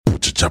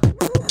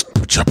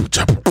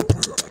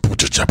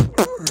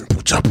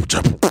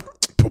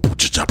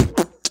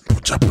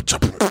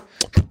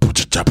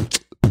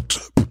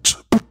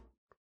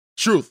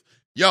Truth.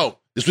 Yo,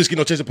 this Whiskey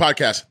No Chaser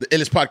podcast, the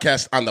illest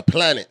podcast on the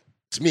planet.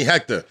 It's me,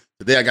 Hector.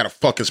 Today I got a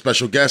fucking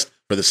special guest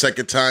for the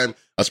second time,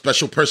 a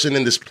special person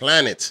in this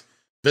planet,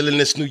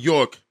 Villainous, New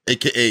York,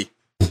 a.k.a.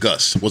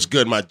 Gus. What's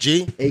good, my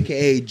G?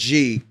 A.k.a.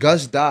 G.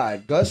 Gus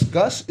died.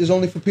 Gus is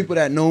only for people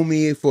that know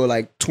me for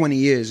like 20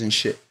 years and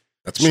shit.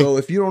 That's me. So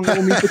if you don't know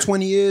me for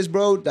 20 years,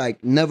 bro,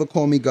 like never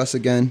call me Gus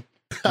again.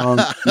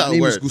 My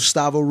name is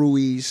Gustavo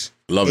Ruiz.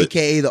 Love it.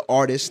 A.k.a. the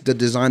artist, the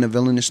designer,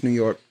 Villainous, New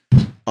York.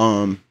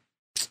 I'm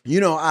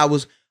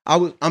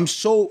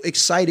so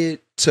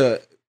excited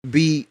to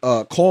be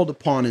called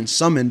upon and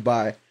summoned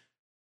by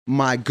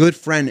my good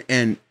friend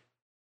and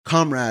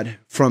comrade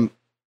for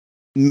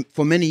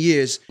many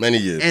years.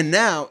 And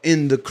now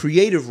in the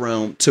creative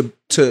realm to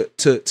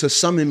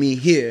summon me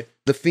here,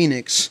 the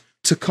Phoenix,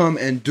 to come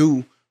and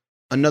do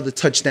another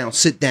touchdown,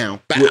 sit down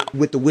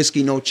with the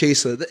Whiskey No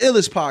Chaser, the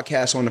illest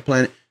podcast on the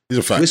planet. These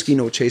are facts. Whiskey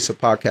No Chaser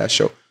podcast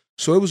show.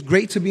 So it was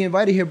great to be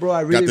invited here, bro.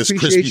 I really got this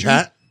appreciate crispy you.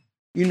 Hat.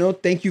 You know,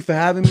 thank you for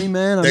having me,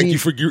 man. Thank you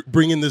for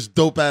bringing this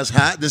dope-ass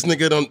hat. This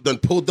nigga done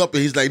pulled up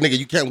and he's like, nigga,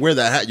 you can't wear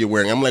that hat you're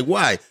wearing. I'm like,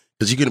 why?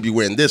 Because you're going to be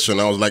wearing this one.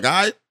 I was like, all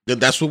right,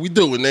 that's what we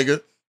doing,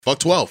 nigga. Fuck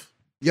 12.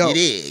 Yo,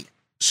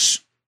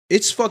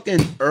 it's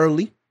fucking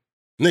early.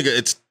 Nigga,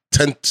 it's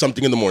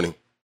 10-something in the morning.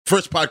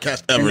 First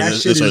podcast ever. And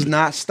that shit is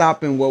not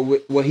stopping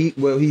what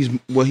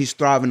he's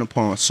thriving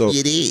upon. So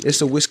it is. It's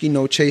a Whiskey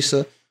No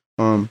Chaser.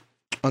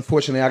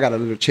 Unfortunately, I got a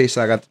little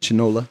chaser. I got the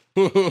Chinola.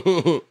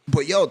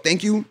 But yo,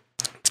 thank you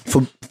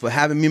for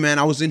having me, man.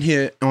 I was in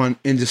here in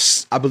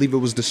this, I believe it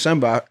was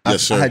December.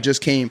 Yes, sir. I had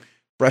just came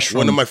fresh from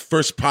one of my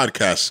first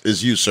podcasts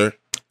is you, sir.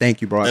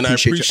 Thank you, bro. I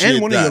appreciate you.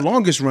 And one of your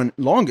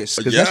longest,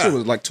 because that shit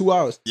was like 2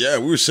 hours. Yeah,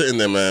 we were sitting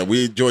there, man.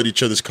 We enjoyed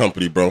each other's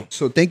company, bro.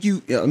 So thank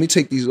you. Yeah, let me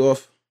take these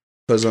off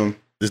because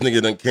this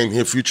nigga done came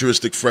here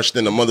futuristic, fresh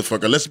than a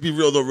motherfucker. Let's be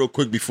real though, real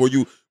quick before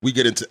we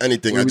get into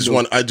anything. I just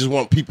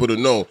want people to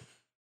know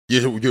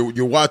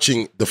you're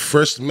watching the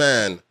first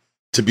man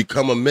to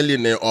become a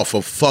millionaire off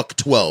of fuck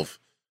 12.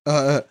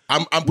 I'm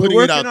putting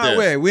it out there.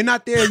 Way. We're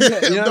not there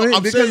yet. You know what I mean?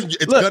 I'm saying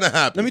it's gonna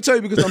happen. Let me tell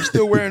you, because I'm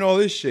still wearing all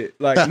this shit.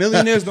 Like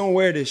millionaires don't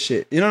wear this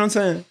shit. You know what I'm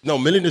saying? No,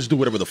 millionaires do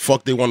whatever the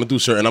fuck they want to do,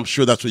 sir, and I'm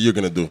sure that's what you're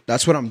gonna do.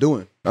 That's what I'm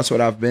doing. That's what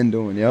I've been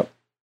doing. Yep.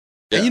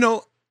 Yeah. And you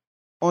know,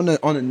 on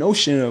the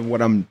notion of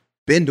what I'm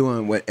been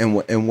doing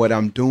and what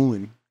I'm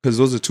doing, because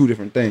those are two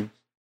different things.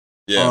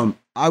 Yeah.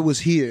 I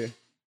was here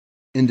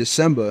in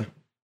December,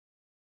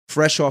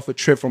 fresh off a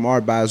trip from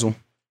Art Basel,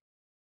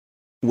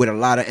 with a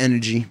lot of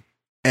energy.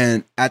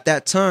 And at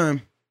that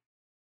time,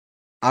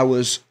 I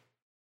was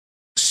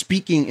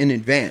speaking in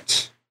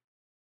advance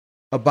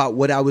about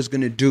what I was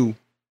going to do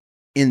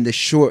in the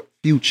short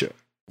future.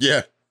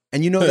 Yeah.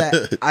 And you know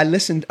that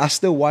I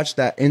still watch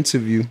that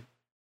interview,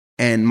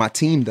 and my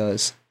team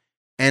does.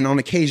 And on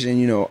occasion,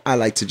 you know, I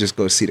like to just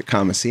go see the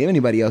comments, see if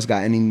anybody else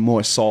got any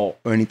more salt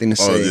or anything to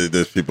say. Oh,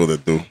 there's people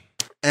that do.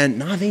 And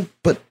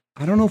but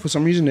I don't know, for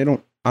some reason I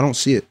don't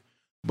see it.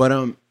 But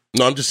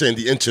no, I'm just saying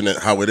the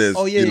internet, how it is.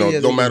 Oh, yeah,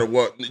 no matter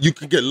what, you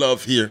can get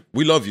love here.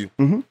 We love you.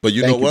 Mm-hmm. But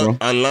you know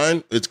what?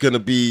 Online, it's going to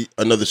be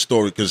another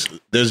story because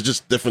there's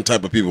just different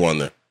type of people on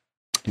there.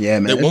 Yeah,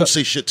 man. They won't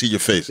say shit to your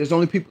face. There's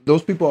only people,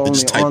 those people are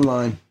only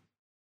online.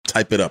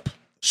 Type it up.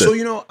 So,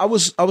 you know, I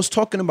was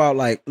talking about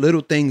like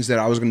little things that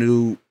I was going to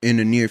do in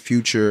the near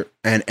future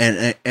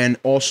and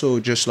also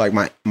just like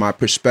my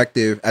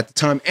perspective at the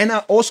time. And I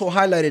also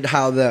highlighted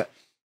how the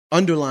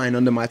underline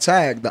under my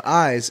tag, the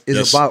eyes,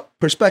 is about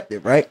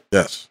perspective, right?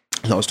 Yes.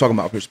 I was talking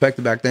about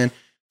perspective back then.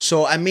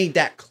 So I made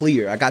that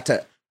clear.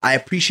 I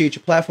appreciate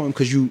your platform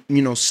because you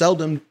know,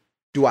 seldom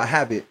do I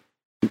have it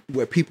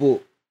where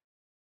people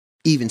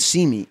even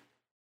see me.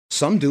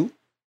 Some do.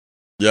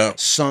 Yeah.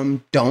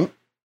 Some don't.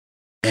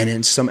 And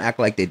then some act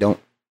like they don't.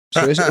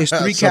 So it's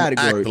three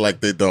categories. Act like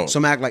they don't.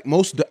 Some act like,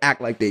 most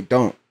act like they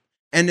don't.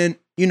 And then,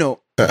 you know,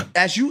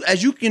 as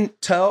you can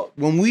tell,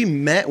 when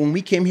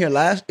we came here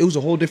last, it was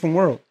a whole different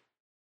world.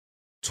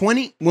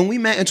 When we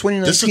met in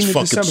 2019, this is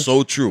fucking December,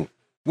 so true.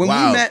 When we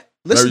met,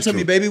 listen to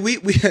me, baby. We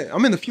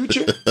I'm in the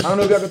future. I don't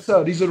know if y'all can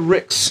tell. These are the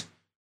Ricks.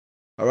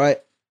 All right.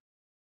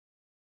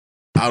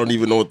 I don't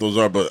even know what those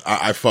are, but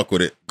I fuck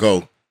with it.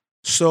 Go.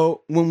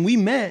 So when we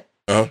met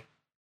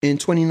in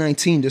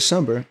 2019,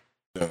 December,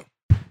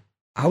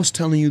 I was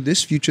telling you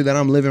this future that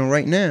I'm living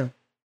right now,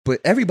 but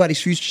everybody's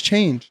future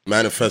changed.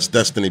 Manifest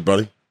destiny,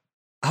 buddy.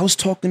 I was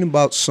talking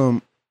about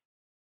some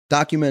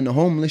documenting the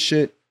homeless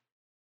shit.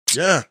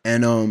 Yeah.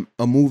 And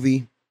a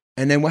movie.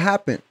 And then what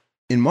happened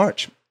in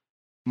March?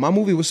 My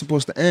movie was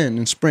supposed to end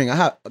in spring.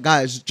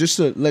 Guys, just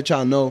to let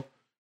y'all know,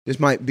 this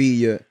might be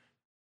your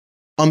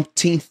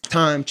umpteenth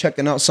time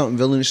checking out something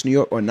Villainous New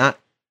York or not.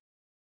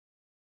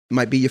 It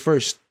might be your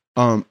first.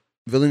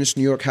 Villainous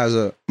New York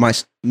has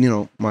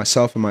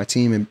myself and my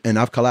team, and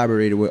I've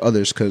collaborated with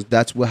others because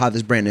that's how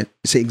this brand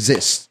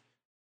exists.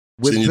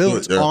 We're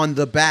built on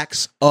the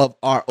backs of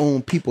our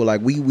own people.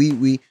 Like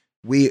we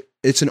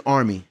it's an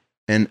army.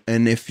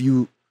 And if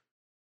you're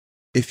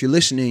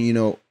listening, you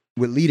know,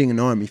 we're leading an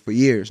army for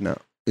years now.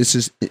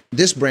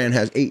 This brand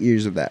has 8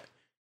 years of that.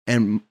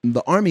 And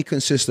the army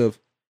consists of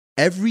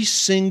every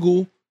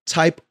single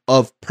type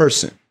of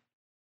person.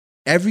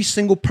 Every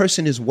single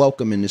person is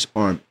welcome in this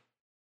army.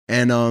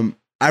 And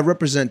I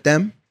represent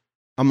them.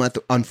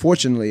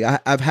 Unfortunately,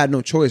 I've had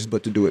no choice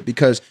but to do it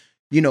because,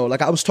 you know,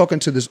 like I was talking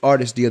to this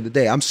artist the other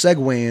day. I'm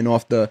segueing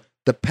off the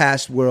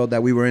past world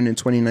that we were in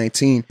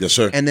 2019. Yes,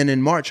 sir. And then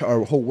in March,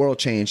 our whole world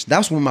changed.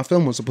 That's when my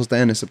film was supposed to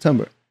end in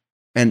September.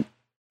 And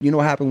you know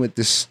what happened with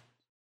this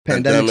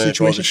pandemic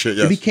situation? Shit,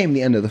 yes. It became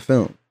the end of the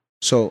film.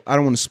 So I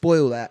don't want to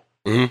spoil that.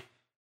 Mm-hmm.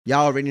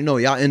 Y'all already know.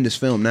 Y'all in this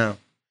film now.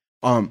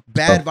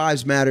 Bad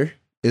Vibes Matter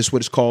is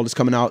what it's called. It's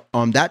coming out.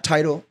 That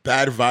title.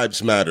 Bad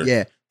Vibes Matter.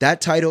 Yeah.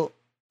 That title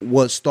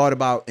was thought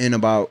about in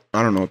about,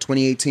 I don't know,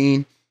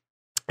 2018.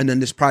 And then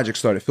this project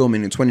started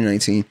filming in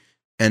 2019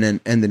 and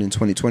then ended in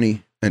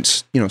 2020.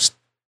 And, you know,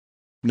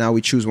 now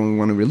we choose when we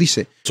want to release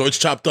it. So it's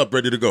chopped up,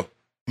 ready to go.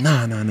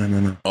 No.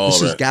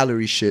 This is right.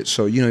 gallery shit.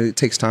 So, you know, it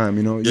takes time,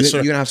 you know. Yes,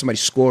 you're going to have somebody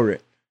score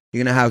it.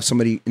 You're going to have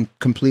somebody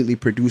completely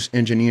produce,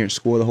 engineer, and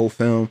score the whole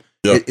film.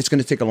 Yep. It's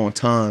going to take a long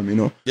time, you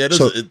know. Yeah,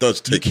 it does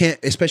take. You can't,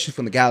 especially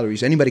from the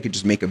galleries, anybody could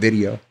just make a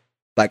video.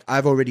 Like,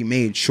 I've already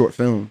made short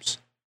films.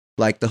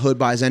 Like, The Hood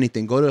Buys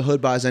Anything. Go to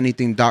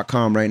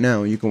hoodbuysanything.com right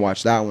now, and you can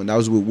watch that one. That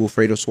was with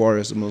Wilfredo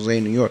Suarez of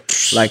Mosaic, New York.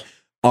 Like,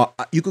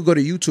 you could go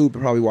to YouTube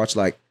and probably watch,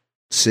 like,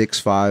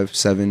 6, 5,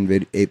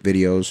 7, 8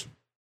 videos.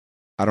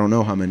 I don't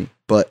know how many.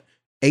 But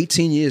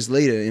 18 years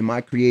later, in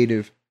my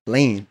creative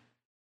lane,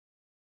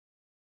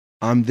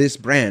 I'm this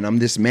brand, I'm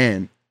this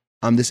man,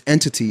 I'm this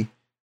entity.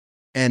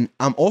 And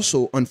I'm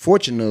also,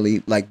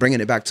 unfortunately, like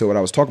bringing it back to what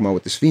I was talking about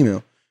with this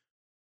female,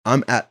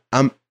 I'm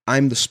the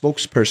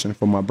spokesperson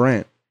for my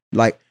brand.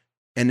 Like,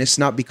 and it's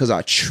not because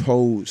I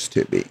chose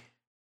to be.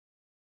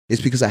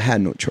 It's because I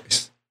had no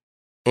choice.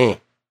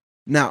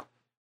 Now,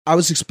 I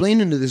was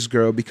explaining to this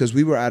girl because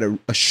we were at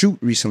a shoot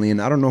recently,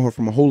 and I don't know her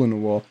from a hole in the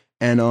wall.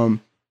 And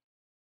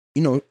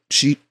you know,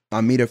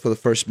 I meet her for the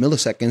first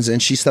milliseconds,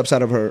 and she steps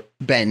out of her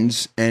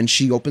Benz, and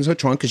she opens her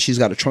trunk, because she's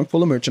got a trunk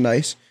full of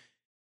merchandise.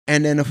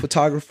 And then a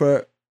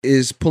photographer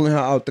is pulling her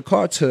out the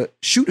car to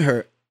shoot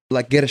her,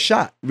 like get a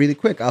shot really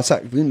quick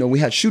outside. You know, we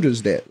had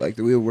shooters there, like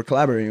we were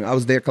collaborating. I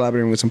was there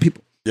collaborating with some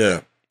people.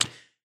 Yeah.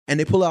 And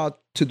they pull out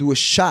to do a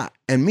shot.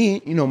 And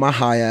me, you know, my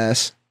high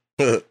ass,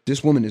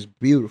 this woman is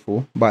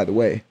beautiful, by the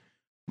way.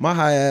 My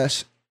high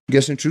ass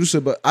gets introduced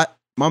her, but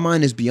my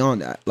mind is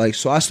beyond that. Like,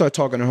 so I start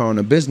talking to her on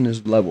a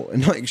business level.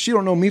 And like, she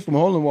don't know me from a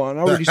hole in the wall. And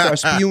I already start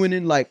spewing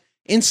in like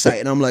insight.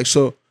 And I'm like,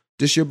 so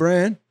this your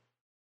brand?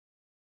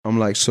 I'm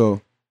like,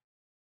 so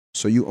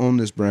you own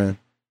this brand.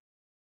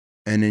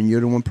 And then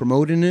you're the one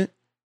promoting it?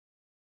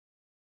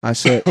 I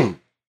said,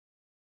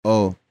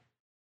 oh.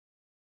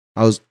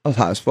 I was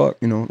high as fuck,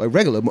 you know, like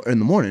regular in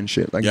the morning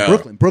shit. Like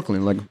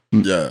Brooklyn, like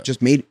just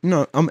made, you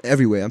know, I'm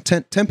everywhere. I'm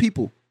 10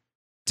 people.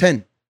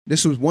 10.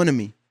 This was one of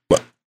me.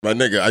 My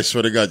nigga, I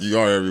swear to God, you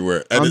are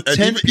everywhere. And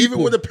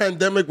even with the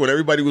pandemic, when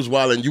everybody was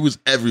wild and you was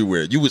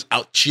everywhere. You was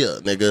out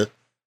chill, nigga.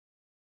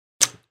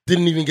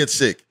 Didn't even get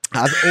sick.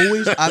 I've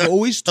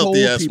always told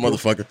people,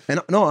 motherfucker.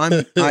 And no,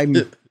 I'm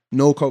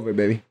no COVID,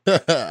 baby.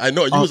 I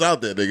know you was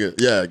out there, nigga.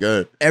 Yeah,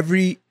 go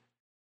ahead.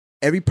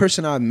 Every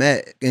person I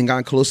met and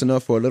gotten close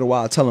enough for a little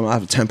while, I tell them I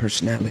have a 10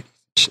 personality.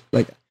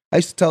 Like, I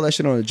used to tell that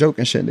shit on a joke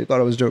and shit. And they thought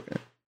I was joking.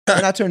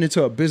 And I turned it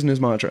into a business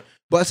mantra.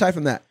 But aside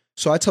from that,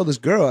 so I tell this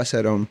girl, I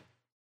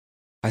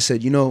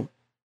said, you know,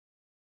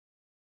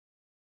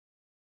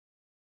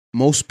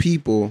 most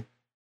people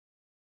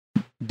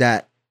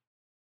that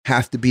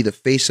have to be the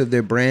face of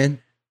their brand,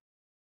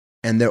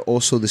 and they're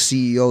also the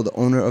CEO, the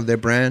owner of their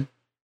brand,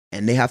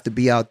 and they have to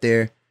be out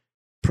there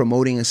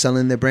promoting and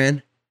selling their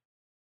brand,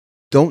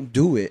 don't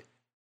do it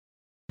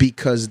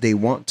because they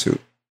want to.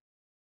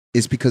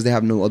 It's because they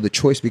have no other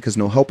choice, because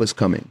no help is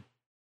coming.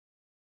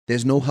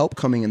 There's no help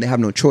coming and they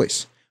have no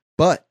choice.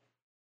 But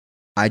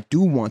I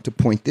do want to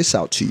point this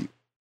out to you.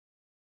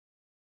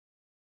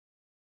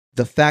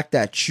 The fact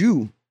that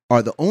you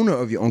are the owner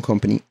of your own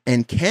company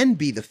and can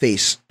be the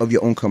face of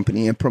your own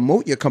company and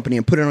promote your company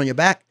and put it on your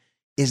back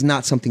is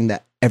not something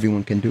that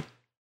everyone can do.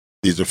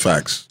 These are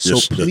facts. So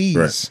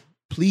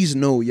please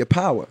know your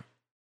power.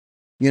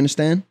 You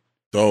understand?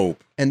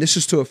 Dope. And this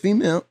is to a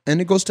female, and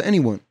it goes to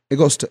anyone. It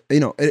goes to, you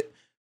know,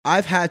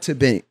 I've had to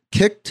be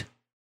kicked,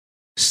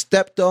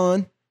 stepped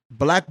on,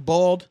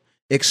 blackballed,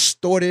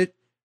 extorted,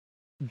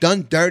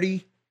 done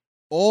dirty,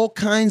 all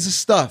kinds of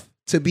stuff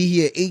to be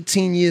here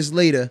 18 years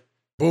later.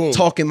 Boom.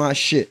 Talking my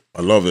shit.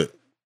 I love it.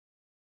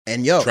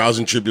 And yo, trials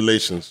and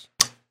tribulations.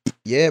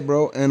 Yeah,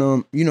 bro.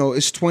 And you know,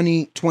 it's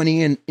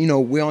 2020 and you know,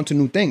 we're on to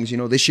new things. You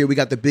know, this year we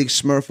got the big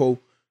Smurfo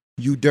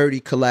You Dirty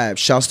collab.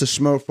 Shouts to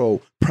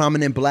Smurfo,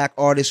 prominent black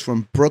artist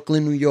from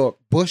Brooklyn, New York,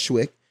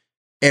 Bushwick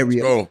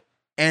area. Oh.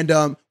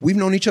 And we've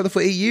known each other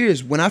for 8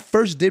 years. When I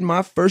first did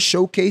my first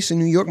showcase in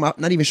New York,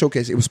 not even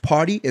showcase, it was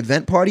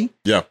event party.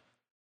 Yeah.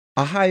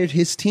 I hired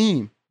his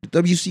team, the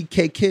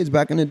WCK kids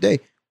back in the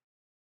day.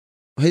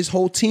 his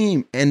whole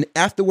team. And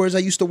afterwards, I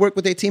used to work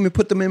with their team and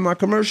put them in my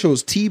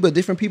commercials. Tiba,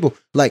 different people.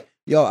 Like,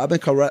 yo, I've been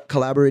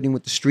collaborating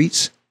with the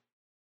streets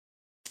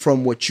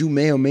from what you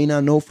may or may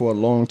not know for a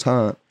long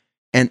time.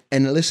 And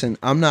listen,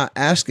 I'm not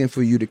asking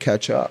for you to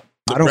catch up.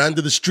 The brand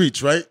of the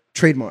streets, right?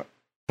 Trademark.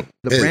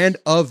 The brand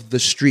of the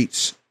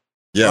streets.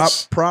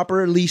 Yes.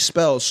 Properly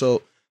spelled.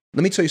 So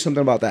let me tell you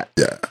something about that.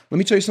 Yeah. Let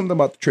me tell you something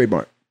about the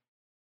trademark.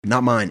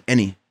 Not mine,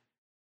 any.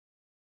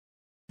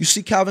 You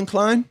see Calvin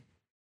Klein?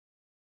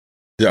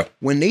 Yeah.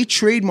 When they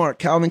trademark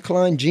Calvin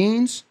Klein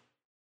jeans,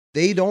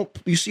 they don't,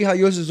 you see how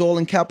yours is all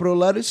in capital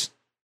letters?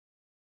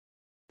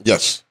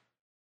 Yes.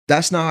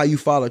 That's not how you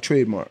file a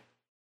trademark.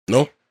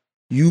 No.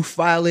 You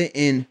file it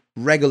in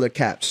regular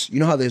caps. You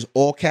know how there's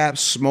all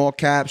caps, small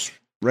caps,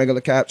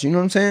 regular caps. You know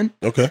what I'm saying?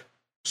 Okay.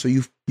 So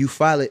you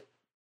file it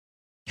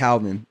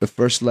Calvin, the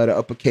first letter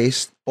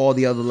uppercase, all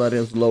the other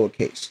letters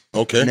lowercase.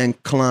 Okay. And then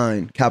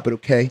Klein, capital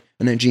K,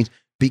 and then jeans.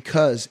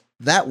 Because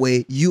that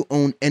way you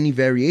own any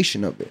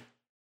variation of it.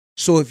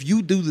 So if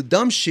you do the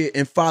dumb shit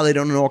and file it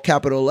on all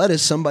capital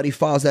letters, somebody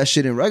files that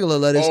shit in regular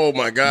letters. Oh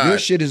my God. Your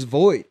shit is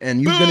void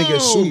and you're going to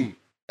get sued.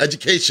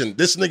 Education.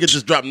 This nigga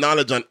just dropped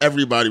knowledge on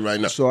everybody right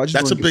now. So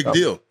that's a big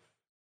deal.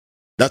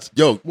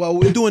 Well,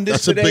 we're doing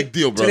this today. That's a big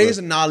deal, brother. Today's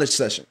a knowledge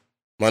session.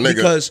 My nigga.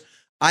 Because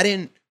I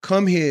didn't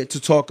come here to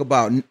talk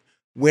about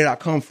where I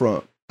come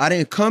from. I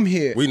didn't come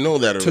here we know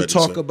that already, to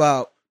talk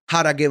about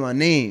how'd I get my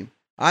name.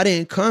 I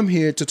didn't come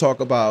here to talk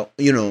about,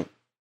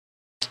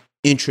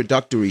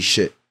 introducctory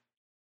shit.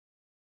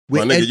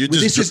 My nigga,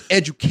 This is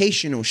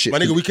educational shit. My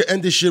nigga, we can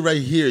end this shit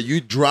right here.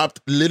 You dropped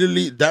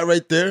literally that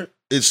right there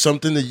is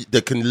something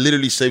that can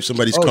literally save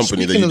somebody's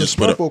company that you just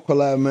put up.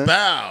 Collab, man.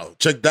 Bow.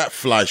 Check that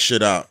fly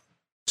shit out.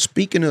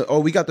 Speaking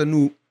of, we got the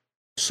new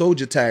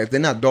soldier tags. They're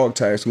not dog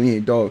tags. We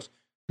ain't dogs.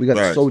 We got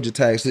the soldier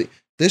tags.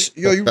 This,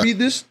 you read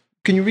this?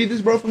 Can you read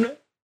this, bro, from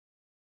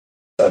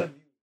there?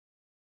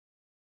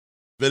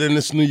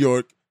 Villainous, New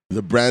York,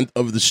 the brand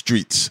of the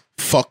streets.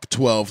 Fuck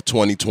 12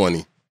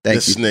 2020.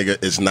 This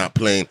nigga is not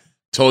playing.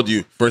 Told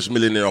you, first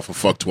millionaire off of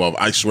Fuck 12.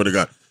 I swear to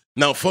God.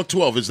 Now, Fuck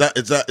 12, is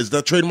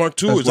that trademark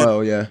too?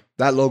 Yeah.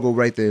 That logo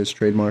right there is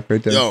trademark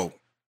right there. Yo,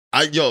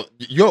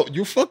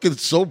 you fucking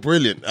so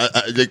brilliant.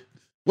 Like,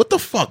 what the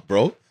fuck,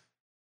 bro?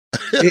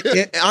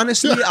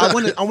 Honestly, I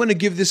want to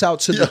give this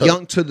out to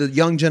the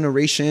young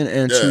generation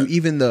and to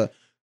even a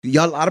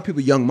lot of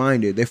people young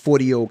minded. They're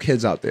 40-year-old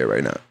kids out there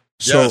right now.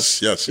 So,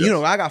 yes.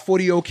 I got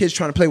 40-year-old kids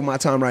trying to play with my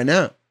time right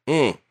now.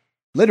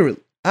 Literally.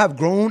 I have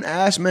grown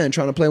ass men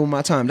trying to play with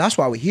my time. That's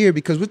why we're here,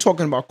 because we're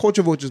talking about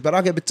culture vultures, but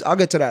I'll get to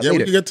that later. Yeah,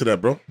 we can get to that,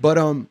 bro. But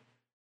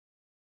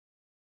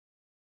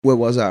where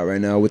was I right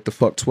now with the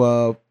Fuck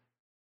 12?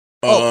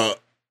 Go.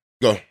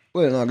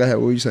 Wait, no, go ahead.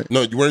 What were you saying?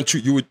 No, you weren't.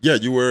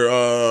 You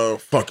were.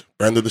 Fuck,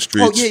 brand of the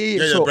streets. Oh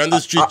yeah. So, brand of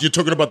the streets. You're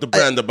talking about the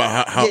brand,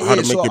 about how to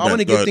make your brand. I want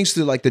to give things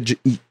to like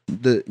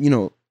the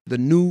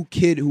new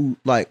kid who,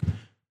 like,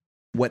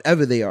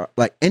 whatever they are,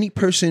 like any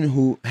person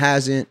who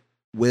hasn't,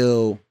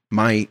 will,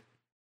 might,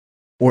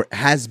 or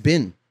has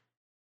been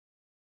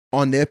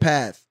on their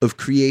path of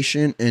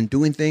creation and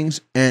doing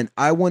things. And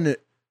I want to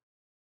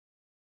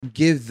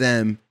give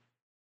them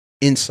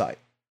insight,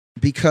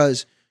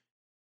 because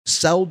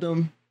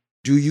seldom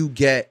do you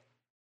get,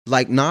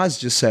 like Nas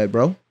just said,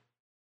 bro.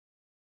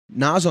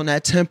 Nas on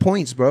that 10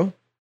 points, bro.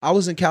 I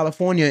was in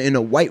California in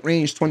a White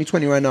Range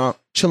 2020 right now,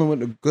 chilling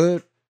with a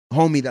good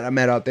homie that I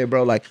met out there,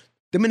 bro. Like,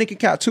 Dominican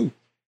cat too.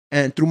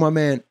 And through my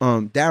man,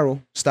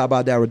 Daryl, stop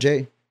by Daryl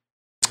J.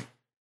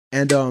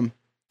 And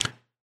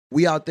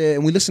we out there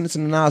and we listening to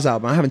the Nas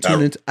album. I haven't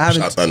tuned into.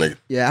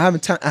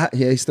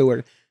 He's still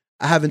working.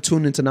 I haven't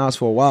tuned into Nas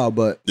for a while,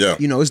 but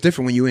it's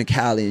different when you in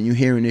Cali and you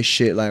hearing this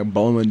shit like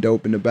blowing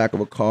dope in the back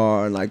of a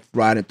car and like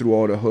riding through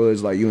all the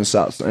hoods, like you in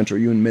South Central,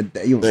 you in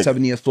Midday, you in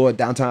 70th floor,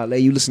 downtown LA.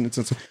 You listening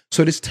to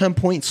so this 10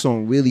 point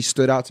song really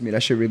stood out to me.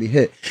 That shit really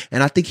hit.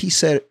 And I think he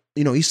said,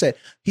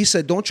 he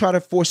said, don't try to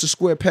force a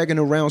square peg in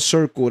a round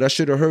circle. That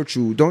should have hurt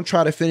you. Don't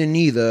try to fit in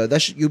either.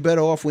 You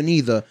better off with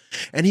neither.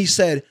 And he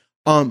said,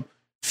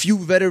 few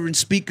veteran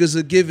speakers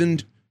are given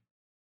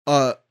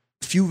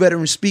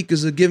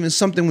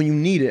something when you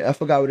need it. I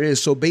forgot what it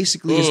is. So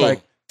basically, it's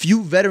like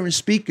few veteran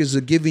speakers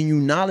are giving you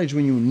knowledge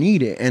when you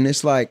need it, and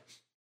it's like,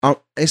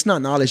 it's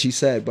not knowledge, he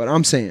said, but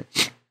I'm saying,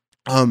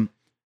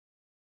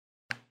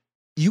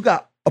 you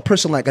got a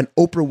person like an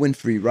Oprah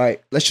Winfrey,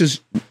 right? Let's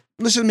just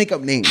make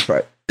up names,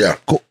 right? Yeah.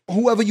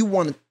 Whoever you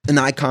want, an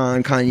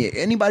icon, Kanye,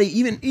 anybody,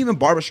 even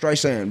Barbara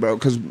Streisand, bro.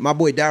 Because my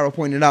boy Daryl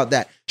pointed out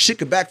that shit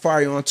could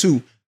backfire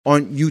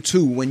on you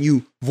too when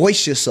you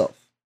voice yourself.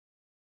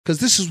 Because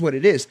this is what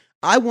it is.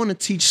 I want to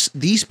teach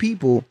these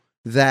people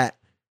that,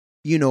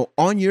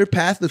 on your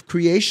path of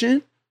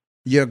creation,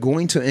 you're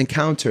going to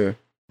encounter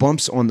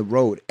bumps on the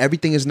road.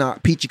 Everything is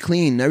not peachy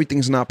clean. Everything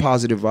is not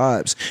positive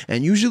vibes.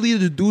 And usually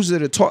the dudes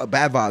that are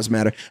bad vibes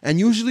matter. And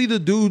usually the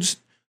dudes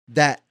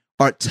that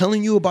are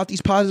telling you about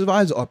these positive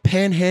vibes are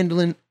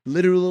panhandling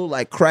literal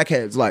like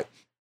crackheads. Like,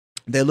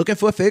 they're looking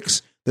for a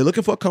fix. They're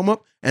looking for a come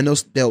up, and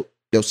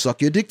they'll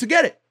suck your dick to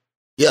get it.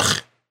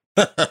 Yuck.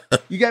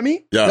 You get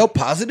me? Yeah. They'll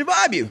positive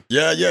vibe you.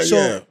 Yeah.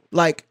 So,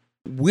 like,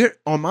 we're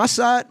on my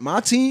side,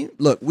 my team.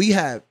 Look, we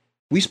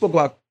spoke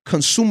about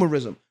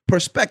consumerism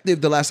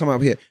perspective the last time I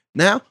was here.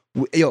 Now,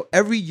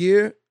 every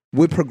year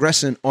we're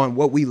progressing on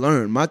what we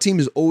learn. My team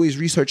is always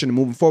researching and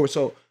moving forward.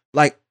 So,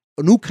 like,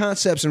 new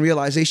concepts and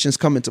realizations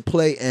come into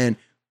play, and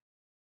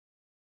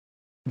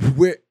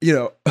we're,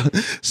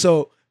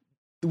 so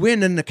we're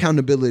in an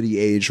accountability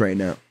age right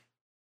now.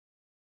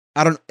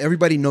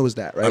 Everybody knows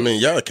that, right? I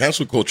mean, yeah,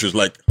 cancel culture is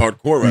like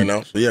hardcore right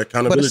now. So yeah,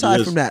 accountability. But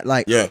aside from that,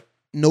 like,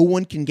 no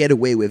one can get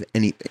away with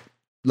anything.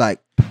 Like,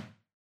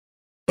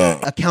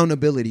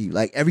 accountability,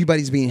 like,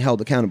 everybody's being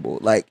held accountable.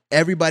 Like,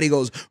 everybody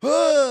goes,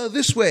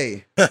 this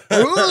way, that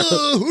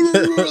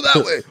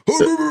way,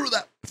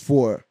 that,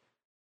 for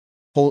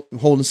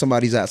holding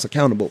somebody's ass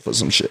accountable for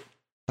some shit.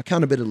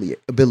 Accountability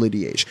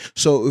age.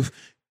 So if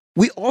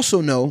we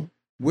also know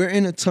we're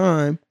in a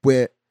time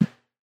where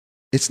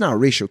it's not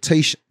racial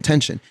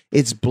tension,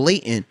 it's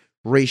blatant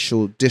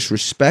racial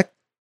disrespect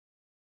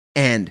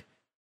and,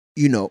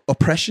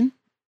 oppression,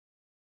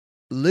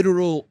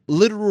 literal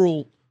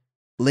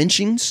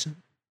lynchings,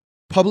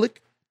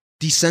 public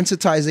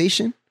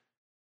desensitization.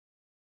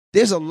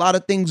 There's a lot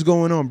of things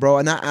going on, bro.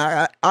 And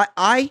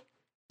I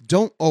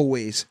don't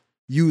always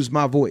use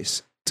my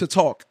voice to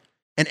talk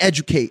and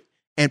educate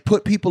and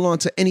put people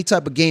onto any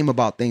type of game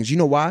about things. You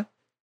know why?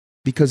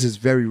 Because it's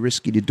very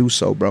risky to do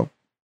so, bro.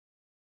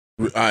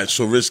 All right,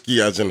 so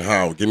risky as in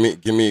how? Give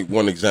me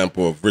one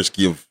example of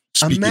risky of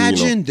speaking.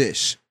 Imagine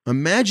this.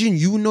 Imagine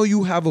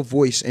you have a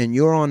voice and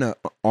you're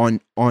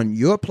on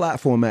your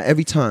platform at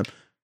every time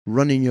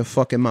running your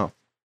fucking mouth.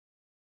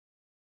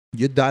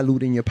 You're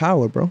diluting your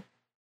power, bro.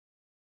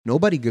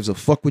 Nobody gives a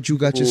fuck what you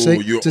got to say.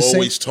 You're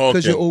always talking.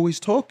 Because you're always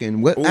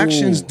talking. What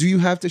actions do you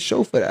have to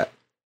show for that?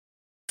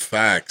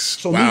 Facts.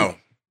 So wow.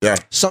 Yeah.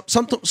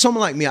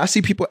 Someone like me, I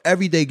see people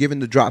every day giving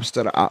the drops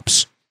to the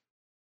ops.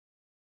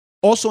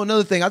 Also,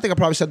 another thing, I think I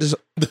probably said this.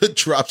 The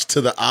drops to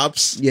the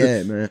ops?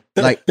 Yeah, man.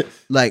 Like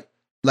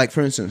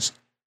for instance,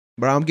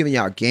 bro, I'm giving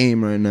y'all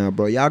game right now,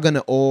 bro. Y'all gonna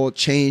all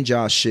change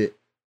y'all shit.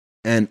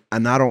 And I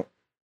don't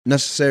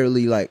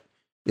necessarily, like,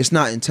 it's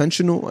not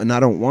intentional and I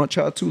don't want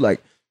y'all to,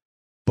 like,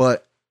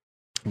 but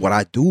what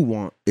I do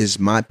want is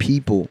my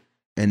people,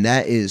 and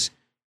that is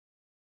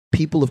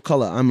people of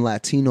color. I'm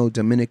Latino,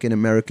 Dominican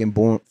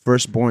American,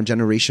 first-born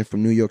generation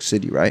from New York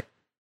City, right?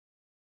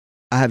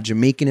 I have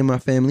Jamaican in my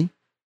family,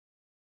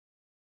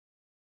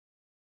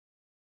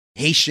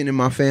 Haitian in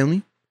my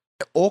family,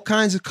 all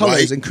kinds of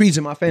colors and creeds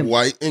in my family.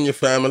 White in your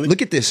family.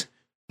 Look at this.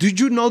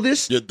 Did you know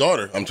this? Your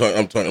daughter. I'm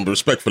talking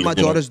respectfully. My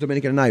daughter's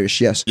Dominican and Irish,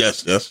 yes.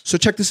 Yes. So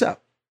check this out.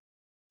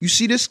 You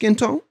see this skin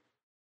tone?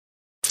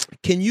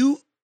 Can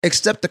you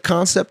accept the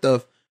concept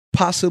of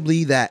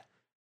possibly that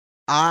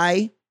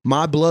my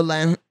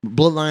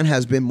bloodline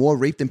has been more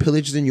raped and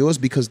pillaged than yours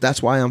because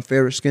that's why I'm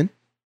fairer skin?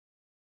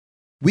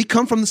 We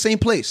come from the same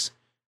place.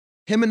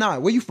 Him and I,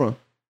 where you from?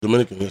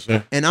 Dominican, yes,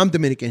 sir. And I'm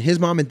Dominican. His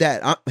mom and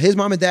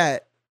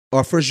dad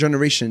are first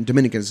generation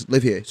Dominicans,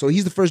 live here. So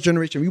he's the first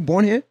generation. Were you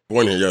born here?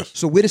 Born here, yes.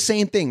 So we're the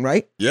same thing,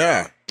 right?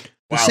 Yeah.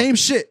 The same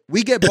shit.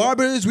 We get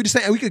barbers. We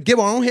could give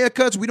our own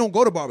haircuts. We don't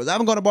go to barbers. I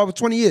haven't gone to barber for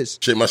 20 years.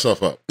 Shake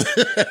myself up.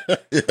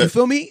 Yeah. You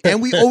feel me? And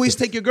we always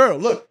take your girl.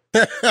 Look.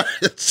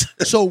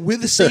 So we're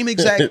the same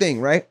exact thing,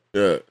 right?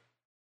 Yeah.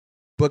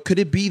 But could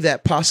it be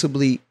that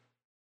possibly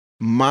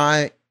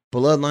my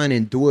bloodline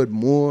endured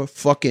more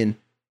fucking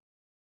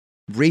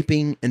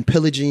raping and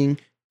pillaging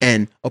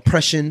and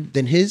oppression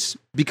than his?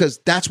 Because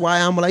that's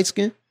why I'm light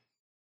skinned?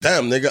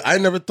 Damn, nigga, I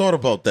never thought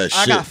about that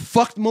shit. I got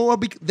fucked more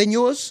than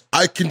yours?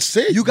 I can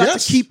say you got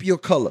to keep your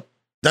color.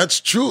 That's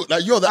true.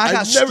 Like, I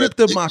got stripped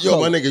of my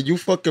color. My nigga, you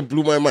fucking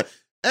blew my mind.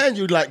 And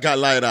you got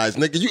light eyes,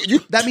 nigga. You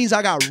that means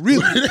I got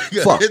really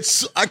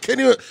fucked. I can't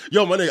even.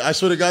 Yo, my nigga, I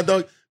swear to God,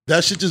 dog,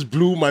 that shit just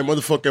blew my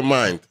motherfucking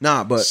mind.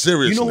 Nah, but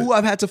seriously, you know who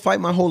I've had to fight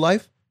my whole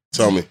life?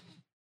 Tell me.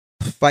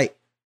 Fight.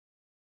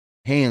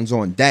 Hands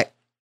on deck.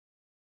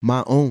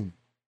 My own.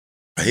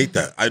 I hate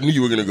that. I knew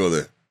you were gonna go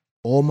there.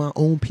 All my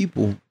own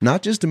people,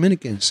 not just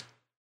Dominicans.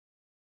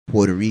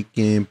 Puerto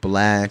Rican,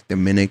 Black,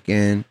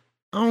 Dominican.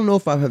 I don't know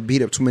if I have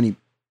beat up too many.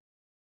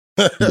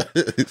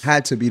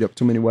 Had to beat up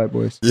too many white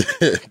boys.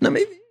 Yeah. Now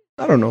maybe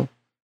I don't know.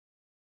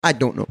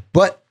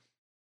 But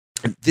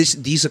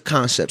these are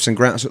concepts and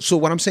grounds. So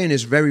what I'm saying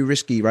is very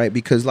risky, right?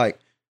 Because like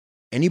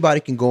anybody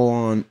can go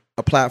on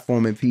a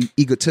platform and be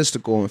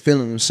egotistical and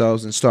feeling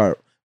themselves and start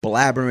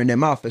blabbering their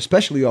mouth,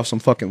 especially off some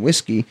fucking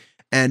whiskey,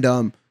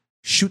 and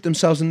shoot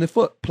themselves in the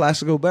foot,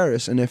 Placido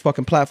Barris, and their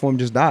fucking platform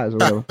just dies or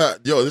whatever.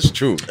 Yo, this is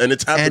true. And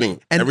it's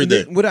happening every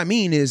day. What I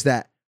mean is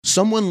that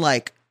someone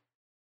like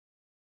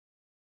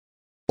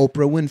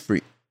Oprah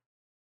Winfrey,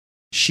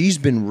 she's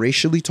been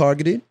racially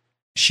targeted.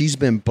 She's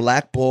been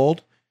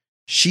blackballed.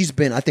 She's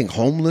been, I think,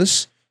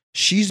 homeless.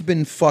 She's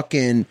been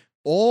fucking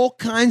all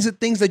kinds of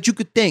things that you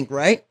could think,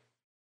 right?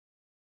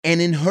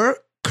 And in her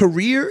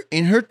career,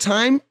 in her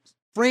time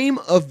frame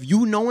of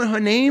you knowing her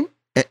name,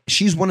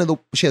 she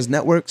has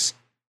networks.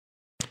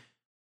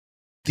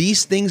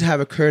 These things have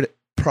occurred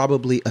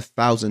probably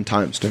 1,000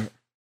 times to her.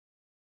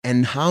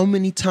 And how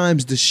many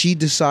times does she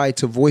decide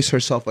to voice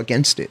herself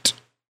against it?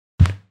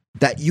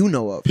 That you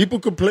know of. People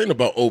complain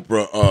about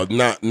Oprah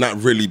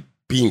not really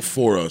being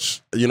for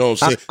us. You know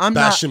what I'm saying? I'm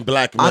bashing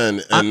black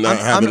men and not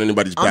having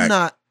anybody's back. I'm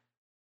not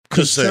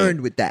Just concerned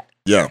saying. with that.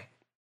 Yeah.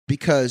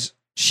 Because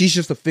she's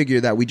just a figure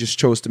that we just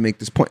chose to make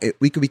this point.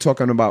 We could be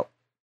talking about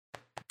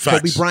Facts.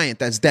 Kobe Bryant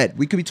that's dead.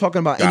 We could be talking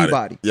about Got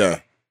anybody. It. Yeah.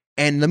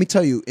 And let me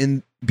tell you,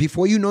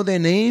 before you know their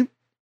name,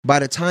 by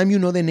the time you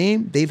know their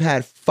name, they've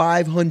had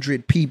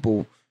 500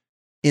 people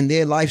in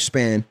their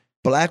lifespan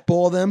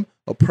blackball them,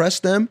 oppress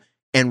them,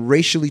 and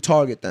racially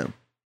target them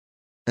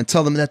and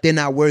tell them that they're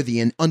not worthy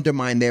and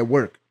undermine their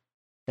work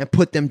and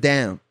put them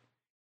down.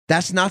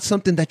 That's not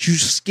something that you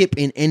skip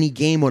in any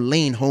game or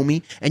lane,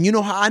 homie. And you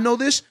know how I know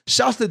this?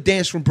 Shouts to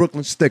Dance from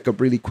Brooklyn Stick Up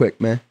really quick,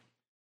 man.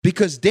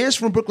 Because Dance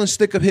from Brooklyn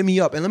Stick Up hit me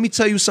up. And let me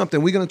tell you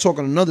something. We're going to talk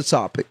on another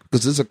topic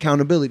because this is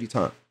accountability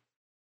time.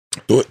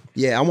 Do it.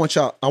 Yeah, I want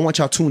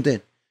y'all tuned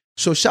in.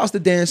 So shouts to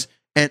Dance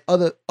and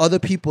other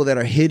people that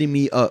are hitting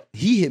me up.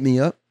 He hit me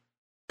up.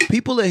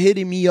 People are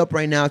hitting me up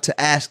right now to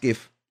ask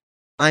if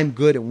I'm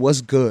good and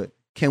what's good.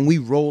 Can we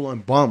roll on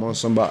bomb on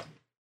somebody?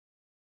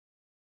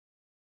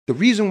 The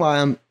reason why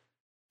I'm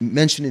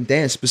mentioning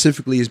Dance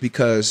specifically is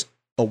because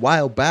a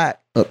while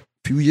back, a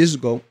few years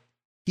ago,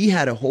 he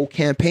had a whole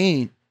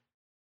campaign.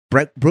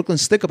 Brooklyn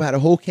Stick Up had a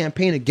whole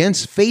campaign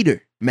against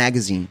Fader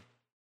magazine,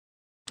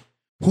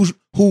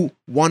 who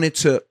wanted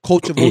to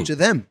culture vulture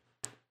them.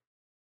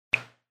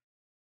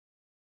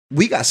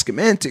 We got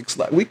schematics,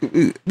 like we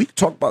could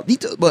talk about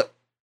details, but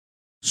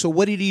so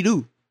what did he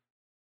do?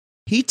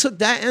 He took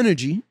that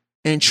energy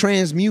and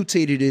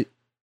transmutated it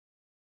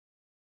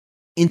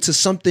into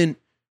something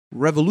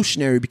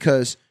revolutionary,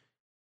 because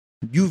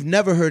you've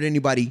never heard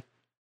anybody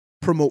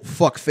promote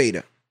fuck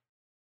Fader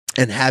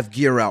and have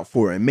gear out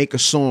for it and make a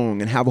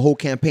song and have a whole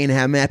campaign and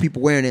have mad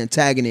people wearing it and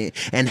tagging it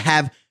and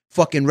have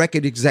fucking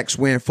record execs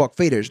wearing fuck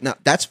Faders. Now,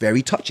 that's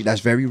very touchy.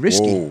 That's very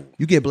risky. Whoa.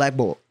 You get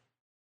blackballed.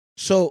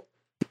 So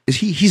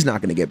he's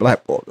not going to get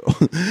blackballed,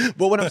 though.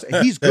 But what I'm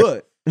saying, he's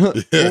good.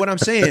 But what I'm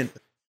saying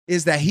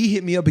is that he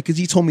hit me up because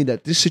he told me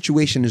that this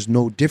situation is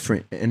no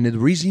different. And the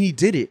reason he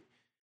did it,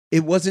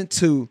 it wasn't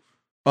to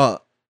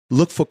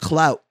look for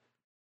clout.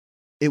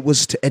 It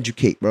was to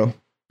educate, bro.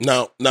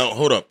 Now,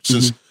 hold up.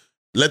 Since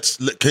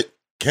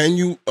can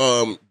you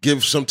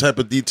give some type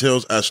of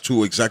details as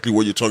to exactly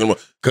what you're talking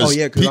about?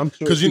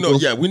 Because you know,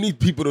 we need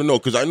people to know.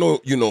 Because I know,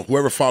 you know,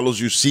 whoever follows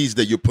you sees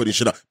that you're putting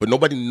shit out, but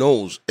nobody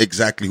knows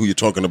exactly who you're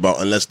talking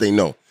about unless they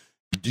know.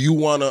 Do you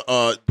want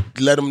to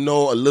let them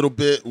know a little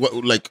bit,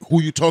 like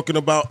who you're talking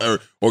about,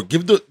 or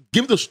give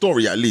the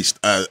story at least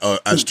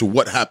as to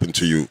what happened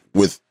to you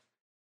with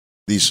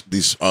these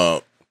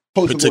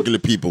particular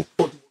people?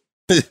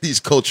 These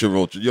culture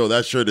vultures. Yo,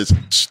 that shirt is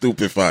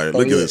stupid fire.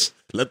 Look at this.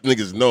 Let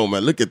niggas know,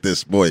 man. Look at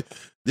this, boy.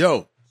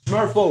 Yo.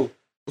 Smurfo,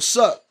 what's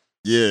up?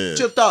 Yeah. What's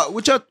your thought?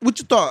 What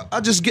you thought?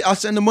 I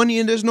send the money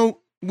and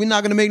we're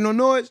not gonna make no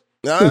noise?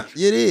 Nah,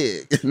 you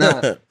did.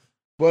 Nah.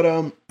 But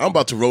I'm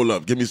about to roll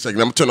up. Give me a second.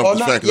 I'm gonna turn off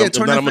the fan. Yeah,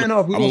 turn that fan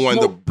off. I'm gonna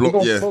wind the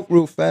block. Yeah. Smoke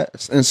real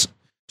fast. And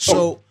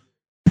so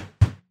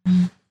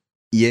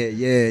yeah.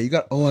 You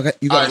got a lighter?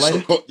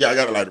 I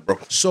got a lighter, bro.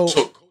 So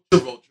culture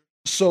vulture.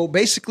 So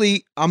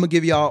basically, I'm going to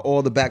give y'all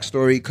all the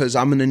backstory because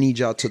I'm going to need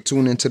y'all to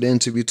tune into the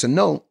interview to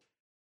know,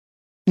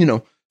 you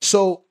know.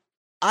 So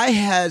I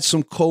had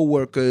some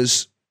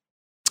coworkers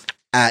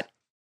at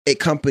a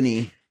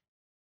company,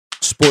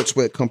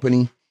 sportswear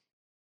company,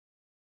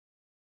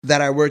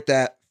 that I worked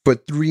at for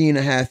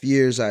 3.5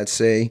 years, I'd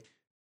say.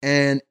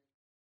 And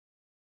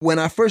when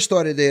I first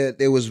started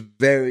there was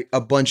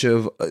a bunch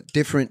of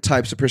different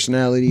types of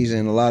personalities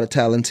and a lot of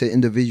talented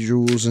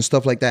individuals and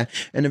stuff like that,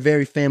 and a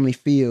very family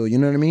feel. You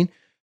know what I mean?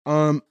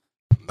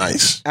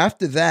 Nice.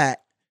 After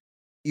that,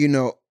 you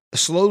know,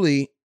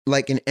 slowly,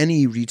 like in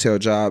any retail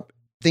job,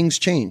 things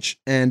change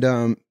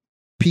and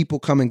people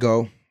come and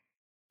go.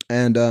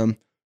 And I'm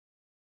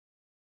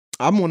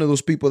one of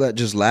those people that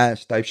just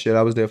last type shit.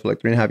 I was there for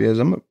like 3.5 years.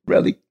 I'm a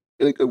really,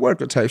 really good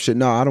worker type shit.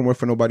 No, I don't work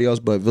for nobody else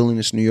but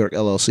Villainous New York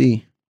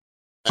LLC.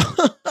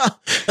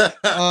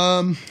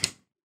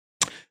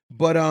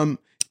 But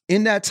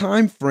in that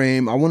time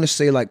frame, I want to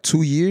say like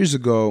 2 years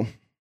ago,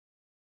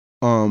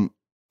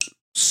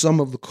 some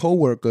of the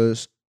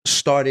coworkers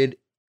started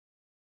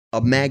a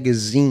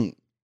magazine,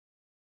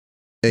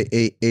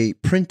 a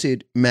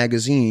printed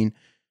magazine,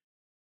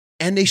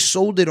 and they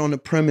sold it on the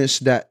premise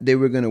that they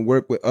were going to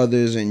work with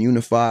others and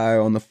unify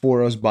on the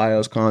for us by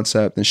us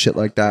concept and shit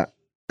like that.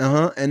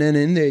 And then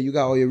in there, you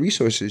got all your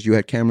resources. You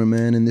had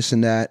cameramen and this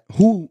and that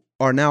who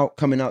are now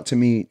coming out to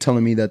me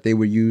telling me that they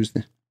were used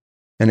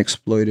and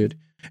exploited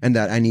and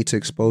that I need to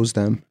expose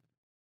them.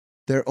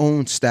 Their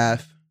own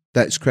staff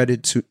that is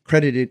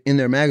credited in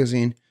their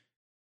magazine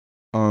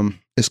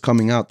is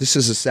coming out. This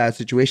is a sad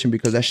situation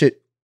because that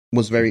shit I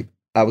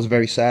was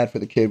very sad for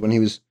the kid when he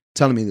was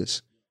telling me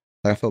this.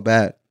 Like, I felt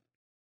bad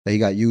that he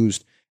got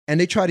used. And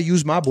they try to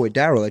use my boy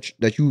Daryl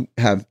that you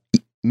have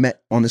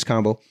met on this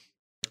combo.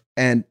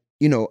 And,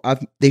 you know,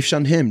 they've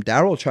shunned him.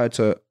 Daryl tried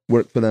to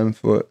work for them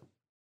for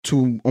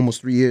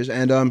almost 3 years.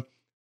 And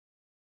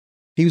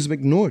He was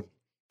ignored.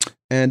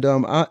 And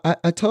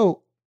I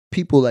tell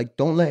people, like,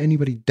 don't let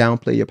anybody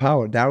downplay your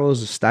power. Daryl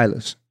is a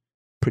stylist,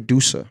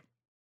 producer,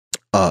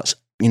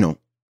 you know,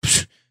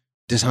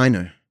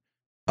 designer,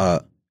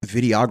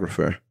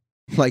 videographer.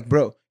 Like,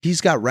 bro,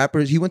 he's got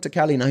rappers. He went to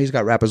Cali, now he's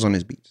got rappers on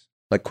his beats.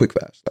 Like, quick,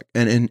 fast. Like,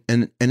 and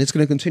it's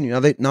gonna continue. Now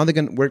they're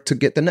gonna work to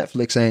get the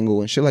Netflix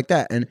angle and shit like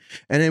that. And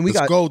then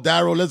let's go,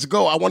 Daryl. Let's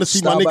go. I want to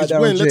see my niggas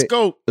win. Let's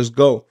go. Let's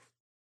go.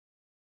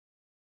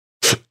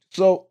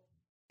 So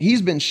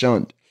he's been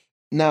shunned.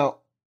 Now,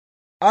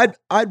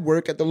 I'd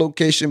work at the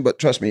location, but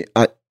trust me,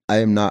 I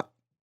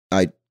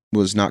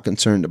was not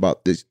concerned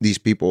about these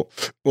people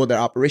or their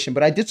operation,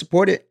 but I did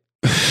support it.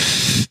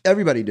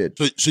 Everybody did.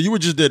 So you were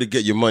just there to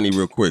get your money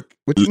real quick.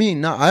 What do you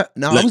mean? I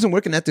wasn't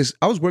working at this.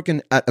 I was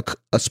working at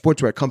a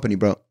sportswear company,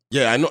 bro.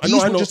 Yeah, I know.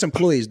 These were just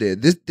employees there.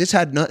 This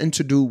had nothing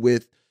to do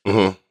with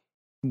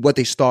what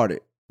they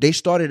started. They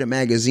started a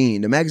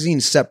magazine. The magazine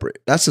is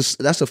separate. That's a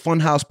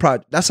Funhouse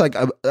project. That's like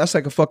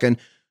a fucking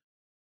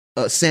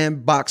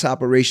sandbox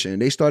operation.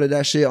 They started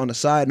that shit on the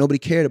side. Nobody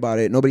cared about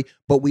it.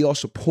 But we all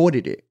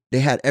supported it. They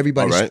had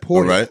everybody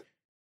support it.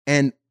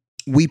 And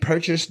we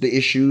purchased the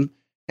issue,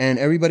 and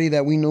everybody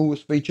that we knew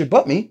was featured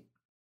but me.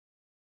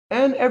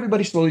 And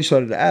everybody slowly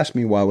started to ask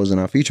me why wasn't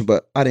I featured,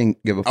 but I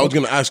didn't give a fuck. I was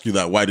going to ask you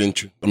that. Why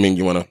didn't you? I mean,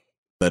 you want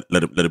to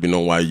let it be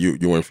known why you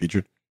weren't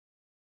featured?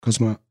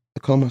 Because I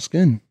call my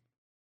skin.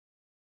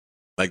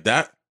 Like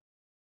that?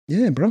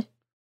 Yeah, bro.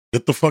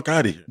 Get the fuck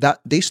out of here. That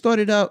they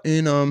started out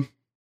in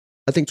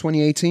I think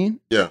 2018.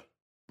 Yeah.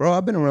 Bro,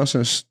 I've been around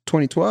since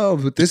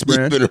 2012 with this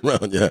brand. You've been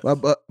around, yeah.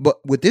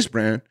 But with this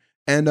brand.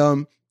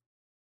 And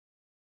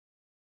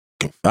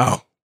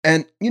wow.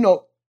 And you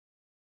know,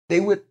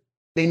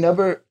 they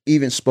never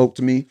even spoke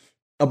to me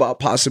about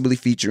possibly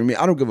featuring me.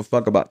 I don't give a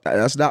fuck about that.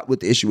 That's not what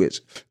the issue is.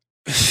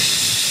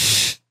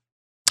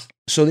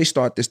 So they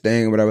start this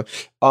thing or whatever.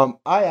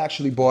 I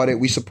actually bought it.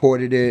 We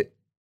supported it.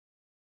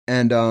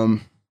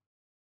 And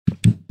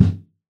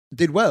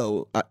did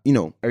well. You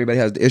know, everybody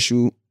has the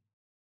issue.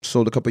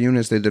 Sold a couple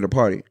units. They did a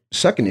party.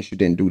 Second issue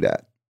didn't do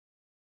that.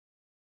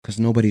 Because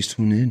nobody's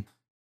tuned in.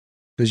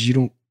 Because you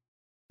don't,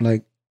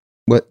 like,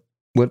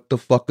 what the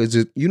fuck is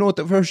it? You know what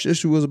the first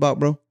issue was about,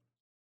 bro?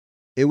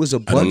 It was a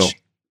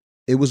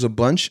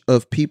bunch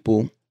of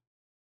people,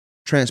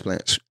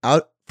 transplants,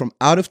 out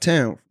of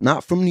town,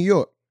 not from New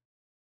York,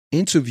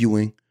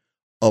 interviewing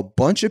a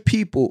bunch of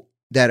people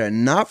that are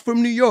not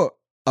from New York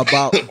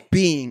about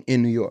being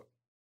in New York.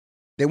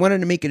 They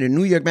wanted to make it a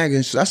New York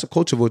magazine, so that's a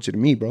culture vulture to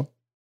me, bro.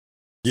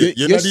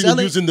 You're not even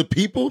using the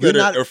people that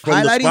are from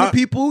the spot? Highlighting the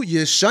people,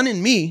 you're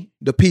shunning me,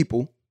 the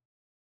people.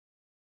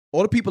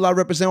 All the people I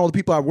represent, all the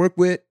people I work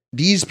with,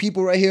 these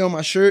people right here on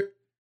my shirt,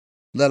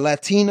 the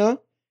Latina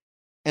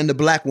and the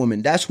black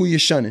woman, that's who you're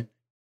shunning.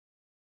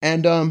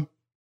 And I'm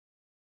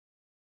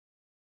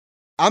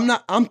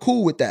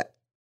cool with that.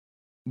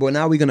 But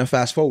now we're gonna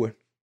fast forward.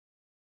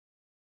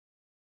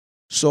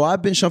 So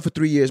I've been shunned for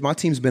 3 years. My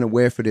team's been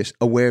aware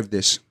of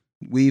this.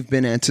 We've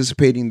been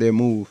anticipating their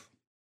move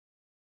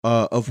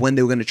of when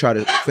they were gonna try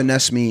to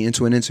finesse me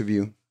into an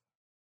interview.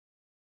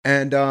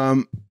 And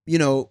you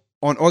know,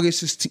 on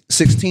August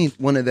 16th,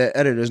 one of the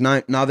editors,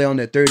 now they're on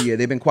their third year.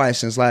 They've been quiet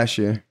since last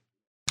year.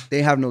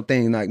 They have no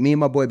thing. Like, me and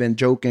my boy been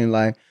joking,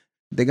 like,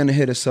 they're going to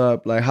hit us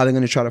up, like, how they're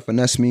going to try to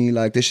finesse me.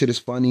 Like, this shit is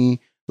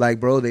funny. Like,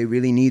 bro, they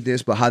really need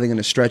this, but how they going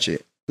to stretch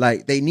it?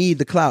 Like, they need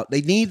the clout.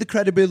 They need the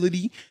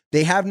credibility.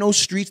 They have no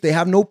streets. They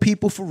have no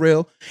people for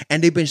real.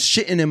 And they've been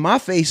shitting in my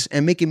face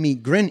and making me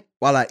grin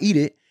while I eat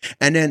it.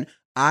 And then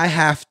I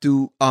have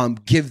to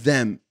give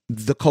them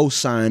the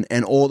cosign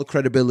and all the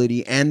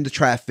credibility and the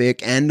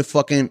traffic and the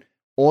fucking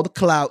all the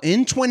clout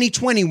in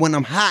 2020 when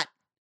I'm hot.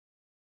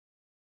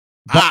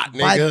 Hot,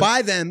 nigga.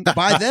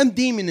 By them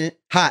deeming it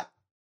hot.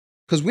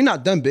 Because we're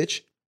not done,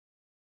 bitch.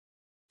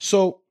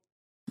 So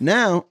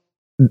now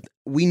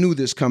we knew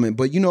this coming,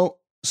 but you know,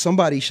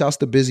 somebody, shouts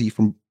to Busy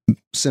from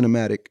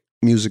Cinematic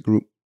Music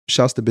Group.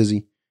 Shouts to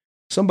Busy.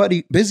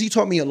 Somebody, Busy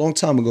taught me a long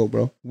time ago,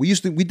 bro. We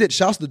did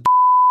shouts to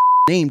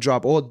name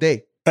drop all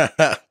day.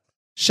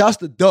 Shouts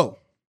to Doe.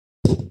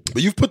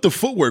 But you've put the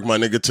footwork, my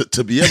nigga,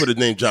 to be able to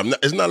name drop.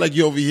 It's not like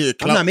you over here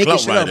I'm not making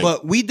shit up,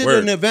 but we did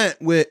an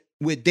event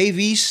with Dave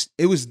East.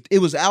 It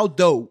was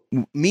Aldo,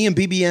 me and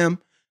BBM,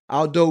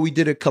 Aldo. We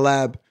did a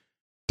collab,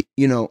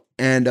 you know,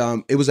 and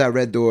it was at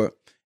Red Door,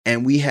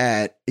 and he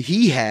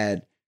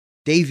had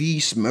Dave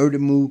East, Murder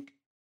Mook,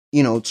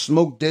 you know,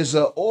 Smoke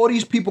Dizza, all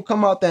these people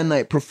come out that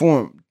night,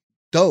 perform.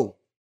 Doe,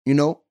 you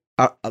know,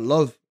 I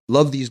love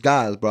these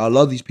guys, bro. I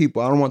love these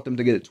people. I don't want them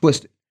to get it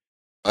twisted.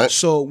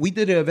 So we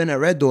did an event at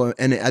Red Door,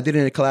 and I did it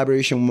in a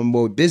collaboration with my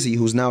boy Busy,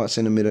 who's now at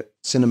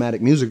Cinematic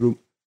Music Group.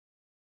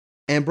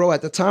 And bro,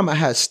 at the time I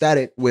had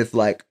static with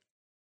like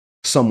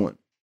someone,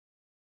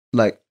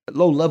 like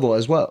low level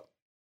as well.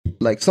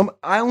 Like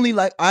I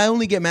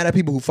only get mad at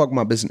people who fuck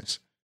my business.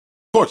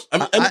 Of course,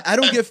 I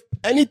don't give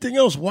anything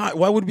else. Why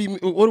would we?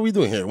 What are we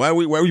doing here? Why are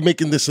we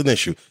making this an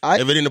issue?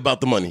 If it ain't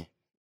about the money,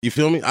 you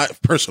feel me?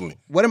 Personally,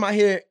 what am I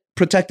here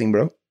protecting,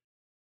 bro?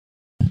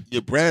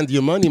 Your brand,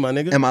 your money, my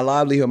nigga. And my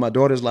livelihood, my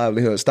daughter's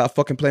livelihood.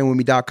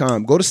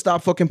 StopFuckingPlayingWithMe.com. Go to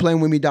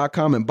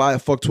StopFuckingPlayingWithMe.com and buy a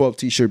Fuck 12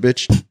 t-shirt,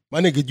 bitch.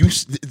 My nigga,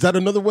 is that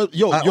another web?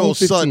 Yo, I own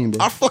 15, son.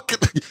 bro. I fucking,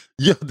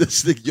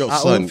 this nigga, I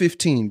son. own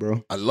 15,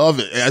 bro. I love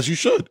it, as you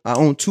should. I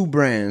own 2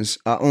 brands.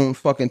 I own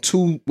fucking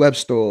 2 web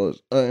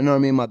stores. You know what I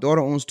mean? My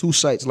daughter owns 2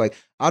 sites. Like,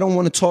 I don't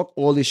want to talk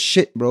all this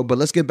shit, bro, but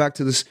let's get back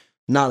to this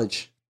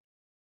knowledge.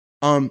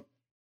 That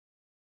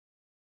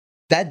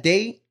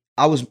day,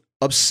 I was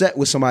upset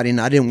with somebody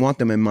and I didn't want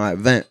them in my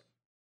event.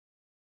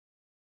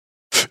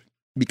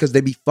 Because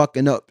they be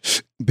fucking up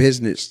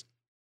business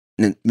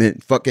and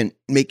fucking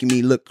making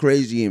me look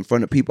crazy in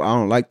front of people. I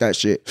don't like that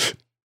shit.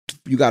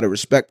 You got to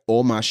respect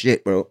all my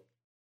shit, bro.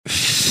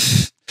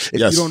 If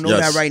you don't know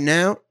that right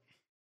now,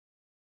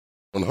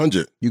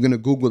 100. you're going to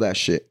Google that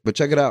shit. But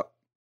check it out.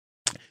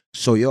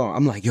 So,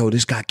 I'm like,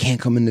 this guy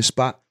can't come in this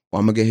spot. Well,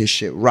 I'm going to get his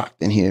shit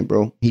rocked in here,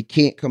 bro. He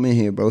can't come in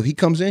here, bro. If he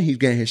comes in, he's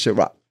getting his shit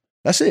rocked.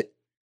 That's it.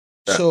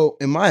 Yeah. So,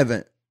 in my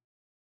event,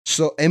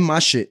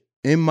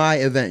 in my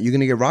event, you're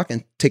going to get rocked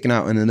and taken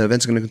out, and then the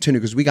event's going to continue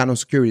because we got no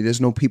security.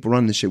 There's no people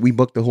running this shit. We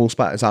booked the whole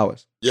spot. It's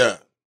ours. Yeah.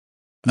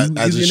 You're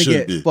going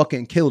to get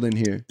fucking killed in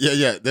here.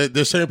 Yeah.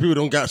 There's certain people who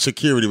don't got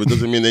security, but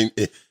doesn't mean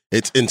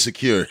it's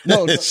insecure.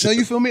 No,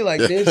 you feel me? Like,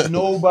 there's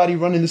nobody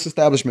running this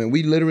establishment.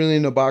 We literally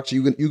in the box.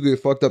 You get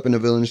fucked up in the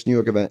Villainous New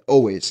York event.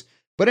 Always.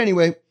 But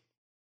anyway,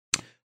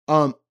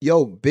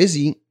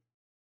 Busy,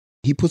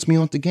 he puts me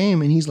on the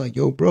game, and he's like,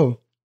 bro,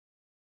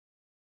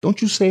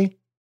 don't you say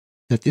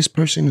that this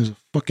person is a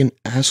fucking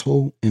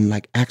asshole and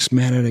like acts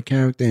mad at a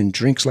character and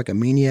drinks like a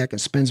maniac and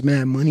spends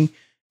mad money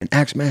and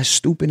acts mad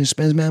stupid and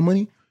spends mad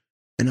money?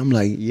 And I'm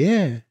like,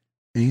 yeah.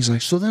 And he's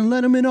like, so then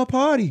let him in our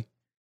party.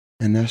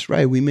 And that's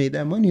right. We made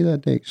that money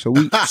that day. So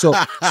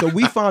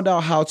we found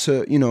out how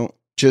to,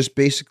 just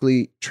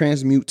basically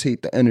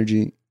transmutate the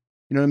energy.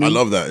 You know what I mean? I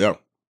love that. Yeah.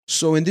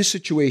 So in this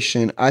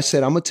situation, I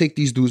said, I'm going to take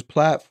these dudes'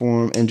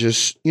 platform and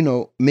just,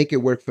 make it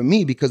work for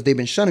me because they've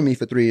been shunning me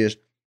for 3 years.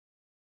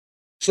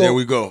 So, there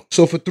we go.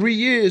 So for 3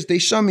 years, they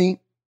shun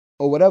me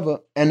or whatever.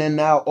 And then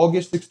now,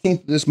 August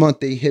 16th of this month,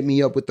 they hit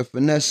me up with the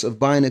finesse of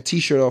buying a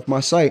t-shirt off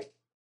my site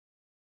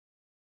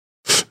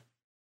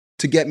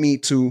to get me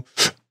to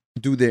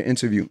do their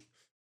interview.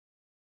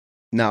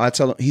 Now, I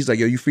tell him, he's like,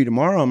 you free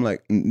tomorrow? I'm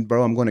like,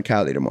 bro, I'm going to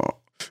Cali tomorrow.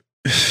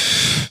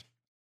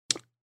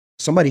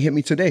 Somebody hit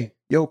me today.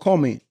 Call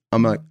me.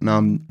 I'm like, no,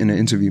 I'm in an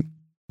interview.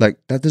 Like,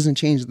 that doesn't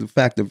change the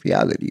fact of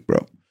reality,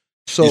 bro.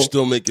 So you're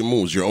still making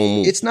moves, your own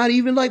moves. It's not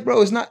even like,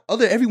 bro, it's not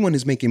everyone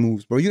is making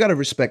moves, bro. You got to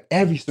respect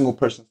every single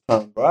person's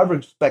time, bro. I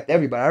respect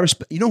everybody.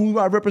 You know who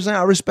I represent?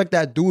 I respect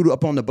that dude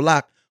up on the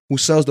block who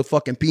sells the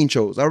fucking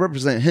pinchos. I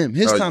represent him.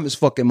 His time is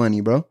fucking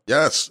money, bro.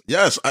 Yes.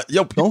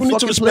 People need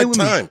to respect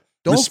time.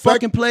 Don't respect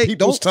fucking play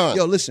people's time.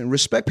 Listen,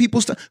 respect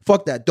people's time.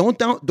 Fuck that. Don't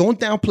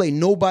downplay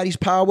nobody's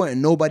power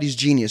and nobody's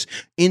genius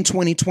in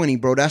 2020,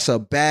 bro. That's a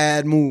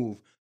bad move.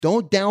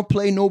 Don't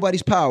downplay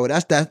nobody's power.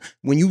 That's that.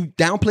 When you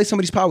downplay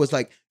somebody's power, it's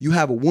like you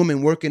have a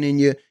woman working in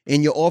your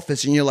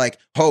office, and you're like,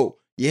 "Oh,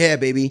 yeah,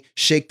 baby,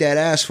 shake that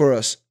ass for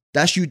us."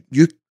 That's you.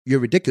 You're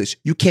ridiculous.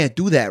 You can't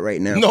do that right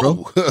now,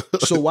 bro.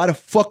 So why the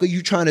fuck are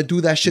you trying to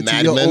do that shit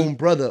to your own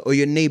brother or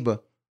your neighbor?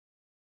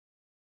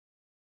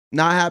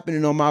 Not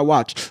happening on my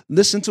watch.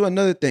 Listen to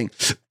another thing.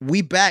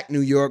 We back,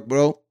 New York,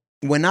 bro.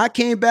 When I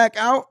came back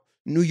out,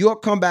 New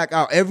York come back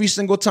out every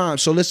single time.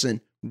 So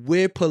listen.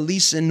 We're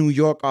policing New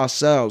York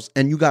ourselves,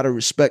 and you got to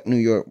respect New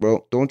York,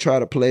 bro. Don't try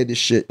to play this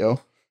shit, yo.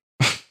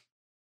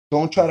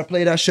 Don't try to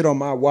play that shit on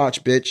my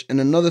watch, bitch.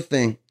 And another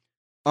thing,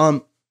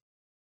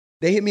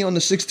 they hit me on the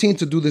 16th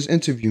to do this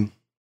interview.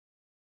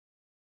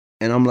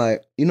 And I'm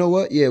like, you know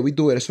what? Yeah, we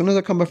do it. As soon as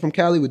I come back from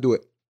Cali, we do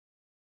it.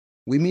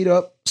 We meet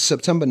up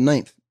September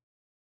 9th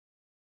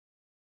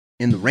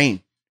in the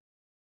rain.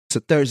 It's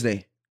a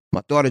Thursday.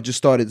 My daughter just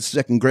started the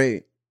 2nd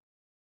grade.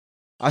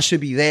 I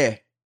should be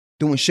there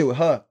doing shit with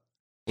her.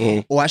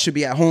 Or I should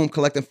be at home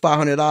collecting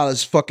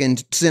 $500 fucking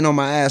sitting on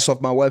my ass off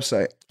my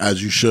website.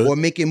 As you should. Or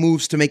making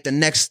moves to make the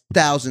next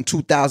 1,000,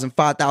 2,000,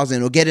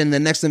 5,000, or getting the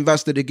next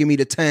investor to give me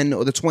the 10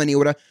 or the 20 or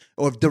whatever,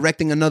 or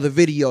directing another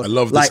video. I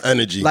love this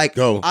energy.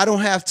 Go. I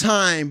don't have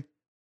time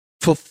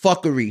for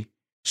fuckery.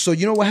 So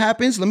you know what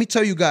happens? Let me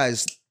tell you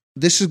guys,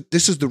 this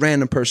is the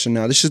random person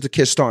now. This is the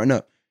kid starting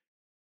up.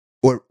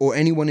 Or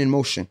anyone in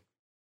motion.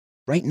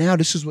 Right now,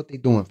 this is what they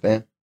doing,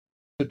 fam.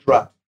 The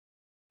drop.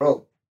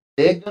 Bro,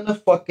 they're gonna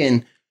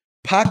fucking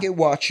pocket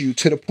watch you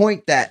to the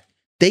point that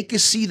they can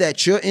see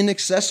that you're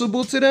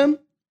inaccessible to them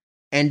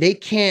and they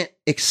can't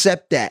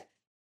accept that.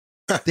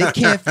 They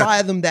can't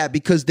fathom that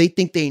because they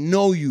think they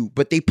know you,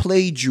 but they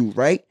played you,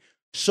 right?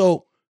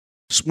 So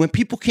when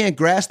people can't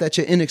grasp that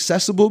you're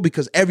inaccessible,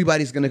 because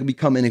everybody's going to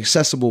become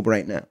inaccessible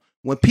right now.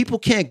 When people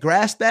can't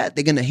grasp that,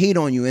 they're going to hate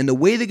on you. And the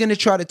way they're going to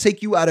try to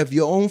take you out of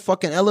your own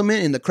fucking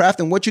element in the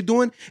craft and what you're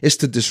doing is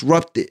to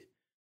disrupt it.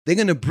 They're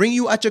going to bring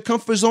you out your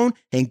comfort zone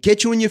and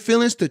get you in your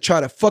feelings to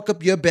try to fuck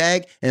up your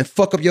bag and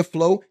fuck up your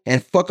flow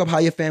and fuck up how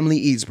your family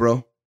eats,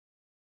 bro.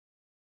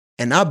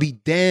 And I'll be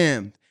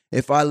damned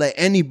if I let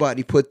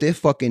anybody put their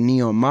fucking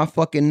knee on my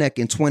fucking neck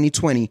in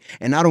 2020,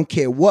 and I don't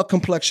care what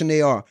complexion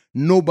they are,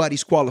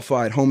 nobody's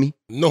qualified, homie.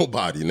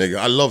 Nobody, nigga.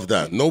 I love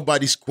that.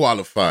 Nobody's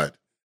qualified.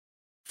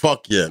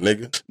 Fuck yeah,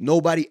 nigga.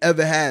 Nobody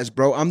ever has,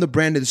 bro. I'm the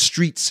brand of the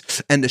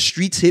streets, and the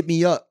streets hit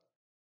me up.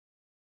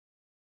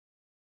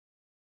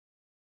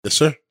 Yes,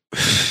 sir.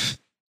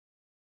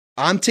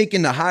 I'm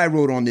taking the high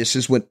road on this,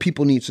 is what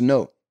people need to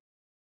know.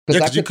 Yeah,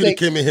 because you could have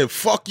came in here,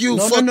 fuck you,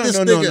 fuck this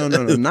nigga.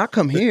 No, not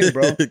come here,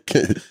 bro. You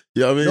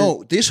know what I mean?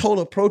 No, this whole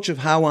approach of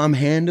how I'm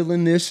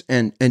handling this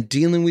and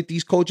dealing with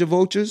these culture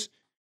vultures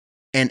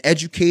and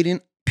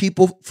educating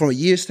people for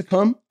years to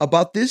come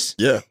about this,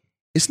 yeah,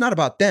 it's not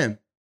about them.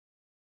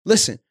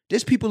 Listen,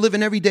 there's people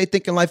living every day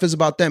thinking life is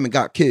about them and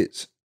got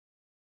kids.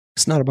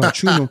 It's not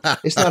about you no.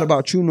 It's not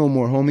about you no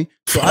more, homie.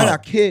 So I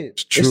got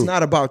kids. It's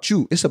not about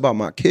you. It's about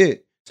my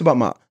kid. It's about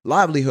my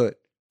livelihood.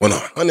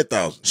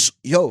 100,000.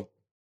 Yo,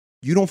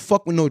 you don't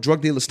fuck with no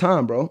drug dealer's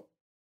time, bro.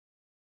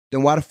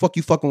 Then why the fuck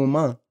you fucking with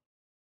mine?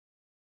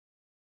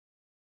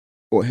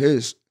 Or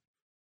his?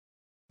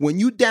 When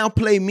you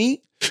downplay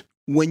me,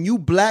 when you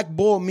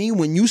blackball me,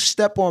 when you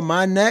step on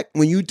my neck,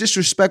 when you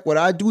disrespect what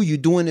I do, you're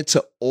doing it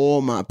to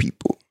all my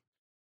people.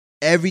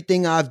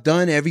 Everything I've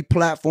done, every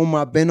platform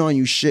I've been on,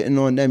 you shitting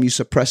on them, you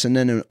suppressing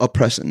them and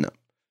oppressing them.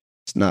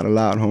 It's not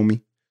allowed,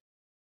 homie.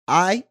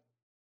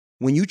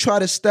 When you try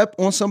to step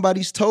on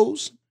somebody's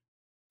toes,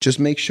 just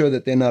make sure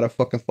that they're not a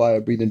fucking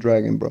fire-breathing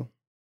dragon, bro.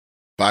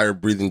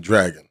 Fire-breathing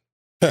dragon.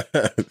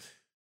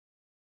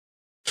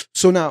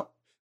 So now,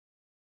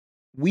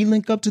 we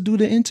link up to do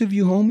the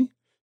interview, homie.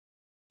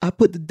 I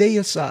put the day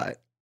aside.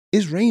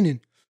 It's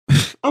raining.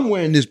 I'm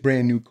wearing this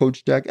brand new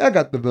Coach jacket. I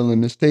got the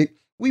Villainous tape.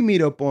 We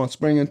meet up on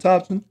Spring and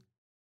Thompson.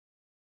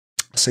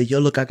 I say, yo,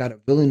 look, I got a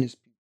Villainous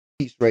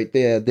piece right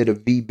there. I did a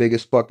V big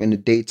as fuck in the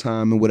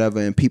daytime and whatever,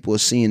 and people are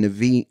seeing the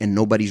V and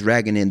nobody's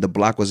ragging it. The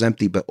block was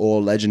empty, but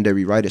all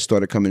legendary writers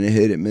started coming to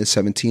hit at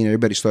mid-17.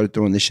 Everybody started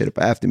throwing this shit up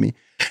after me.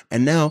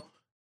 And now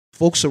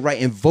folks are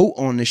writing vote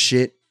on this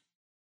shit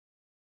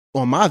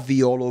on my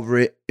V all over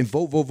it and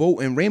vote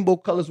and rainbow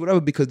colors,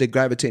 whatever, because they're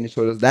gravitating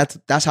towards us.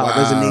 That's how it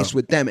resonates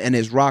with them, and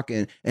it's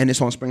rocking, and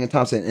it's on Spring and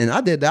Thompson. And I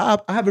did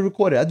that. I have it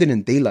recorded. I did it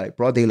in daylight,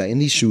 broad daylight, in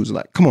these shoes.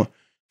 Like, come on.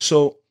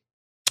 So,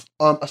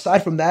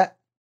 aside from that,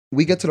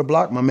 we get to the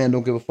block. My man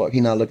don't give a fuck. He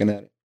not looking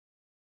at it.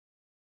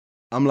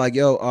 I'm like,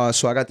 yo,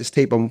 so I got this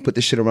tape. I'm gonna put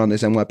this shit around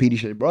this NYPD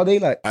shit, broad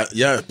daylight.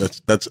 Yeah,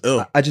 that's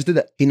ill. I just did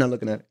that. He not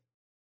looking at it.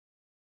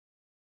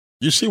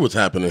 You see what's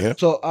happening here.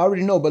 So I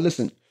already know, but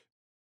listen.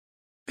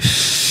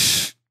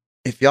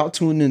 If y'all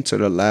tuned into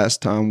the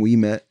last time we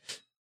met,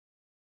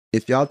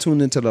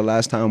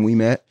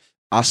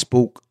 I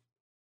spoke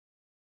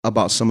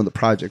about some of the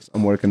projects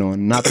I'm working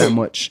on. Not that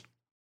much,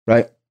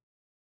 right?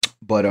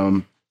 But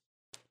I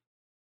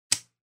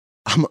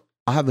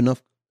have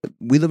enough.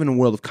 We live in a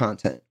world of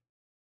content.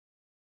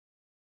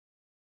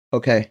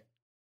 Okay.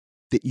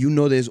 You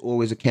know there's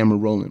always a camera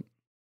rolling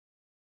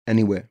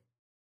anywhere.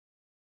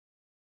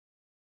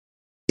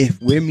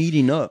 If we're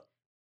meeting up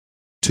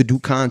to do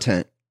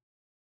content,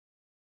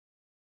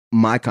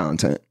 my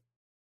content,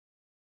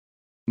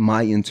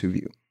 my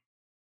interview.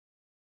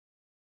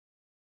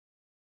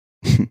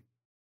 You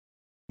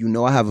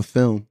know I have a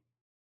film.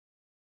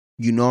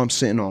 You know I'm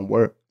sitting on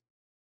work.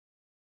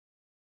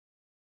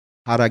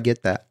 How'd I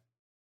get that?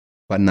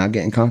 By not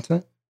getting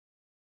content?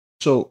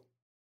 So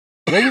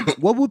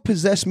what would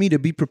possess me to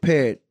be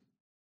prepared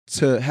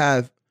to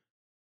have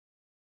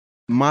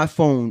my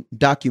phone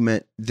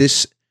document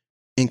this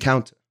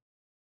encounter?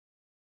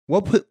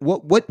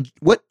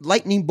 What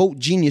lightning bolt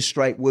genius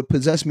strike would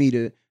possess me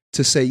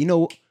to say, you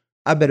know,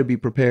 I better be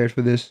prepared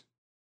for this?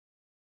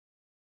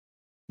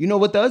 You know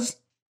what does?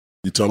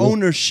 You tell me.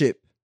 Ownership.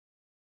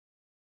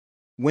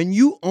 When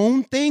you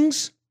own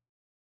things,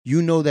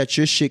 you know that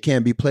your shit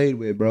can't be played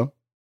with, bro.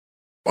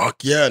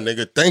 Fuck yeah,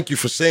 nigga. Thank you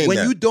for saying that.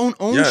 When you don't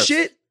own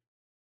shit,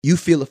 you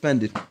feel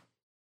offended.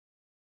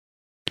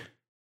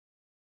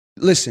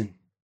 Listen,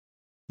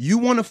 you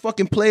want to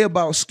fucking play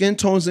about skin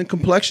tones and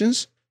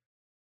complexions?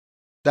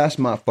 That's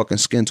my fucking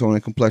skin tone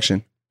and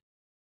complexion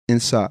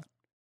inside.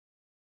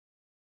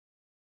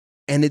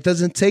 And it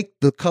doesn't take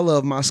the color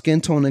of my skin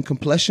tone and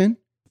complexion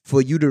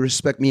for you to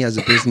respect me as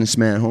a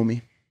businessman,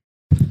 homie.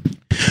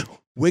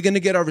 We're going to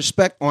get our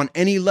respect on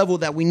any level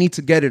that we need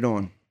to get it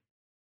on.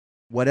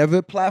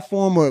 Whatever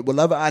platform or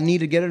whatever I need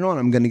to get it on,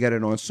 I'm going to get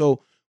it on.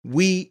 So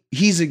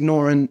he's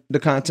ignoring the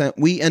content.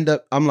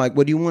 I'm like,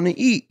 what do you want to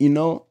eat? You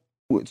know?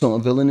 It's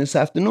on Villainous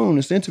afternoon.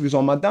 This interview's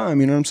on my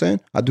dime. You know what I'm saying?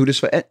 I do this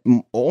for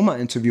all my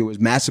interviewers.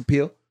 Mass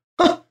appeal.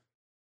 Huh.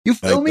 You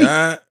feel me?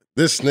 That,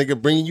 this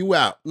nigga bringing you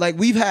out. Like,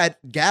 we've had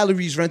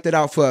galleries rented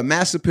out for a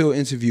mass appeal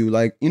interview.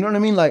 Like, you know what I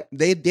mean? Like,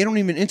 they don't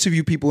even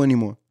interview people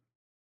anymore.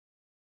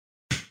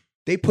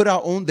 They put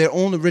out their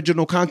own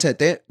original content.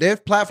 Their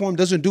platform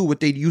doesn't do what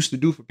they used to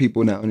do for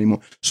people now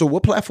anymore. So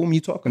what platform are you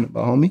talking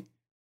about, homie?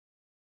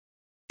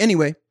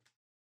 Anyway,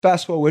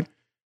 fast forward.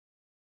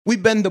 We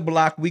bend the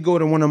block. We go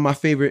to one of my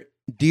favorite,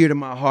 dear to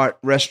my heart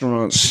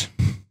restaurants.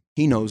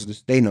 He knows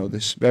this. They know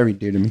this. Very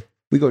dear to me.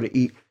 We go to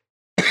eat.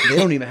 They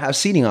don't even have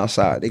seating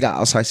outside. They got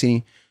outside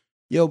seating.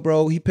 Yo,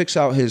 bro, he picks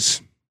out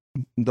the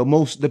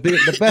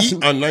best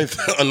on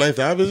Ninth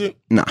Ave, is it?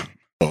 Nah,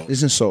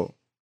 isn't so.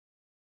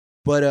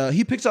 But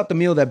he picks out the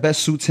meal that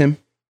best suits him.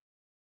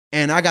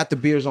 And I got the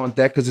beers on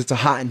deck because it's a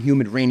hot and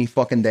humid, rainy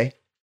fucking day.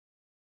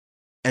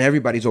 And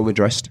everybody's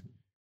overdressed.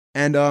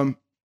 And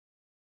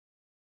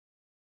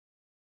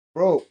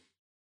bro,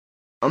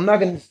 I'm not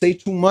gonna say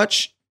too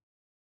much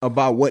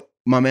about what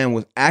my man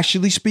was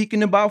actually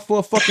speaking about for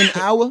a fucking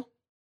hour.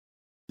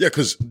 Yeah,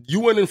 because you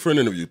went in for an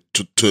interview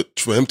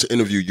for him to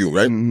interview you,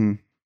 right? Mm-hmm.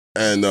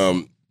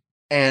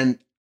 And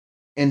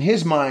in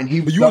his mind,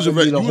 he was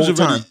already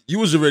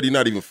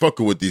not even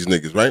fucking with these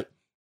niggas, right?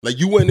 Like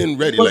you went in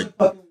ready, like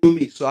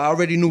me. So I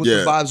already knew what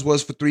the vibes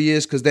was for 3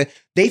 years because they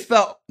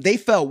felt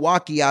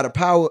wacky out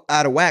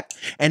of whack,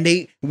 and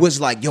they was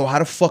like, yo, how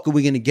the fuck are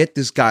we gonna get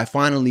this guy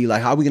finally?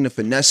 Like, how are we gonna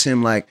finesse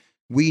him? Like,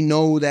 we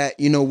know that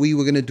we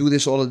were gonna do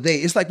this all the day.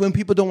 It's like when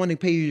people don't want to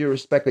pay you your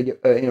respect or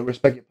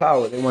respect your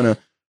power.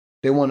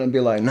 They want to be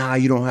like, nah,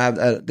 you don't have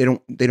that. They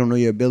don't know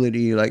your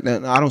ability. Like,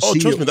 I don't see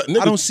you.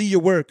 I don't see your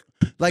work.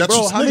 Like,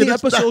 bro, how many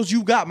episodes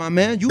you got, my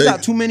man? You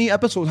got too many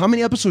episodes. How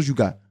many episodes you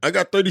got? I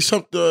got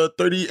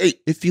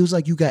 38. It feels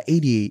like you got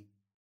 88.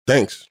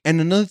 Thanks.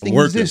 And another thing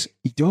is this,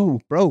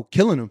 yo, bro,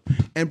 killing them.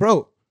 And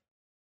bro,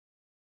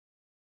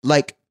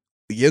 like,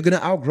 you're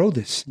gonna outgrow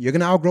this. You're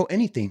gonna outgrow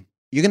anything.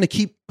 You're gonna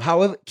keep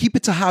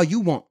it to how you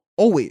want,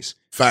 always.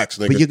 Facts,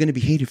 nigga. But you're gonna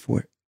be hated for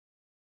it.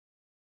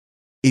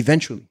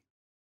 Eventually.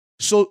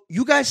 So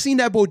you guys seen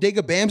that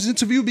Bodega Bams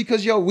interview?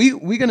 Because yo,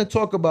 we're gonna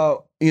talk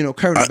about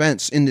current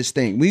events in this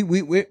thing.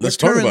 We're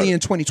currently in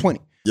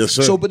 2020. Yes,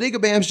 sir. So Bodega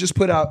Bams just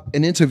put out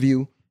an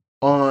interview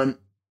on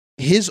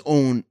his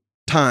own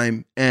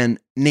time and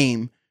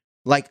name,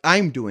 like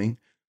I'm doing,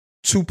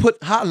 to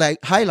put highlight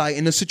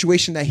in a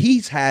situation that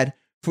he's had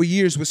for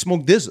years with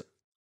Smoke DZA.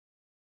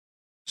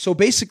 So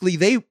basically,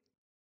 they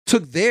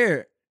took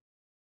their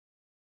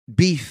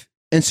beef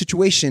and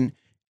situation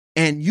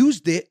and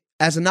used it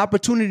as an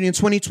opportunity in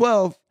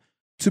 2012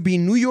 to be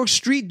New York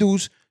street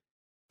dudes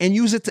and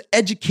use it to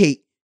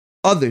educate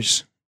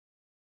others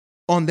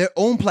on their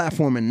own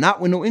platform and not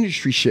with no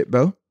industry shit,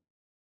 bro.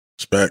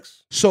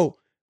 Specs. So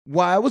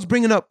why I was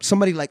bringing up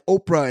somebody like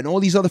Oprah and all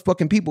these other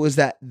fucking people is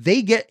that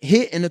they get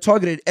hit and they're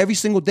targeted every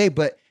single day,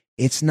 but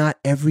it's not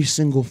every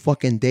single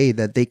fucking day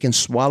that they can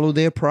swallow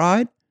their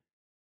pride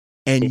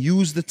and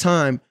use the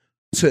time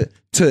to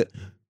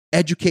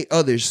educate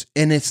others.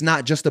 And it's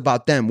not just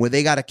about them, where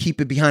they got to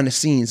keep it behind the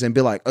scenes and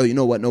be like, oh, you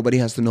know what? Nobody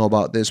has to know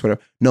about this, whatever.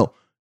 No,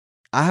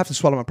 I have to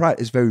swallow my pride.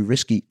 It's very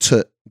risky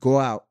to go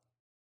out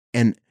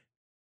and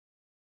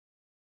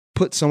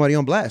put somebody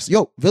on blast.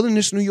 Yo,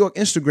 Villainous New York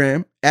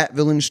Instagram, at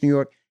Villainous New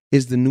York,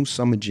 is the new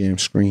Summer Jam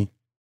screen.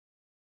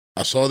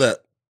 I saw that.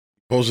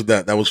 Posted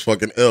that. That was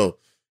fucking ill.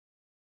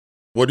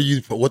 What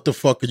the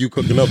fuck are you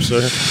cooking up,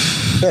 sir?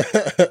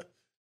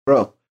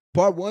 Bro,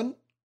 part one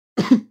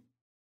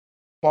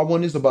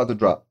is about to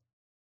drop.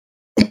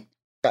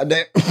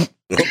 Goddamn.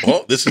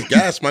 Oh, this is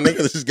gas, my nigga.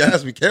 This is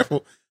gas. Be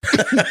careful.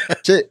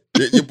 Shit.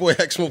 Your boy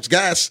Heck smokes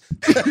gas.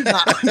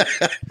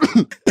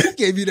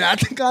 Gave you that. I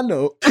think I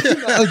know.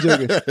 I was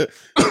joking.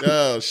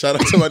 Yo, shout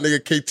out to my nigga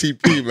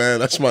KTP, man.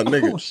 That's my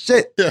nigga. Oh,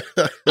 shit.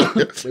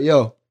 But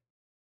yo,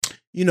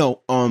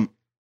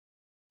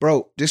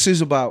 bro, this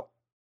is about,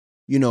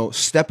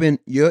 stepping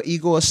your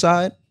ego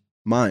aside,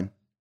 mine.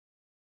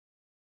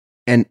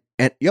 And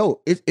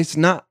yo, it's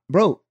not,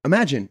 bro,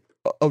 imagine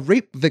a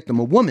rape victim,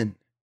 a woman.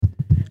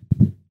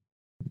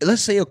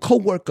 Let's say a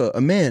coworker,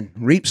 a man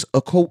rapes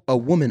a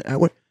woman at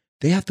work.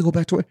 They have to go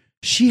back to work.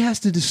 She has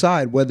to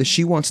decide whether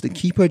she wants to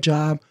keep her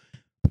job,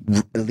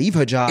 leave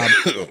her job,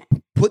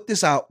 put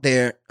this out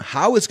there,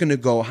 how it's going to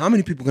go, how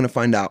many people are going to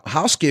find out,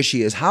 how scared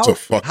she is, how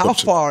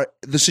far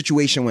the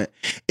situation went.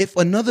 If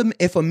a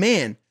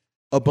man,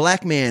 a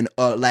black man,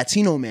 a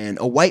Latino man,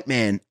 a white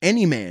man,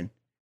 any man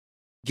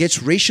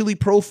gets racially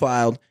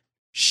profiled,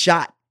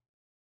 shot,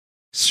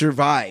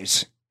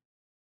 survives,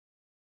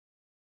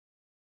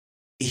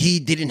 he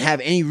didn't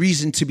have any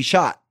reason to be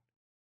shot.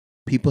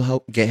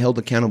 People get held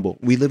accountable.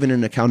 We live in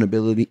an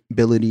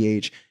accountability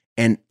age.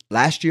 And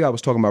last year I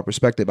was talking about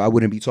perspective. I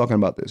wouldn't be talking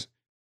about this.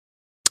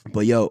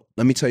 But yo,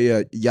 let me tell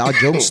you, y'all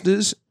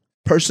jokesters,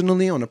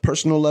 personally, on a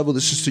personal level,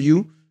 this is to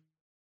you.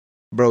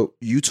 Bro,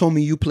 you told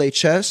me you play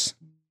chess.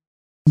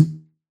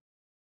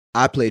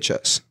 I play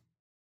chess.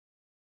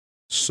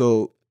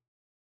 So,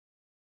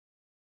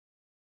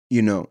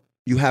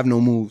 you have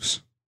no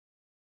moves.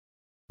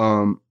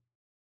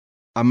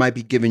 I might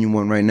be giving you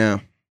one right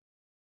now.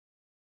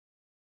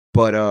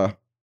 But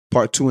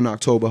part 2 in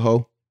October,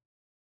 ho.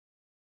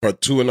 Part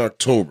 2 in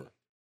October.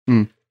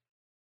 Break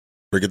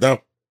it down.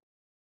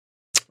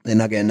 They're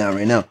not getting out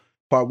right now.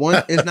 Part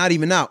 1 is not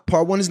even out.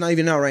 Part 1 is not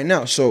even out right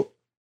now. So,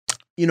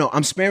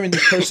 I'm sparing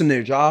this person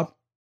their job.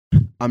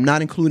 I'm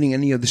not including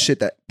any of the shit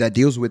that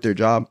deals with their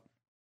job.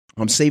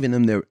 I'm saving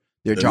them their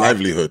job.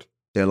 Livelihood.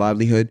 Their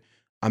livelihood.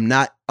 I'm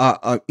not,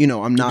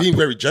 I'm not being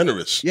very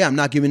generous. Yeah, I'm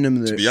not giving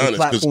them the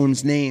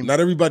platform's name. Not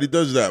everybody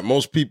does that.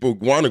 Most people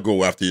want to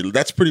go after you.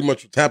 That's pretty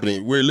much what's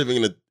happening. We're living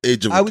in an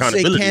age of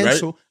accountability,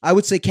 right? I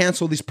would say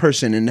cancel this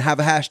person and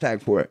have a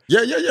hashtag for it.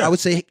 Yeah. I would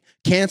say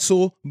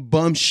cancel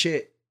bum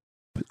shit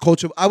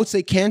culture. I would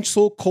say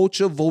cancel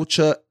culture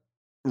vulture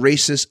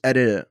racist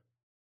editor.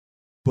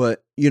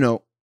 But,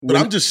 But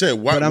I'm just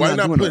saying, why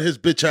not put his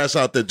bitch ass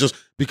out there just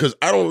because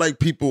I don't like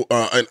people,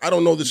 and I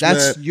don't know this man.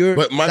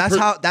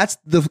 That's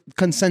the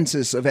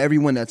consensus of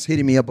everyone that's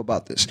hitting me up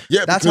about this.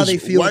 Yeah, that's how they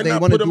feel. They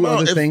want to do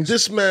other things.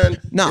 This man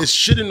is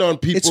shitting on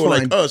people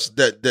like us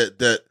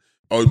that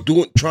are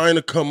trying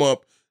to come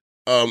up.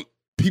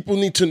 People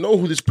need to know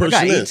who this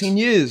person is. 18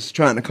 years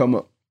trying to come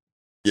up.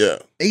 Yeah,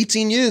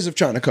 18 years of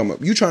trying to come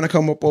up. You trying to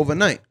come up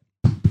overnight,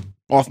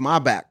 off my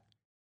back,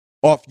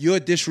 off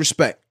your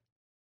disrespect.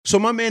 So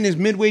my man is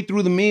midway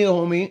through the meal,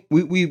 homie.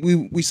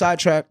 We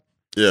sidetracked.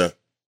 Yeah.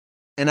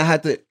 And I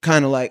had to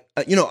kind of like,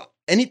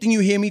 anything you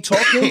hear me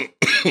talking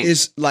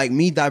is like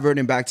me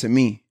diverting back to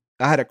me.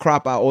 I had to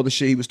crop out all the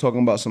shit he was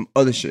talking about, some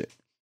other shit.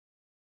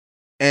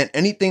 And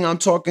anything I'm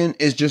talking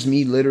is just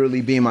me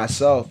literally being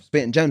myself,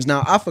 spitting gems.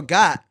 Now, I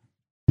forgot.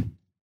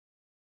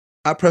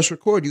 I press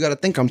record. You got to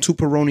think I'm 2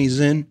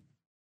 Peronis in.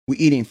 We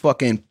eating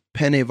fucking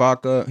penne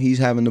vodka. He's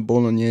having the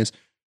bolognese.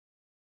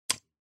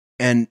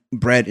 And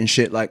bread and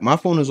shit. Like, my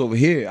phone is over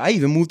here. I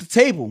even moved the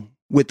table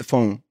with the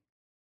phone.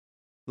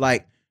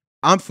 Like,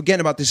 I'm forgetting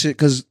about this shit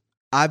because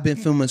I've been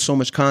filming so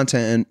much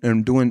content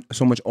and doing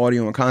so much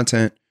audio and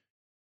content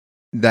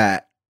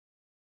that,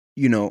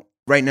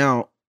 right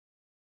now,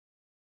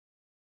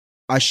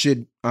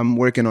 I'm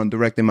working on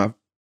directing my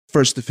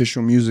first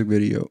official music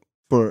video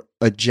for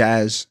a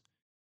jazz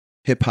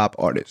hip-hop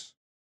artist.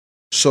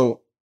 So,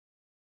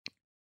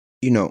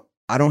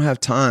 I don't have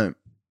time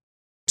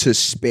to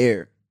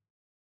spare.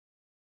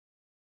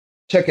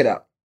 Check it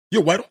out. Yo,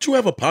 why don't you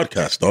have a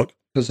podcast, dog?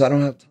 Because I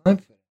don't have time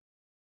for it.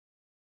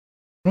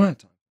 I don't have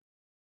time.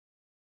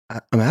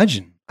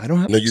 Imagine. I don't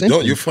have time. No, you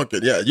don't. You're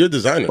fucking, you're a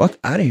designer. Fuck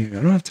out of here.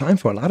 I don't have time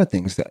for a lot of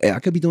things. I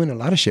could be doing a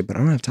lot of shit, but I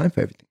don't have time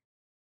for everything.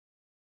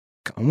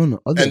 I'm on the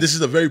other. And this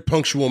is a very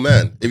punctual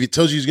man. If he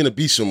tells you he's going to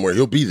be somewhere,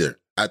 he'll be there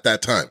at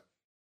that time.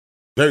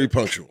 Very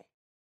punctual.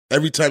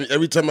 Every time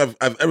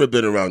I've ever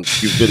been around,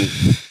 you've been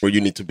where you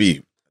need to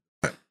be.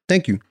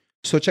 Thank you.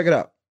 So check it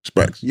out.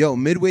 Specs. Yo,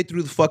 midway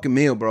through the fucking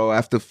meal, bro,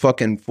 after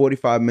fucking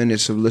 45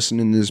 minutes of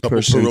listening to this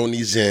person.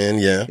 Peronis in,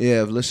 yeah.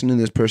 Yeah, of listening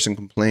to this person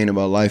complain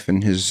about life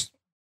and his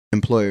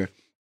employer.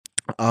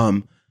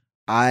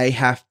 I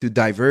have to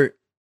divert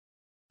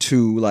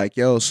to like,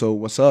 yo, so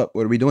what's up?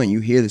 What are we doing? You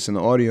hear this in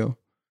the audio.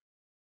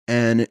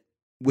 And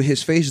with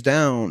his face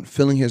down,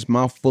 filling his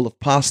mouth full of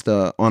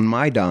pasta on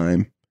my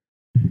dime,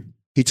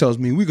 he tells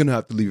me, we're going to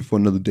have to leave it for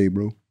another day,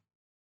 bro.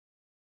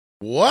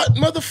 What,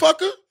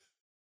 motherfucker?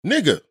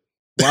 Nigga.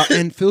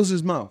 And fills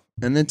his mouth.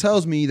 And then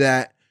tells me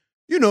that,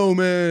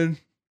 man,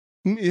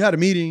 he had a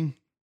meeting.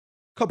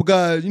 Couple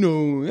guys,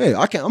 hey,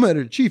 I'm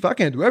editor chief. I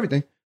can't do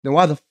everything. Then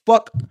why the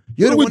fuck?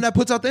 You're the one that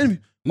puts out the interview.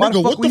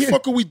 Nigga, what the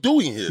fuck are we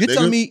doing here? You're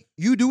telling me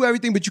you do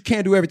everything, but you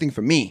can't do everything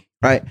for me,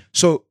 right?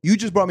 So you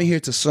just brought me here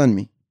to sun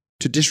me,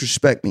 to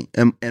disrespect me.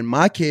 And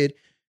my kid,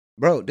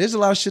 bro, there's a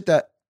lot of shit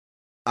that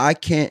I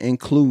can't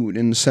include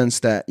in the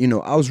sense that,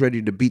 I was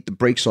ready to beat the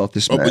brakes off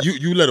this man. But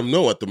you let him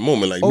know at the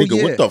moment, like, nigga,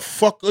 what the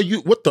fuck are you,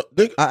 what the,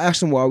 nigga? I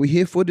asked him, why are we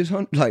here for this,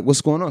 like, what's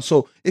going on?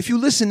 So if you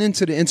listen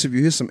into the interview,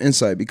 here's some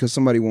insight because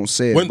somebody won't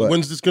say it.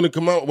 When's this going to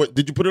come out?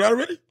 Did you put it out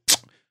already?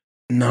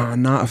 Nah,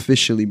 not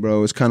officially,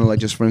 bro. It's kind of like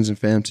just friends and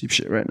fam type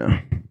shit right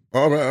now.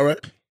 All right.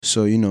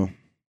 So, I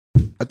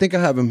think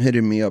I have him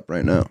hitting me up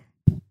right now.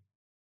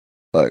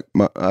 Like,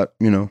 I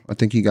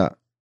think he got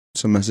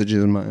some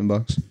messages in my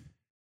inbox.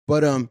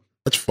 But,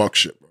 that's fuck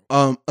shit,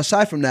 bro.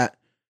 Aside from that,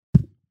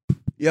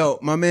 yo,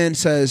 my man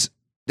says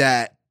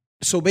that,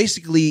 so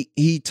basically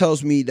he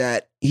tells me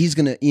that he's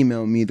going to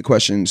email me the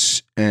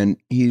questions and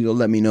he'll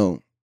let me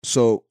know.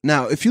 So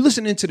now, if you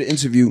listen into the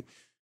interview,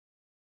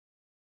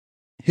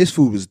 his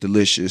food was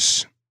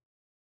delicious.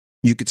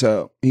 You could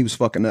tell he was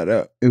fucking that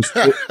up.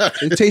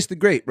 It tasted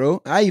great,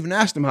 bro. I even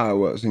asked him how it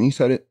was, and he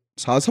said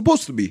it's how it's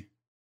supposed to be.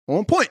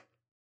 On point.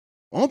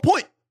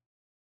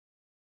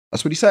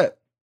 That's what he said.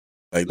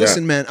 Like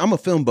Listen, man, I'm a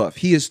film buff.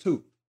 He is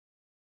too.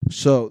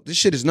 So this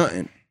shit is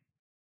nothing.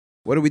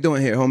 What are we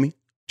doing here, homie?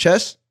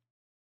 Chess?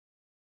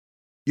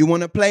 You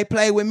want to play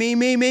with me?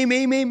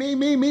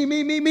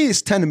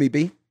 It's 10 to me,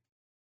 B.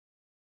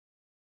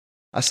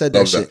 I said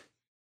that shit.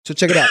 So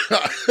check it out.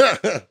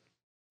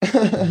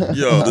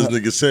 Yo, this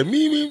nigga said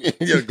me.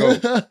 Yeah, go.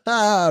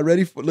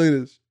 Ready for, look at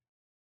this.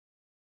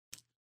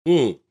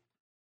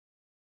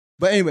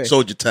 But anyway.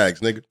 Soldier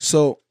tags, nigga.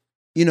 So,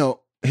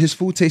 his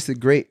food tasted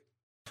great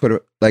for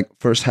the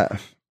first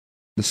half.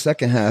 The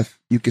second half,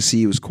 you could see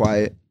he was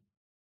quiet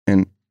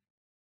and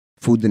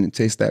food didn't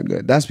taste that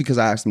good. That's because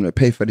I asked him to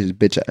pay for this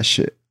bitch ass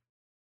shit.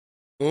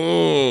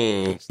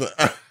 I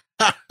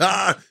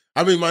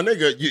mean, my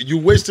nigga, you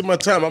wasted my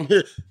time. I'm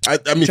here. I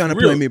mean, trying to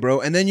play me,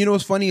 bro. And then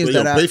what's funny is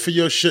that pay for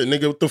your shit,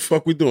 nigga. What the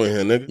fuck we doing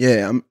here, nigga?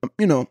 Yeah, I'm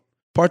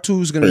Part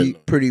 2 is gonna be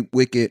pretty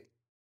wicked.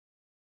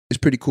 It's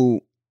pretty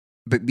cool.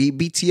 But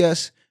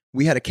BTS,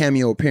 we had a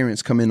cameo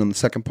appearance come in on the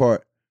second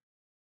part,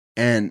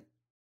 and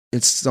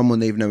it's someone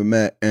they've never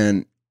met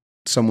and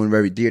someone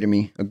very dear to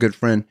me, a good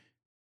friend,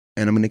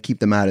 and I'm gonna keep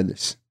them out of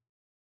this.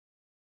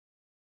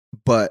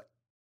 But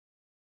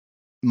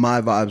my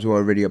vibes were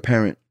already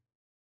apparent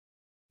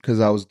because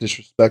I was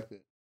disrespected,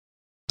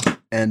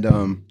 and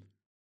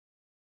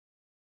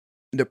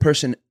the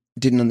person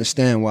didn't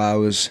understand why I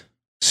was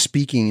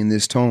speaking in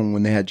this tone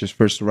when they had just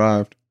first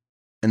arrived,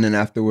 and then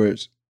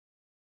afterwards,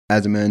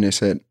 as a man, they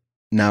said,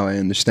 "Now I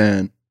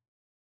understand,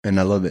 and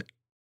I love it."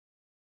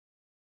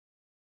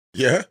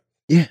 Yeah,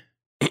 yeah.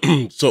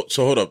 So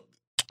hold up.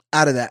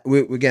 Out of that,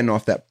 we're getting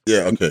off that.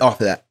 Yeah, okay. Off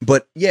of that,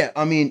 but yeah,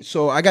 I mean,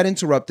 so I got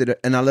interrupted,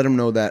 and I let him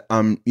know that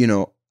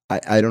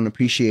I don't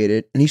appreciate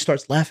it, and he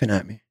starts laughing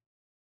at me.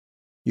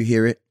 You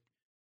hear it,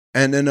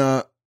 and then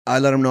I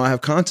let him know I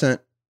have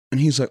content, and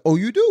he's like, "Oh,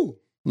 you do?"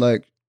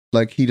 Like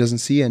he doesn't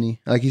see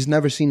any. Like he's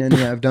never seen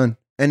any I've done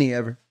any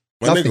ever.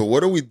 My nigga,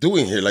 what are we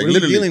doing here? Like what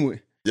literally are we dealing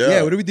with?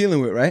 Yeah, what are we dealing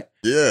with? Right?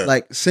 Yeah,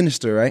 like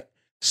sinister, right?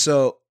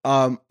 So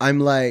I'm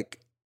like,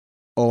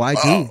 "Oh, I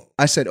do."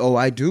 I said, "Oh,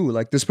 I do."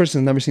 Like this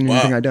person's never seen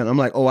anything I've done. I'm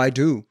like, "Oh, I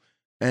do,"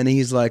 and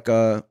he's like,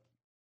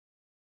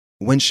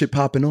 "When's shit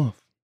popping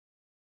off?"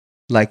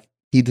 Like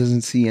he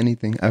doesn't see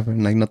anything ever.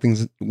 Like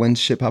nothing's when's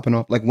shit popping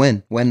off. Like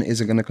when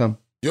is it gonna come?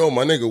 Yo,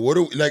 my nigga, what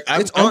do we, like?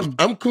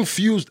 I'm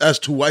confused as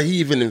to why he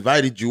even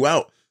invited you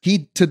out.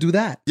 To do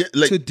that,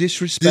 to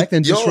disrespect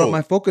and disrupt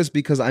my focus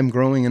because I'm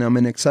growing and I'm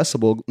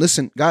inaccessible.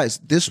 Listen, guys,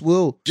 this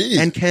will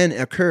and can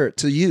occur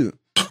to you,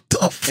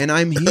 and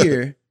I'm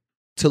here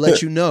to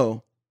let you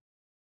know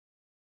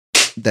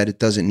that it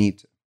doesn't need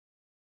to.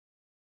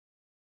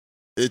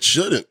 It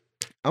shouldn't.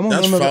 I'm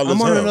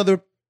on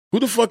another. Who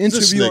the fuck is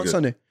this interview nigga? on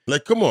Sunday.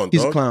 Like, come on,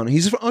 he's dog. a clown.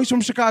 He's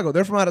from Chicago.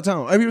 They're from out of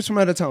town. Everybody's from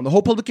out of town. The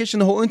whole publication,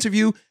 the whole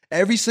interview,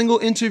 every single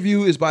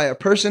interview is by a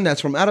person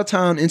that's from out of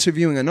town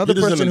interviewing another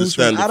person who's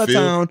from out of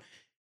town,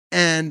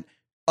 and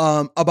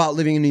about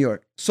living in New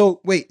York. So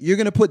wait, you're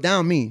gonna put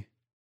down me,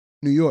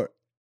 New York?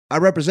 I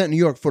represent New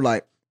York for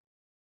like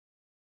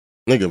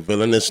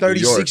Villainous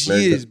 36 New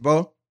York, years,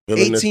 bro.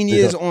 18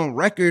 years on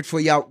record for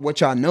y'all.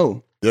 What y'all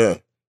know? Yeah,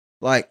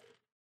 like,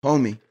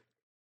 homie.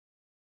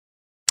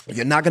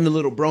 You're not going to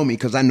little bro me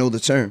because I know the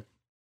term.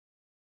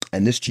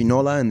 And this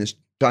Chinola and this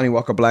Johnny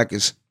Walker Black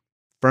is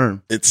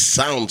firm. It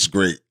sounds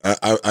great.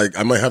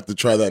 I might have to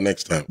try that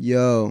next time.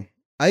 Yo,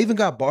 I even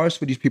got bars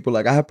for these people.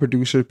 Like I have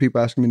producer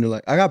people asking me to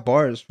like, I got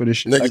bars for this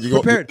shit. Nigga,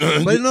 like, prepared.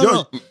 But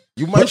no.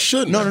 You might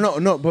should.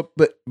 No.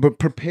 But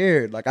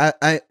prepared. Like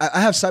I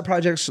have side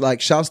projects.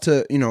 Like shouts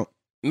to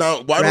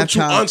Now why don't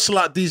you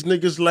onslaught these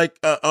niggas like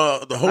the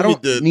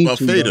homie did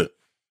Fader?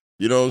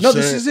 You know what I'm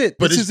saying? This is it.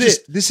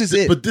 This is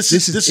it. But this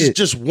is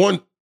just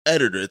one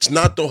editor. It's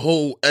not the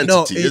whole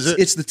entity, is it?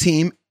 It's the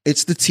team.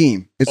 It's the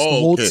team. It's the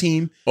whole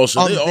team. Oh,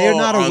 so they're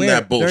not aware.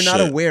 That bullshit. They're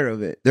not aware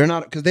of it. They're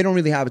not because they don't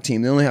really have a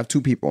team. They only have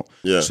 2 people.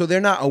 Yeah. So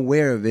they're not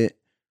aware of it.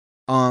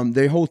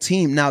 Their whole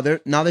team now. Their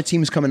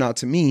team is coming out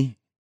to me.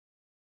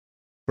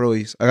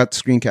 Broies, I got the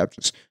screen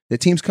captures. Their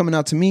team's coming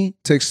out to me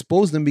to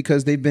expose them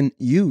because they've been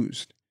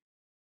used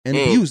and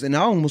abused. And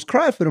I almost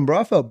cried for them, bro.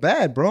 I felt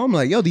bad, bro. I'm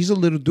like, yo, these are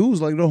little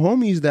dudes, like little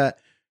homies that.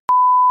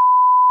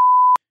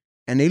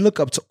 And they look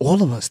up to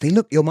all of us. They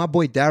look, yo, my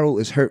boy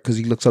Daryl is hurt because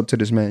he looks up to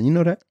this man. You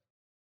know that?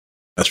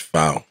 That's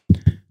foul.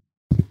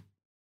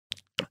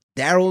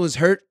 Daryl is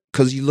hurt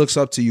because he looks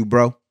up to you,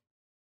 bro.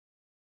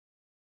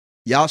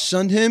 Y'all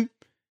shunned him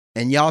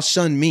and y'all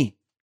shunned me.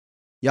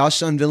 Y'all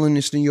shunned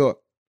Villainous New York.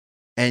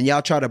 And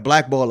y'all try to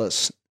blackball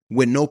us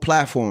with no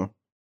platform.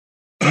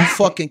 You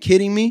fucking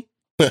kidding me?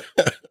 Do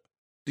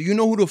you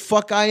know who the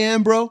fuck I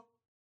am, bro?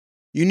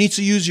 You need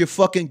to use your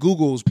fucking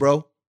Googles,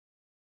 bro.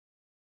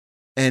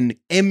 And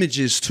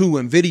images too,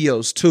 and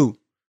videos too.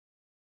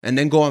 And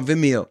then go on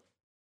Vimeo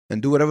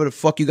and do whatever the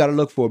fuck you gotta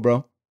look for,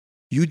 bro.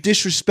 You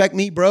disrespect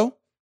me, bro.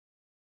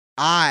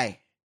 I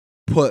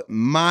put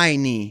my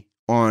knee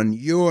on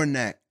your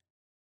neck.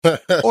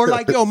 Or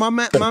like, yo, my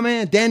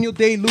man Daniel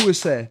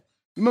Day-Lewis said.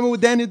 Remember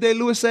what Daniel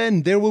Day-Lewis said?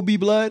 And there will be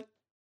blood.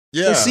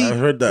 Yeah, see, I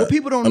heard that. What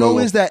people don't know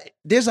is that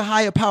there's a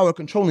higher power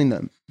controlling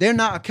them. They're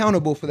not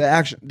accountable for their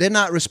action. They're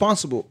not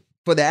responsible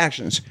for their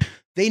actions.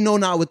 They know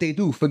not what they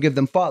do. Forgive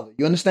them, Father.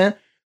 You understand?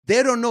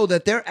 They don't know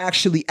that they're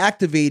actually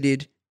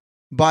activated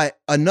by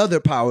another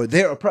power,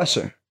 their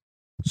oppressor.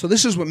 So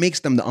this is what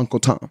makes them the Uncle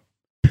Tom.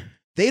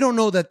 They don't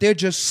know that they're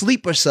just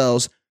sleeper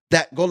cells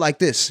that go like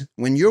this.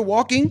 When you're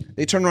walking,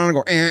 they turn around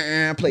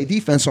and go, play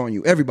defense on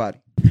you,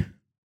 everybody.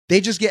 They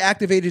just get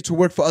activated to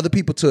work for other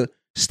people to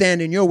stand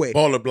in your way.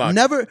 Baller block.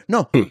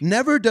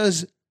 Never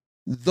does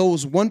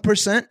those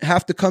 1%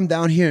 have to come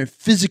down here and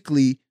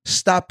physically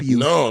stop you.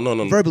 No.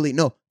 Verbally,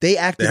 no. They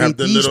activate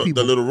these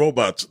people. The little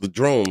robots, the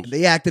drones.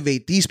 They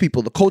activate these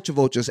people, the culture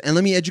vultures. And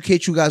let me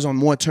educate you guys on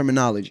more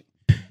terminology.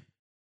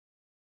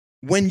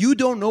 When you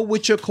don't know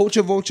what your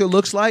culture vulture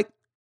looks like,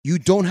 you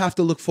don't have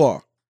to look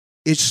far.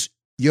 It's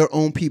your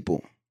own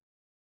people.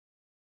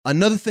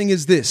 Another thing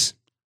is this.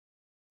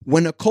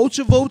 when a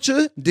culture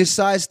vulture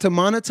decides to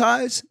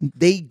monetize,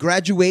 they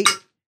graduate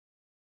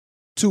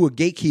to a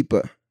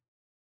gatekeeper.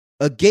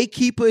 A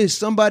gatekeeper is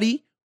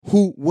somebody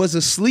who was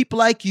asleep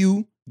like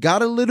you,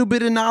 got a little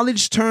bit of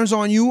knowledge, turns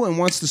on you, and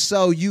wants to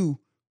sell you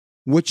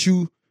what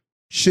you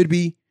should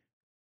be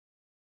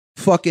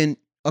fucking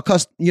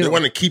accustomed. They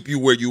want to keep you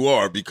where you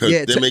are because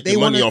they're making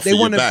money off of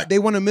your back. They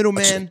want a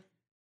middleman.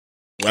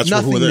 That's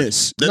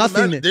nothingness.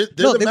 Nothingness.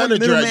 They're the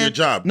manager at your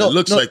job. It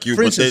looks like you,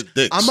 but they're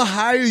dicks. I'm going to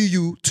hire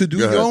you to do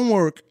your own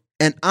work,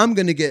 and I'm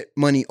going to get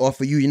money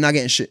off of you. You're not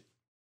getting shit.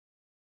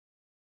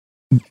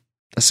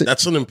 That's it.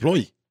 That's an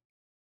employee.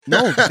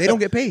 No, they don't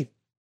get paid.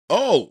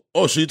 So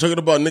you're talking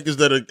about niggas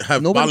that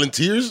have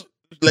volunteers?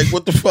 Like,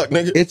 what the fuck,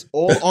 nigga? It's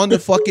all on the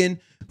fucking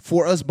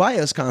for us, by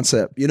us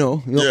concept, you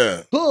know?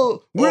 Yeah.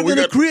 Oh, we're going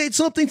to create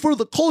something for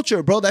the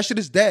culture, bro. That shit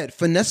is dead.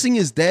 Finessing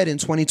is dead in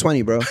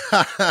 2020, bro.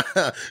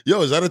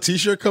 Yo, is that a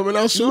t-shirt coming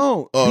out soon?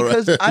 No,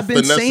 because I've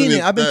been saying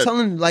it. I've been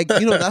telling, like,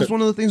 you know, that's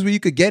one of the things where you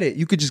could get it.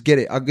 You could just get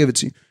it. I'll give it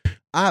to you.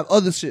 I have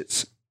other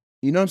shits.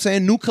 You know what I'm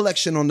saying? New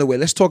collection on the way.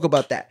 Let's talk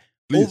about that.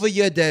 Please. Over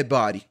your dead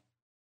body.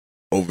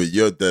 Over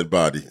your dead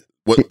body.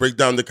 What? Break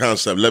down the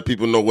concept. Let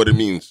people know what it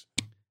means.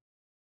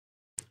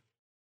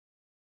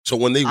 So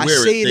when they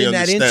wear it, they in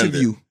that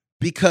interview it.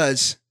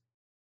 Because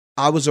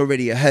I was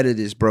already ahead of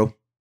this, bro.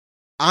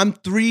 I'm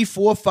 3,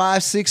 4,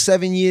 5, 6,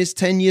 7 years,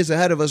 10 years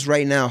ahead of us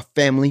right now,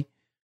 family.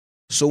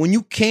 So when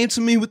you came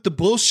to me with the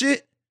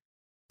bullshit,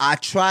 I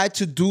tried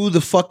to do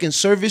the fucking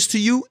service to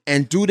you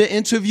and do the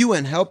interview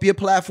and help your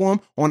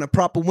platform on a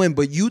proper win.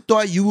 But you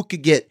thought you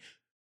could get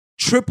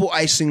triple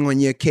icing on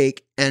your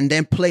cake and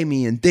then play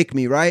me and dick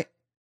me, right?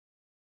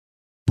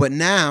 But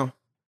now,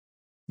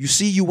 you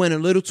see you went a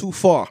little too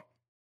far.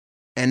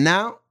 And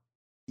now,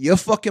 your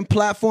fucking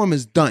platform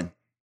is done.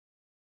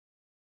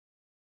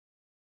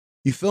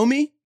 You feel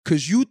me?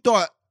 Because you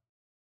thought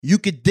you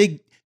could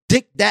dig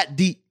that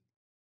deep.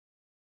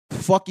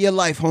 Fuck your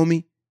life,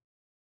 homie.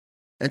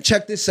 And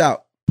check this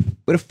out.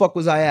 Where the fuck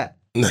was I at?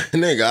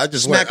 Nigga, I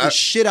just smacked the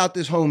shit out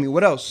this homie.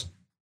 What else?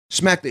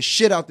 Smacked the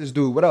shit out this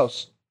dude. What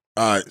else?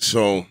 All right,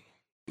 so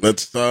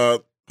let's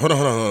hold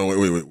on.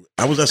 Wait.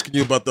 I was asking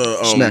you about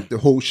the smack the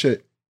whole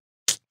shit.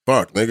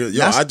 Fuck, nigga.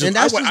 Yo,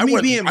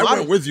 I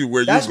went with you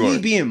where you going. That's me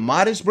being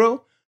modest,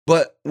 bro.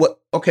 But what?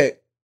 Okay.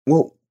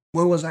 Well,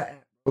 where was I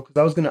at? Because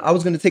I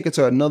was gonna take it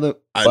to another.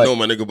 I know,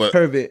 my nigga, but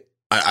curve it.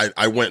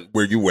 I went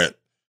where you went.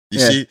 You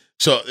see?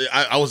 So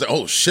I was like,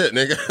 oh shit,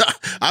 nigga.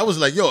 I was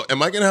like, yo,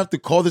 am I gonna have to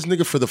call this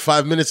nigga for the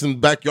 5 minutes in the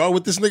backyard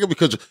with this nigga?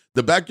 Because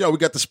the backyard, we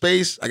got the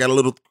space. I got a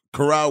little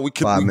corral. We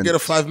can get a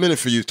 5 minute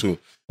for you two.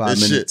 5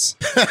 minutes.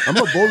 Shit. I'm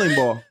a bowling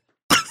ball.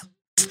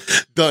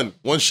 Done.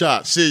 One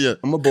shot. See ya.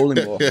 I'm a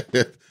bowling ball.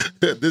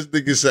 This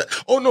nigga said,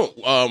 "Oh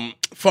no,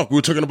 fuck." We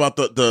were talking about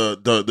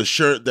the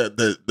shirt that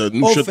the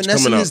new shirt that's coming out.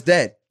 Finessing is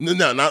dead.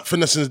 No, not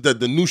Finessing is dead.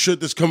 The new shirt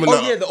that's coming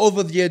out. Oh yeah, the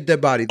over your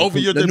dead body. Over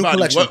your dead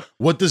body.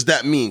 What does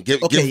that mean?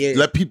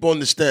 Let people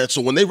understand.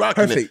 So when they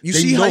rocking it, you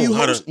see how you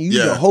host.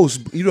 You the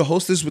host. You the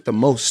hostess with the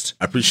most.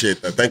 I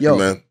appreciate that. Thank you,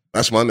 man.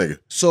 That's my nigga.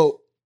 So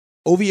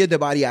over your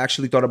dead body, I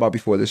actually thought about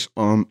before this.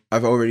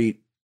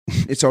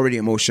 It's already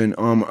in motion.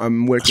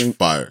 I'm working. That's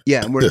fire.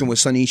 Yeah, I'm working with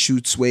Sunny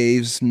Shoots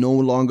Waves, no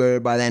longer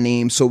by that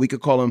name, so we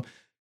could call him,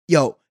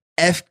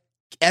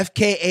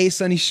 FKA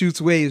Sunny Shoots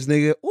Waves,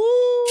 nigga.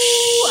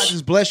 Ooh, I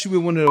just blessed you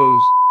with one of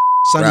those.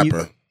 Sunny,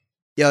 rapper.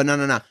 Yo,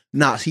 no.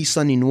 Nah, he's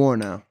Sunny Noir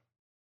now.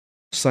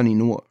 Sunny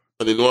Noir.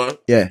 Sunny Noir?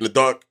 Yeah. In the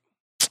dark?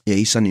 Yeah,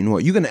 he's Sunny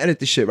Noir. You gonna edit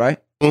this shit,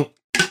 right? I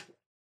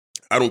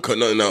don't cut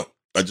nothing out.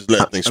 I just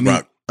let things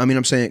rock.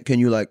 I'm saying, can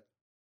you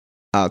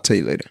I'll tell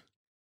you later.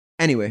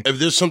 Anyway, if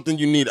there's something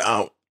you need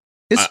out,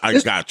 I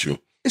got you.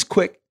 It's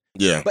quick.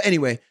 Yeah. But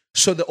anyway,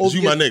 so the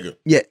you my nigga.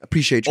 Yeah,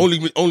 appreciate you. Only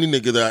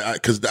nigga that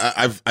because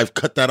I've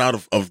cut that out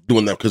of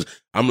doing that because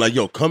I'm like,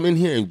 yo, come in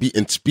here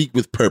and speak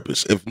with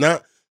purpose. If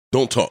not,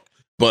 don't talk.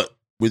 But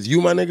with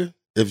you, my nigga,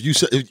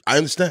 if I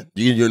understand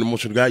you're an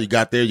emotional guy. You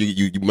got there.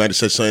 You might have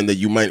said something that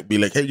you might be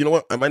like, hey, you know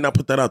what? I might not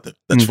put that out there.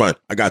 That's fine.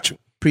 I got you.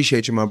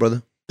 Appreciate you, my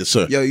brother. Yes,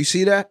 sir. Yo, you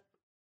see that?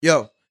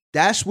 Yo,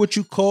 that's what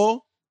you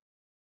call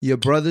your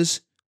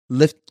brothers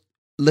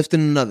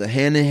lifting another,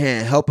 hand in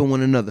hand, helping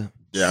one another.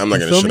 Yeah, I'm not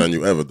gonna shit on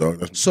you ever,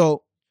 dog.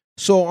 So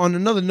on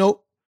another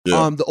note,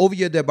 the Over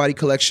Your Dead Body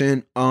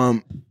collection,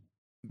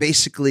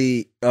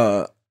 basically,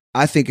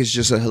 I think it's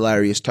just a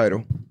hilarious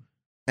title,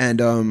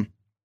 and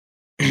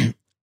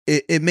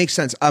it makes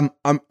sense. I'm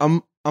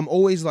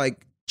always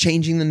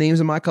changing the names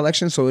of my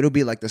collection, so it'll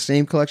be the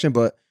same collection,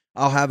 but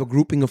I'll have a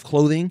grouping of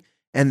clothing.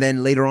 And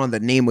then later on, the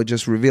name would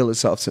just reveal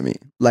itself to me.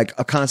 Like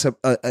a concept,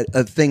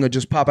 a thing would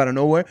just pop out of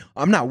nowhere.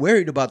 I'm not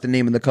worried about the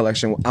name of the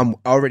collection. I'm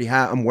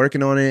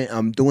working on it.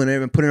 I'm doing it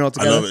and putting it all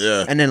together. I love it,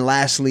 yeah. And then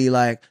lastly,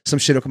 some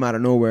shit will come out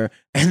of nowhere.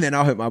 And then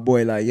I'll hit my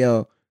boy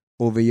yo,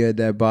 Over Your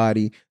Dead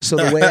Body. So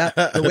the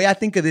way I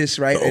think of this,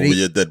 right? Over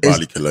Your Dead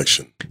Body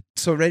collection.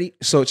 So ready?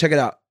 So check it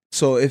out.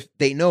 So if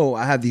they know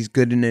I have these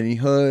good in any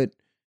hood,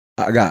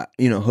 I got,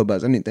 hood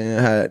buzz, anything.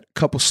 I had a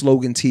couple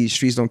slogan tees,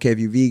 streets don't care if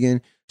you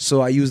vegan.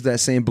 So I use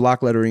that same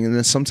block lettering, and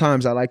then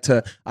sometimes I like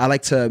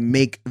to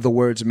make the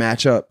words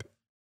match up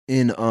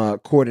in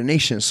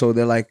coordination, so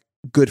they're like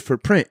good for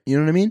print. You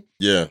know what I mean?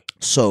 Yeah.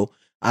 So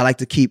I like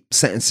to keep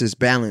sentences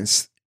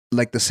balanced,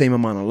 like the same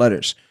amount of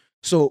letters.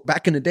 So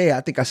back in the day,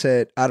 I think I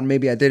said,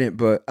 maybe I didn't,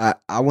 but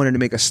I wanted to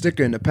make a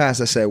sticker in the past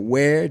that said,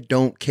 "Where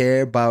don't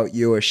care about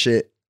your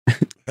shit."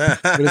 But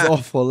it's all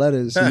 4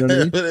 letters. You know what I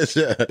mean?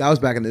 That was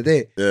back in the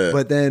day. Yeah.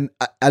 But then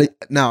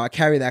now I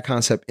carry that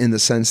concept in the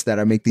sense that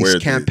I make these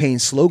campaign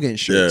slogan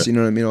shirts. You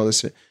know what I mean? All this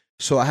shit.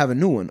 So I have a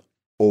new one: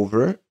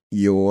 "Over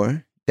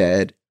your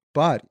dead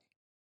body."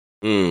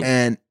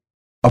 And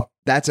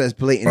that's as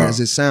blatant as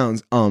it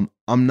sounds. I'm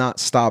not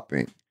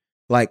stopping.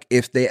 Like,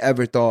 if they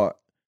ever thought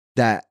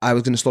that I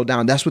was going to slow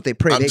down, that's what they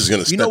pray. I'm just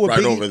going to step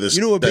right over this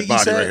dead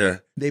body right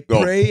here. They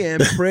pray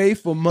and pray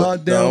for my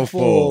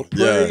downfall.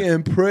 Pray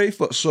and pray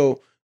for.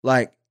 So,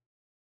 like,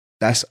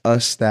 that's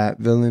us, that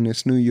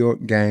Villainous New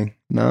York gang.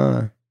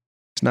 Nah,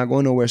 it's not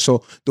going nowhere.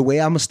 So the way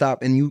I'm going to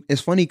stop, and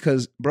it's funny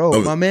because,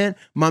 bro,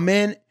 my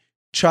man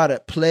try to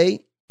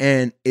play,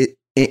 and it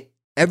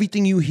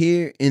everything you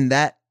hear in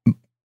that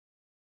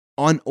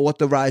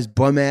unauthorized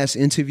bum ass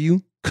interview,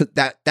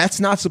 that's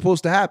not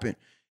supposed to happen.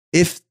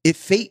 If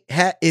fate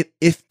had,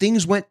 if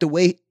things went the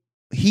way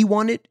he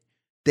wanted,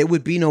 there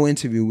would be no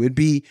interview.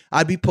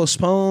 I'd be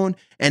postponed,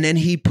 and then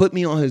he put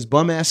me on his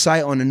bum ass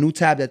site on a new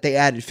tab that they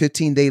added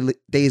 15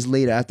 days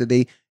later after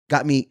they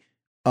got me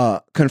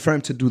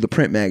confirmed to do the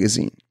print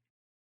magazine.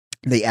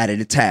 They added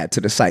a tab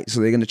to the site, so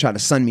they're gonna try to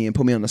sun me and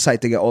put me on the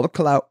site to get all the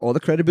clout, all the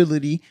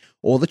credibility,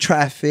 all the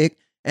traffic,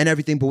 and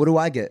everything. But what do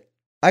I get?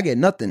 I get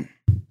nothing.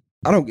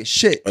 I don't get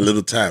shit. A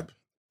little tab.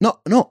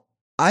 No.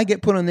 I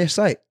get put on their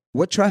site.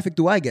 What traffic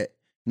do I get?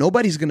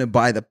 Nobody's going to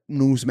buy the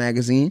news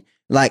magazine.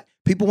 Like,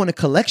 people want to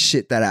collect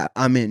shit that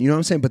I'm in. You know what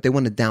I'm saying? But they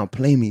want to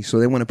downplay me. So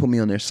they want to put me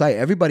on their site.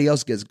 Everybody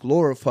else gets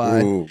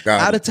glorified.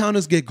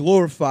 Out-of-towners get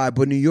glorified,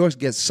 but New York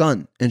gets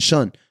shunned and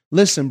shunned.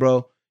 Listen,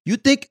 bro. You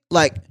think,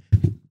 like...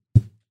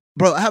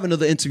 Bro, I have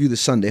another interview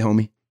this Sunday,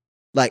 homie.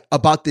 Like,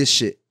 about this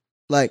shit.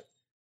 Like,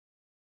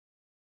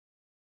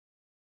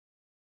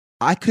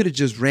 I could have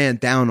just ran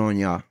down on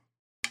y'all.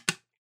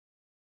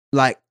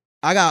 Like,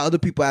 I got other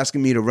people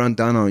asking me to run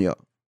down on y'all,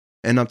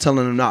 and I'm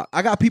telling them not.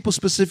 I got people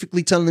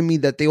specifically telling me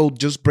that they'll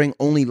just bring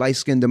only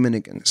light-skinned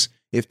Dominicans,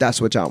 if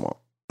that's what y'all want.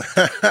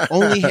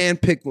 Only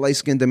hand-picked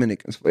light-skinned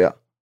Dominicans for y'all.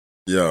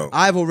 Yo.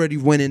 I've already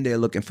went in there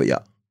looking for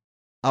y'all.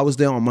 I was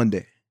there on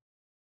Monday.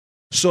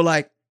 So,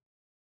 like,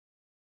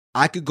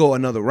 I could go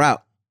another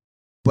route,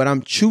 but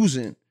I'm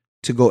choosing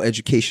to go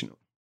educational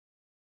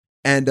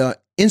and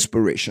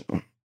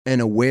inspirational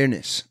and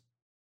awareness.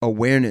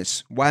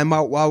 Why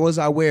was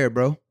I aware,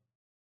 bro?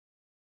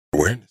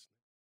 Awareness.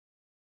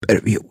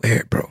 Better be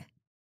aware, bro.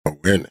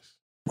 Awareness.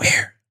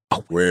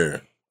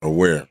 Aware.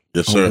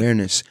 Yes, sir.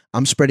 Awareness.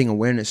 I'm spreading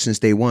awareness since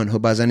day one.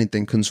 Hope as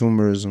anything,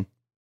 consumerism.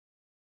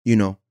 You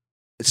know,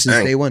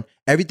 since day one.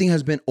 Everything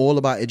has been all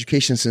about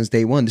education since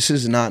day one. This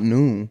is not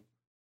new.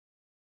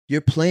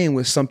 You're playing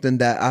with something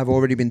that I've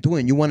already been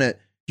doing. You want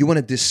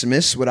to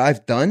dismiss what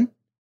I've done?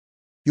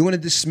 You want to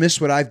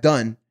dismiss what I've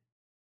done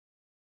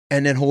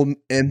and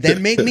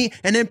then make me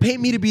and then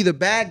paint me to be the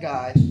bad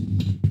guy.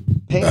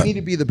 Paint me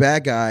to be the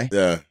bad guy.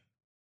 Yeah.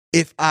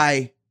 If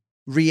I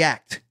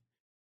react.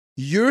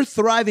 You're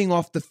thriving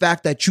off the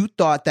fact that you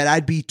thought that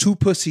I'd be too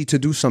pussy to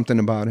do something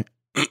about it.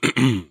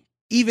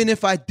 Even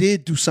if I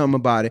did do something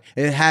about it,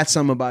 and it had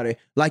something about it.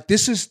 Like,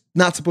 this is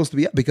not supposed to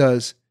be up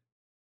because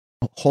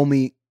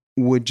homie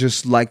would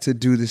just like to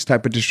do this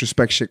type of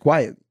disrespect shit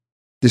quietly.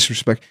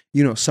 Disrespect.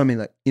 You know, something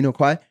like,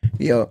 quiet.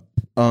 Yo,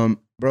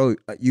 bro,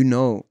 he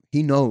knows.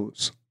 He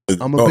knows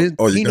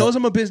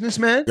I'm a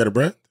businessman. You got a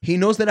brand? He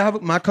knows that I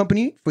have my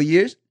company for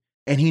years,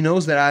 and he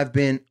knows that I've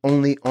been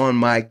only on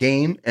my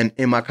game and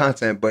in my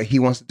content, but he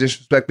wants to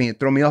disrespect me and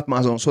throw me off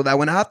my zone so that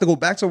when I have to go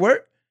back to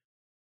work,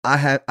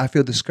 I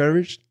feel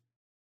discouraged.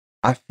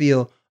 I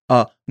feel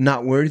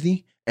not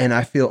worthy, and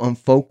I feel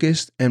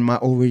unfocused, and my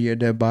over your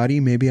dead body,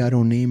 maybe I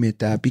don't name it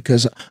that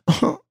because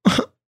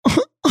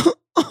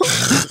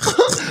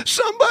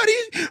somebody...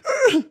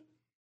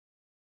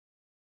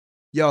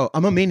 Yo,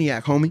 I'm a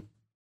maniac, homie.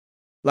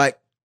 Like,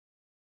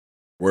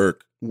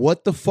 work.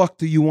 What the fuck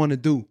do you want to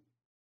do?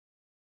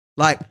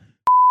 Like,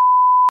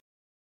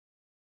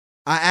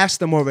 I asked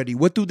them already.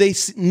 What do they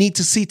need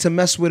to see to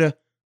mess with a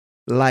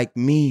like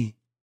me?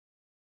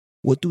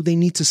 What do they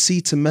need to see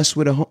to mess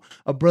with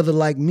a brother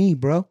like me,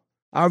 bro?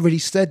 I already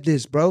said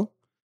this, bro.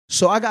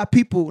 So I got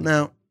people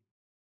now,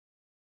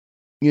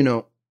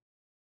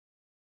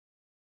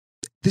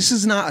 this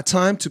is not a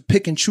time to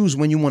pick and choose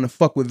when you want to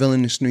fuck with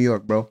Villainous New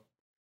York, bro.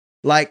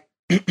 Like,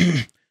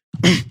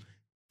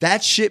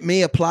 that shit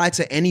may apply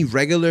to any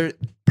regular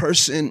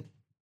person.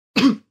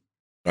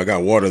 I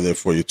got water there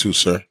for you too,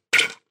 sir.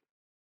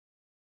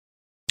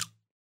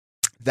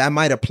 That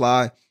might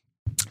apply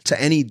to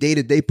any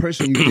day-to-day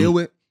person you deal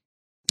with.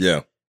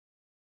 Yeah.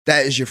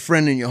 That is your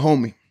friend and your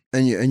homie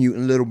and you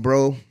little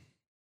bro,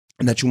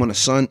 and that you want a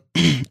son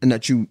and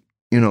that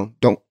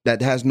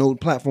that has no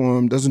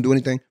platform, doesn't do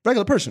anything.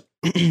 Regular person.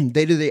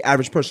 Day-to-day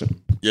average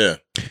person. Yeah.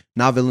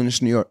 Not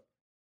Villainous New York.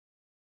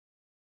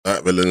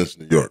 Not Villainous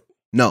New York.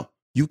 No.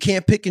 You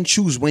can't pick and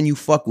choose when you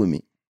fuck with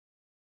me.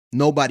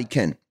 Nobody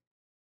can.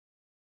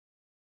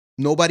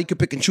 Nobody could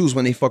pick and choose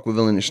when they fuck with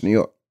Villainous New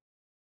York.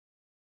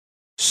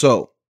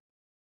 So,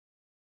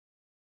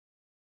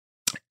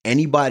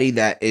 anybody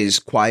that is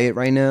quiet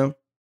right now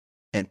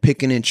and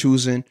picking and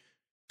choosing,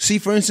 see,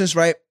 for instance,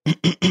 right,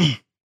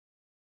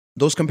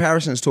 those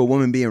comparisons to a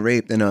woman being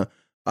raped and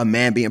a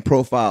man being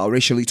profiled,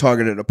 racially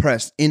targeted,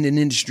 oppressed in an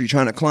industry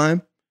trying to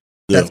climb,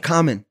 that's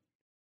common.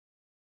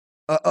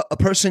 A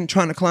person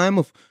trying to climb,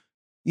 of,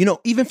 you know,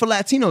 even for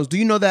Latinos, do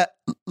you know that,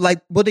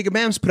 like Bodega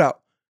Bams put out,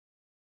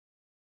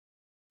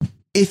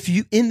 if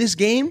you, in this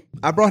game,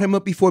 I brought him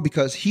up before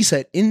because he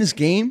said, in this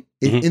game,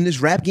 in this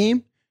rap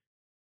game,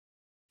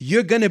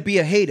 you're going to be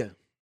a hater.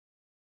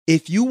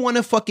 If you want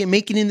to fucking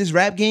make it in this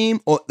rap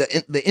game or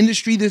the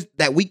industry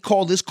that we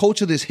call this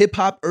culture, this hip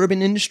hop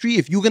urban industry,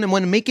 if you're going to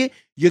want to make it,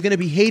 you're going to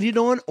be hated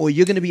on or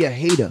you're going to be a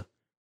hater.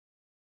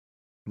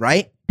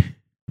 Right?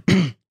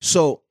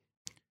 So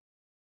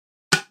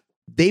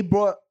they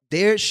brought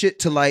their shit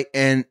to light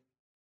and,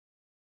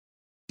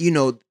 you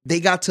know,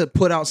 they got to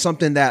put out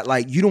something that,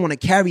 like, you don't want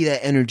to carry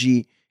that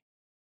energy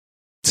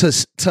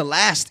to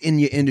last in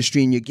your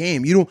industry, in your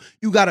game. You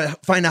got to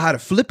find out how to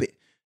flip it.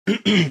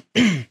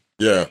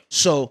 Yeah.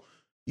 So,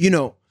 you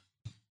know,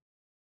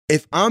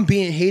 if I'm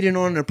being hated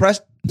on and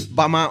oppressed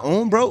by my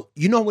own, bro,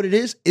 you know what it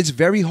is? It's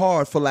very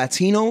hard for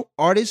Latino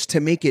artists to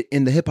make it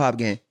in the hip hop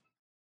game.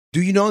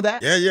 Do you know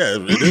that? Yeah,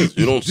 it is.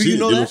 You don't do see you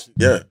know it. that?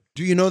 Yeah.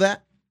 Do you know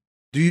that?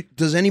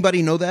 Does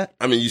anybody know that?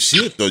 I mean, you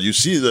see it though. You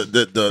see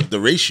the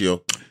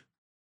ratio.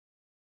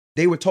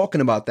 They were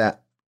talking about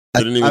that. I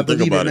didn't even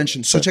think about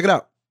it. So check it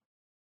out.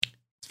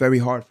 It's very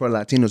hard for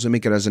Latinos to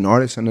make it as an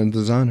artist and a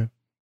designer.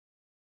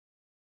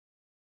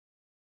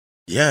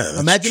 Yeah, that's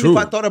imagine true. if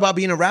I thought about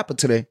being a rapper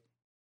today.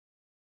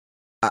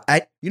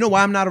 You know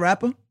why I'm not a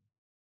rapper?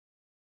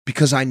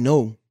 Because I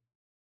know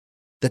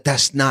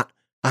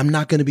I'm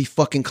not going to be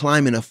fucking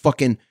climbing a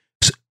fucking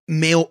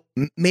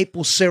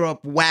maple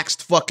syrup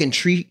waxed fucking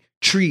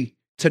tree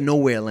to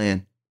nowhere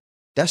land.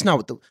 That's not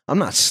what I'm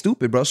not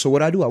stupid, bro. So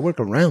what I do, I work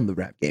around the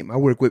rap game. I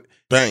work with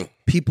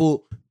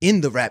people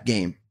in the rap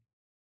game.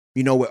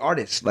 You know, with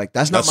artists. Like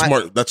that's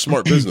smart. That's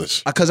smart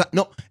business. Because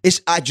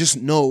I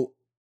just know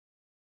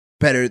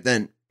better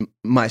than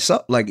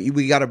myself. Like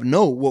we got to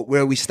know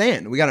where we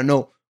stand. We got to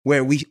know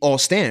where we all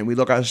stand. We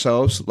look at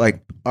ourselves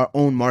like our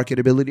own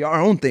marketability,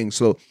 our own thing.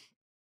 So,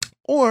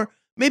 or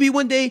maybe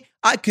one day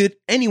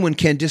anyone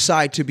can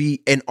decide to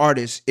be an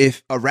artist,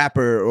 if a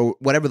rapper or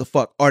whatever the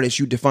fuck artist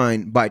you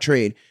define by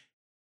trade,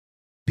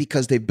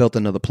 because they've built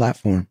another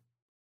platform.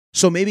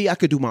 So maybe I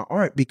could do my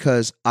art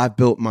because I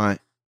built my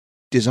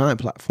design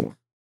platform.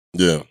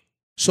 Yeah.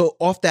 So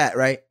off that,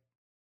 right?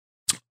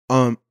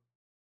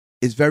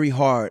 It's very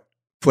hard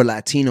for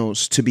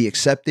Latinos to be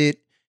accepted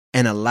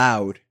and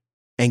allowed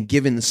and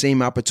given the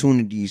same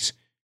opportunities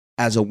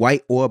as a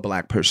white or a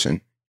black person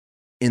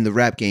in the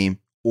rap game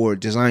or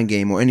design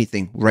game or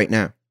anything right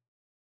now.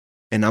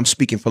 And I'm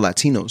speaking for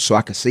Latinos, so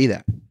I can say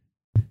that.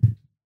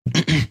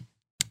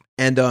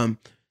 And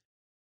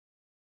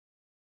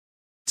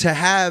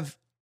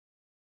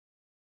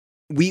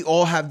we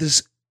all have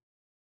this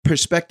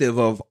perspective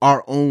of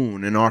our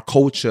own and our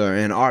culture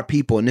and our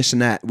people and this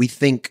and that. We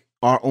think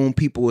our own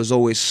people is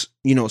always,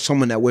 you know,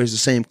 someone that wears the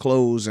same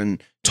clothes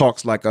and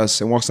talks like us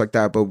and walks like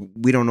that, but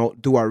we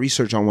don't do our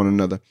research on one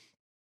another.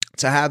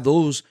 To have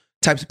those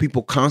types of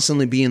people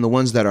constantly being the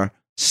ones that are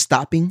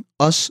stopping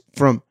us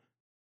from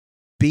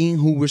being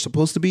who we're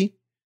supposed to be,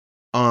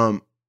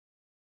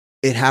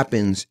 it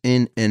happens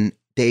in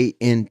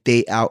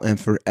day out and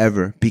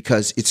forever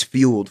because it's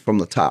fueled from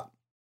the top.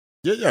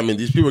 Yeah. I mean,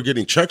 these people are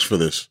getting checks for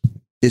this.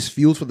 It's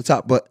fueled for the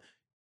top, but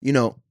you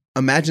know,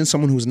 imagine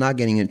someone who's not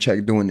getting a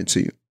check doing it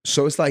to you.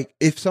 So it's like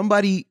if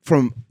somebody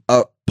from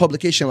a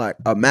publication like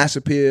a Mass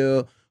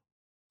Appeal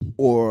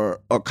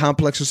or a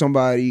Complex or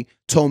somebody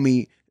told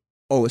me,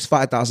 oh, it's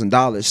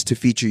 $5,000 to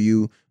feature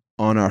you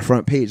on our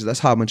front page. That's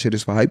how much it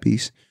is for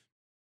Hypebeast.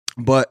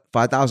 But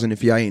 $5,000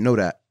 if y'all ain't know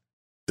that.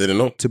 They didn't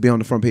know. To be on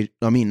the front page.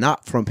 I mean,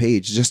 not front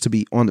page, just to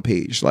be on the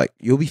page. Like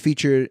you'll be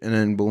featured and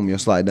then boom, you'll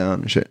slide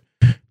down and shit.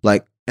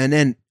 Like, and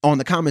then on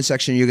the comment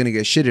section, you're going to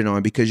get shitted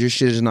on because your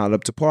shit is not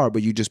up to par,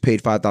 but you just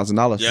paid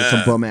 $5,000 for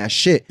some bum ass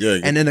shit. Yeah,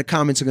 and then the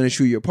comments are going to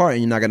chew you apart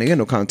and you're not going to get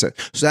no content.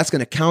 So that's going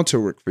to counter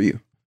work for you.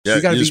 Yeah, so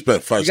you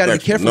got to be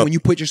careful when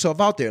you put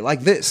yourself out there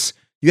like this.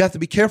 You have to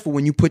be careful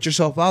when you put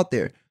yourself out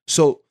there.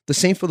 So the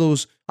same for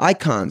those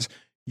icons.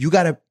 You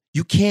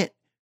can't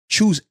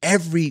choose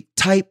every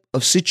type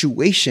of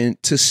situation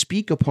to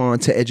speak upon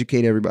to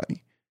educate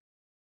everybody.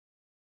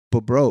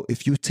 But bro,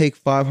 if you take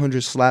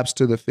 500 slaps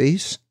to the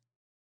face,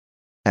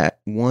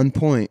 at one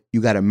point, you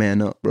got to man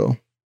up, bro.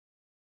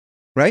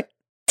 Right?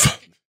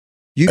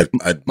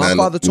 My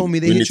father told me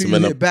they hit you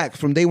hit back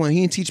from day one.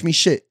 He didn't teach me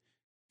shit.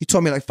 He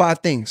told me like 5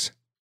 things,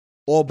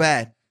 all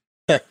bad,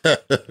 and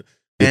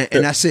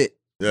that's it.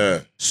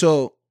 Yeah.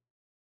 So,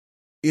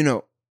 you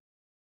know,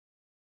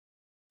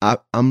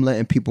 I'm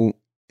letting people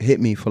hit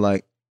me for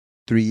like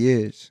 3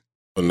 years.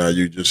 But now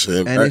you just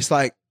saying, and it's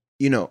like,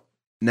 you know,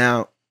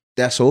 now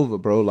that's over,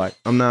 bro. Like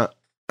I'm not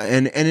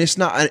and it's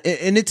not,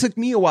 and it took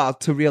me a while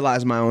to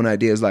realize my own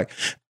ideas, like,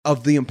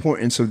 of the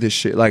importance of this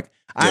shit. Like,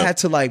 I had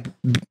to like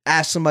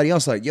ask somebody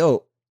else, like,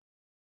 yo,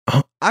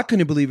 I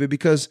couldn't believe it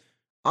because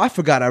I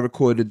forgot I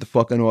recorded the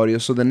fucking audio.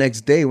 So the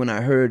next day when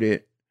I heard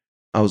it,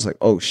 I was like,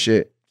 oh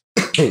shit,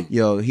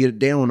 yo, they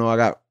don't know I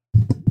got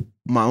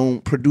my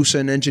own producer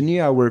and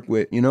engineer I work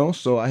with, you know?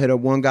 So I hit up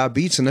One Guy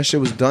Beats and that shit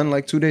was done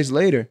like 2 days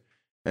later.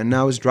 And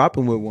now it's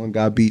dropping with One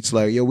Guy Beats.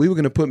 Like, yo, we were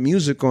going to put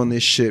music on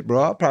this shit,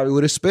 bro. I probably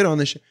would have spit on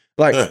this shit.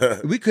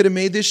 Like, we could have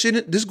made this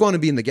shit. This is going to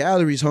be in the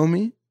galleries,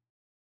 homie.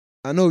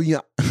 I know,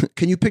 yeah.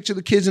 Can you picture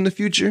the kids in the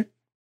future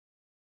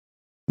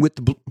with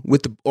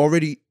the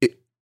already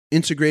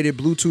integrated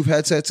Bluetooth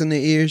headsets in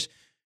their ears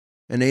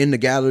and they're in the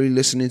gallery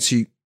listening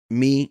to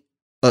me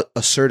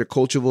assert a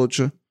culture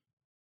vulture?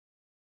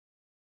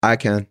 I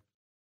can.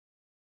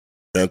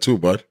 Can too,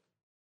 bud.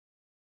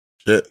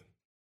 Shit.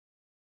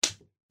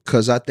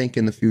 Because I think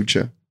in the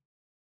future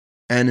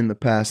and in the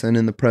past and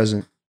in the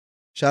present.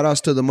 Shout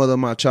outs to the mother of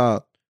my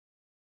child.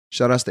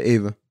 Shout outs to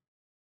Ava.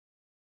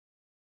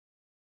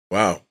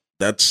 Wow.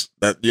 That's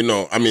that, you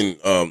know, I mean,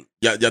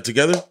 y'all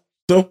together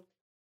still?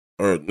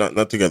 Or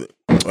not together?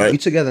 Right? We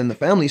together in the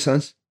family,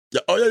 sons.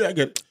 Yeah. Oh yeah, I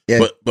get it.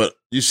 Yeah. But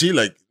you see,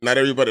 like, not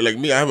everybody, like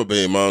me, I have a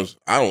baby moms.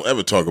 I don't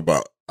ever talk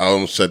about. I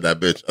almost said that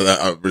bitch.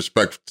 I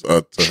respect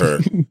to her.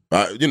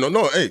 You know,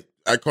 no, hey,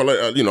 I call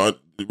her, you know,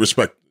 I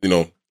respect, you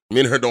know,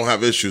 me and her don't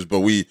have issues, but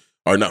we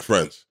are not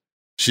friends.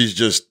 She's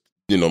just,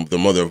 you know, the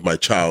mother of my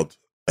child.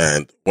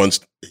 And once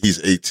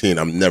he's 18,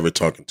 I'm never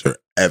talking to her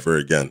ever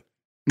again.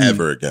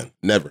 Ever again.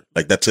 Never.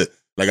 Like, that's it.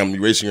 Like, I'm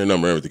erasing her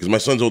number and everything. Because my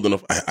son's old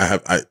enough.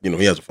 I you know,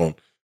 he has a phone.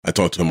 I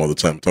talk to him all the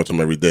time. I talk to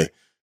him every day.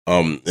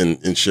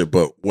 And shit.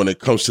 But when it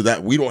comes to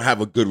that, we don't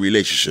have a good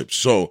relationship.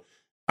 So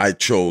I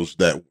choose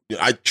to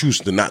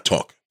not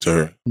talk to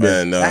her.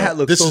 Yeah. And that hat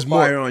looks so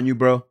fire on you,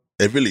 bro.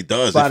 It really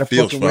does. By it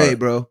feels fire, way,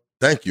 bro.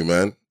 Thank you,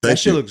 man. That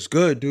shit looks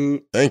good,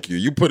 dude. Thank you.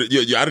 You put it.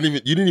 You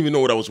didn't even know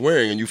what I was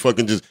wearing, and you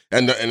fucking just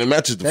and it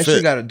matches the fit. That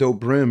shit got a dope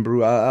brim,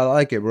 bro. I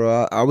like it,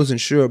 bro. I wasn't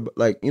sure, but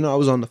like, you know, I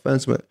was on the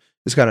fence, but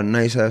it's got a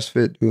nice ass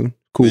fit, dude.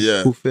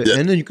 Cool fit,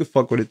 and then you could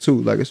fuck with it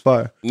too. Like, it's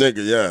fire,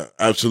 nigga. Yeah,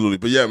 absolutely.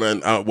 But yeah,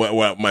 man.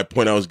 What my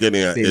point I was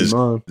getting at is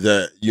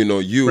that, you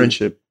know,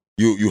 friendship.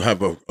 You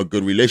have a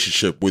good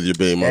relationship with your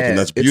baby mom, and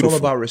that's beautiful. It's all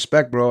about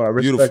respect, bro.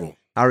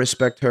 I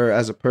respect her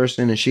as a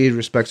person, and she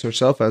respects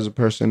herself as a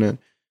person,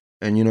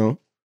 and you know,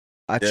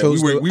 I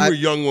chose. We were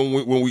young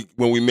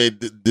when we made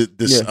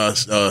this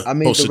I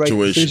made the right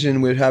decision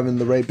with having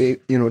the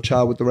right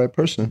child with the right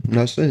person, and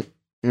that's it.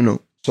 You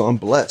know, so I'm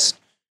blessed,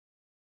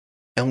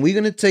 and we're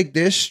gonna take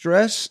this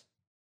stress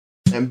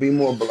and be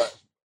more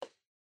blessed.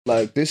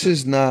 Like, this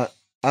is not.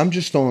 I'm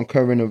just on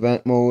current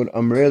event mode.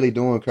 I'm rarely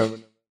doing current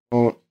event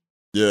mode.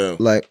 Yeah.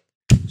 Like,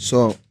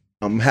 so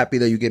I'm happy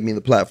that you give me the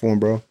platform,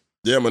 bro.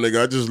 Yeah, my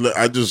nigga.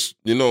 I just,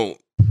 you know,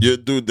 you're a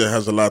dude that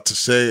has a lot to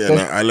say, and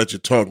I let you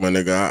talk, my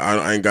nigga.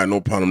 I ain't got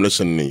no problem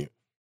listening to you.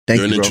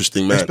 You're an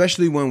interesting man.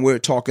 Especially when we're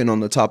talking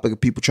on the topic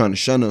of people trying to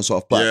shun us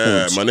off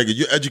platforms. Yeah, my nigga,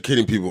 you're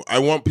educating people. I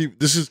want people,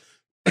 this is,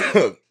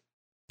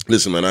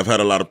 listen, man, I've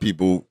had a lot of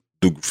people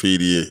do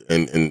graffiti,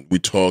 and we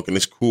talk, and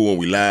it's cool, and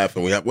we laugh,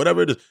 and we have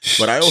whatever it is.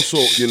 But I also,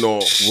 you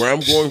know, where I'm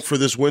going for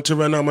this winter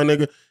right now, my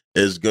nigga,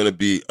 is going to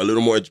be a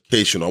little more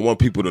educational. I want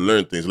people to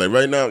learn things. Like,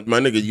 right now, my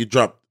nigga, you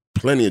drop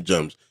plenty of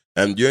gems.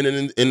 And you're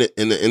in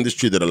the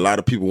industry that a lot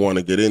of people want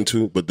to get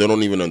into, but they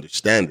don't even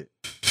understand it.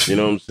 You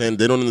know what I'm saying?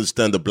 They don't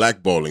understand the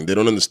blackballing. They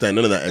don't understand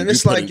none of that. And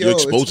it's like, you're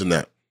exposing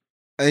that.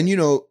 And, you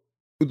know,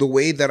 the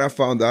way that I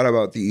found out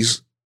about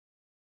these,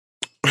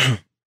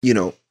 you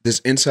know,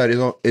 this insight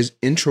is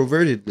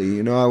introvertedly.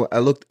 You know, I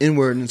looked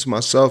inward into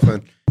myself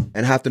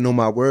and have to know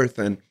my worth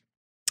and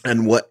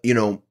what, you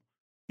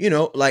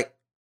know, like,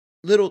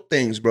 little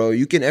things, bro.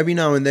 You can, every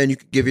now and then, you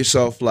can give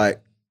yourself,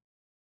 like,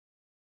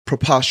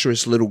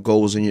 preposterous little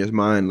goals in your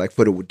mind, like,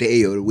 for the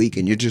day or the week,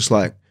 and you're just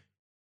like,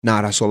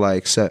 nah, that's all I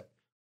accept.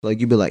 Like,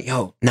 you'd be like,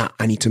 yo, nah,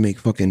 I need to make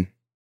fucking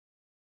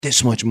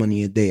this much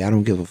money a day. I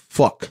don't give a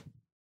fuck.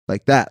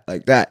 Like that.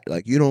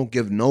 Like, you don't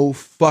give no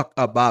fuck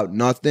about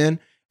nothing,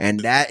 and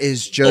that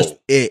is just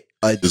it.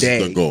 This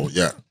day. Is the goal,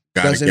 yeah.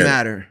 Doesn't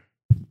matter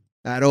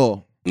at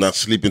all. Not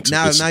sleeping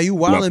now you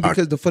wilding,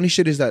 because the funny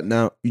shit is that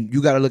now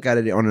you got to look at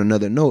it on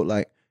another note.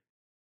 Like,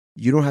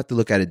 you don't have to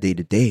look at it day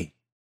to day.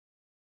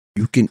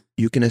 You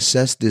can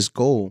assess this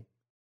goal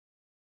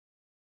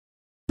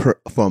for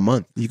a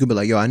month. You can be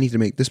like, yo, I need to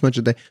make this much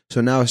a day.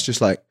 So now it's just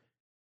like,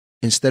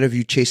 instead of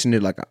you chasing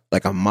it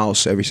like a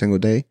mouse every single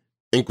day,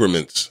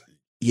 increments.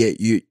 Yeah,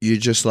 you're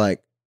just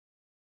like,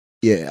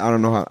 yeah, I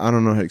don't know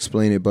how to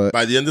explain it, but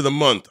by the end of the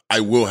month,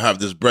 I will have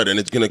this bread, and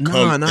it's gonna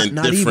come.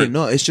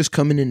 It's just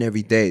coming in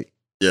every day.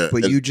 Yeah,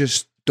 but you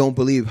just don't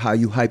believe how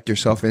you hyped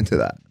yourself into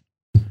that.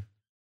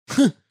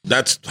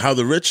 That's how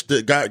the rich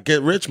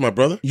get rich, my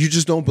brother. You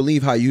just don't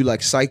believe how you,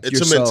 like, psyched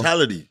yourself. It's a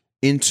mentality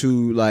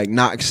into, like,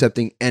 not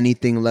accepting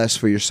anything less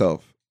for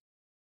yourself.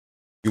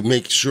 You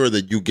make sure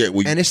that you get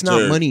what you and it's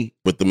not money.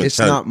 With the mentality. It's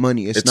not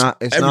money. It's not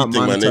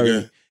monetary. My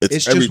nigga.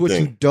 It's just what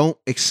you don't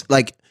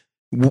like.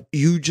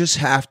 You just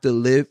have to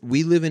live.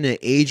 We live in an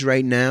age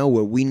right now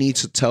where we need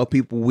to tell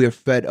people we're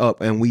fed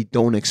up and we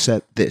don't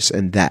accept this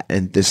and that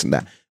and this and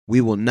that.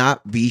 We will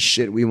not be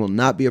shit. We will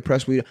not be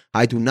oppressed.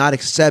 I do not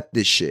accept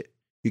this shit.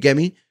 You get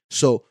me?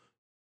 So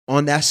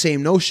on that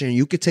same notion,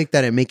 you could take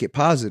that and make it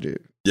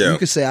positive. Yeah. You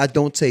could say, I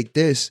don't take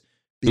this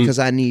because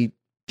I need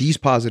these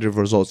positive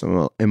results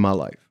in my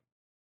life.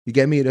 You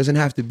get me? It doesn't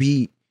have to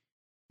be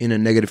in a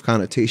negative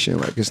connotation.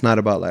 Like, it's not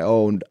about like,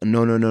 oh,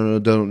 no,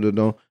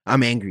 don't.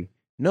 I'm angry.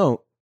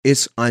 No,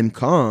 it's I'm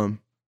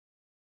calm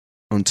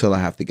until I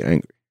have to get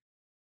angry.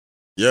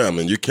 Yeah, I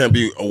mean, you can't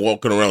be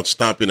walking around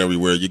stomping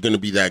everywhere. You're going to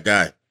be that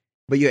guy.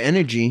 But your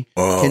energy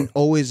can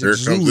always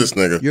exude this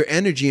nigga. Your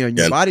energy and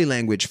your body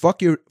language.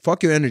 Fuck your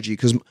energy.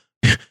 Because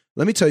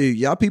let me tell you,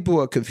 y'all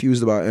people are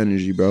confused about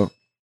energy, bro.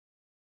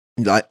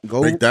 Like,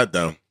 break that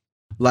down.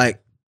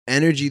 Like,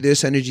 energy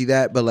this, energy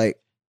that. But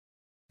like,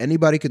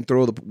 anybody can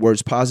throw the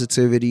words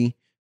positivity,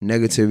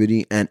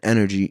 negativity, and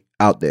energy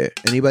out there.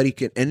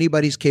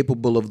 Anybody's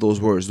capable of those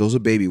words. Those are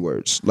baby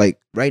words. Like,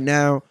 right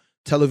now,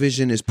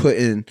 television is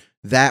putting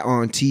that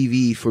on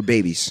TV for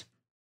babies.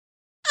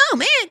 Oh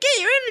man, get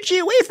your energy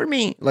away from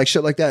me. Like,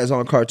 shit like that is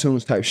on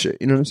cartoons type shit.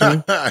 You know what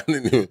I'm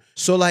saying?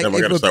 So like,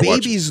 if a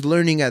baby's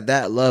learning at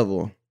that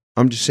level,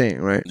 I'm just saying,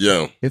 right?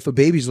 Yeah. If a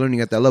baby's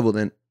learning at that level,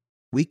 then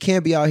we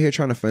can't be out here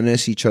trying to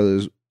finesse each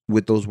other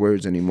with those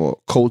words anymore.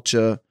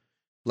 Culture.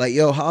 Like,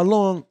 yo, how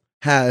long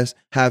have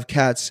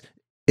cats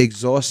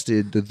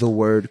exhausted the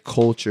word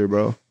culture,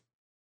 bro?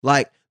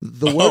 Like,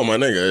 the word. Oh my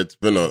nigga,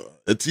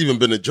 it's even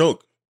been a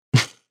joke.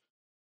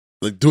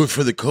 Like, do it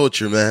for the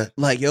culture, man.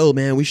 Like, yo,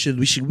 man, we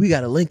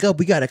gotta link up.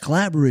 We gotta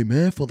collaborate,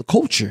 man, for the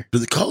culture. For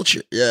the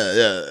culture.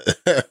 Yeah.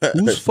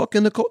 Who's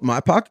fucking the culture?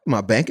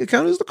 My bank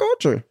account is the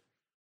culture.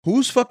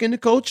 Who's fucking the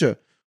culture?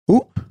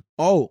 Who?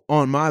 Oh,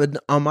 on my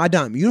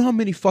dime. You know how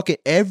many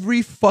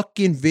every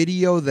fucking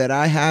video that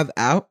I have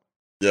out?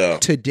 Yeah.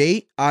 To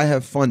date, I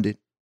have funded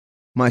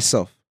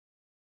myself.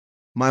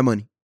 My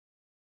money.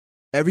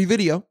 Every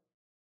video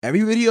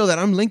that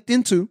I'm linked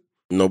into.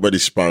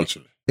 Nobody's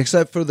sponsored.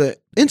 Except for the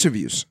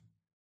interviews.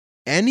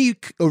 Any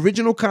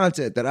original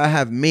content that I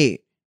have made,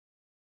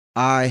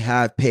 I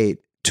have paid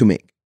to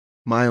make.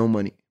 My own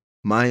money.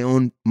 My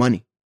own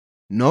money.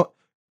 No,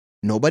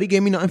 nobody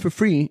gave me nothing for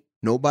free.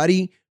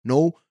 Nobody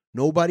gave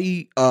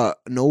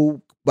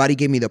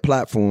me the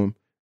platform.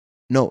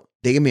 No,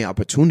 they gave me an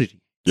opportunity.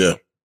 Yeah.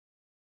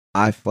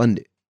 I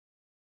funded.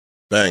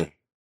 Bang.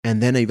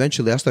 And then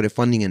eventually I started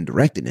funding and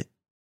directing it.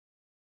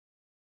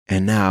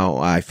 And now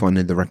I fund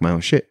and direct my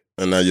own shit.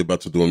 And now you're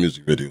about to do a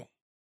music video.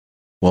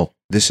 Well,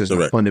 this is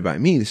not funded by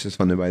me. This is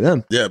funded by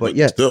them. Yeah, but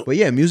still. But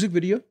yeah, music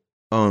video.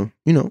 You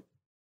know,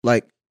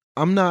 like,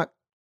 I'm not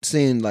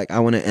saying like I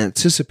want to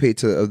anticipate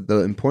to the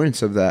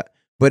importance of that,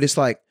 but it's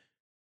like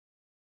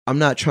I'm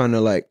not trying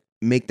to like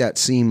make that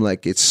seem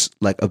like it's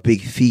like a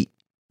big feat.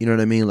 You know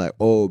what I mean? Like,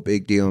 oh,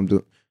 big deal. I'm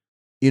doing,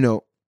 you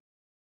know.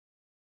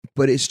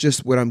 But it's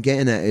just what I'm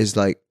getting at is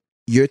like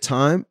your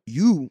time.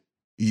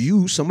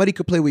 Somebody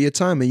could play with your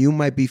time, and you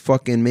might be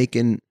fucking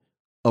making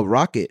a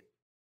rocket.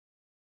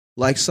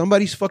 Like,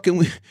 somebody's fucking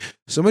with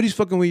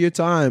your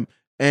time,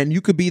 and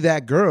you could be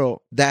that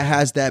girl that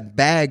has that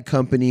bag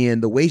company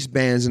and the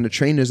waistbands and the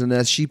trainers, and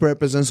that she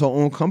represents her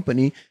own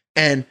company,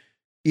 and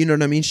you know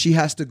what I mean? She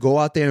has to go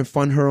out there and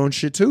fund her own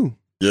shit too.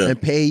 Yeah.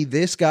 And pay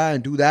this guy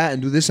and do that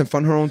and do this and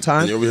fund her own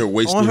time. And you're over here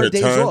wasting on her her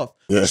days time. off.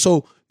 Yeah.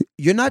 So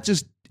you're not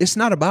just, it's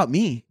not about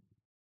me.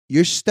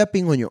 You're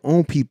stepping on your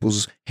own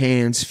people's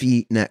hands,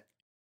 feet, neck.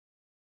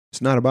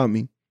 It's not about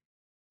me.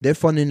 They're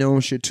funding their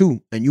own shit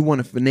too. And you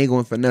want to finagle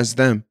and finesse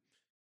them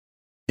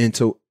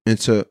into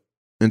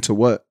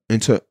what?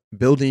 Into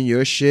building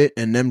your shit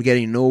and them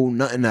getting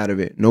nothing out of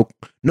it. No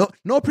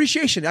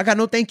appreciation. I got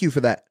no thank you for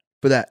that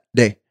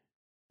day.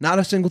 Not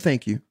a single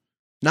thank you.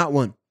 Not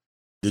one.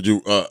 Did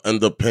you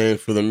end up paying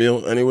for the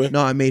meal anyway?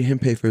 No, I made him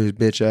pay for his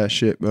bitch ass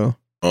shit, bro.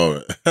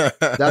 Oh,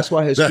 that's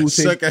why his food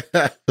tasted.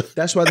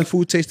 That's why the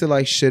food tasted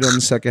like shit on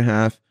the second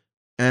half.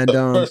 And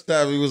first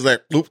half he was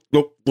like, bloop,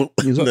 bloop, bloop.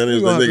 He was like, then he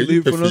was like, nigga,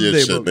 you pay for your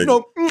day, shit, nigga.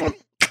 No,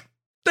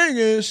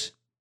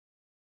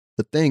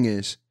 the thing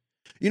is,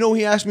 you know,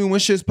 he asked me when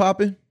shit's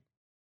popping.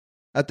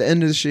 At the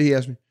end of the shit, he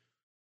asked me,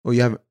 "Oh,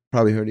 you haven't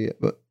probably heard it yet,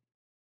 but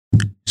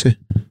say,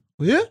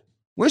 well, yeah,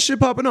 when shit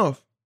popping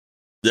off?"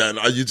 Yeah,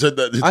 no, you said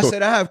that. I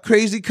said I have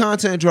crazy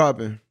content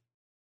dropping.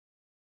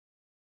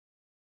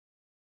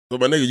 So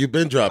my nigga, you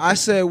been dropping. I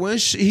said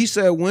he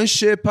said when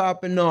shit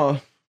popping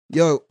off.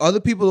 Yo, other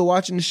people are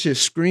watching this shit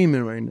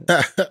screaming right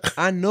now.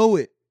 I know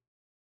it.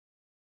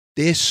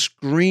 They're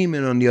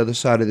screaming on the other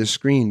side of the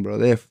screen, bro.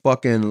 They're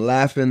fucking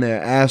laughing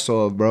their ass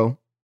off, bro.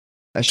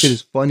 That shit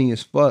is funny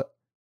as fuck.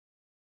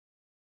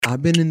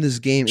 I've been in this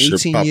game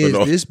 18 years.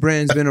 Off. This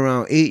brand's been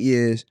around 8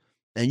 years.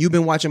 And you've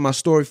been watching my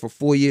story for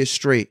 4 years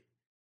straight.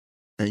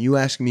 And you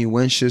asking me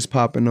when shit's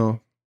popping off.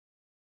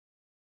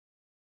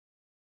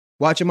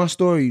 Watching my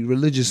story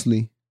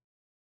religiously.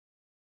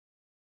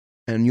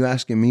 And you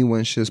asking me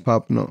when shit's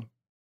popping off.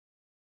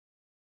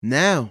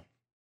 Now.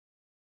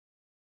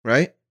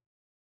 Right?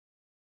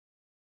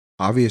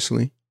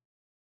 Obviously.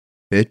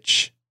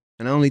 bitch.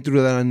 And I only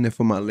threw that in there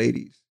for my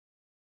ladies.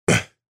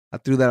 I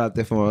threw that out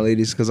there for my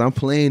ladies because I'm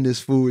playing this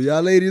fool.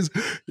 Y'all ladies,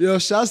 yo,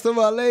 shouts to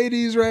my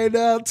ladies right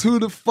now. To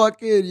the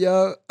fucking,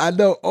 yo. I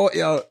know,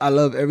 yo, I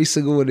love every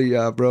single one of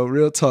y'all, bro.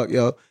 Real talk,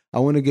 yo. I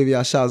want to give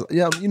y'all shouts.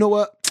 Yeah, you know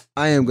what?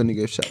 I am going to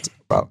give shouts,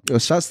 bro. Yo,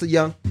 shouts to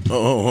Young.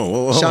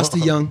 Shouts to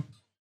Young.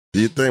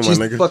 Do you think, my She's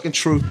nigga? Fucking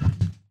true.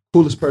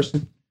 Coolest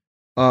person.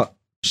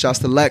 Shouts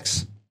to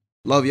Lex.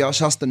 Love y'all.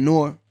 Shouts to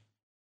Noor.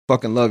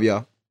 Fucking love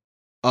y'all.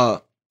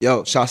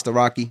 Yo, shouts to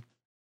Rocky.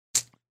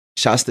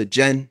 Shouts to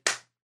Jen.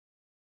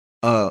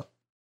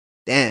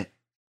 Damn.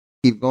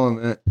 Keep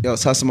going, man. Yo,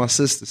 shouts to my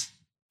sisters.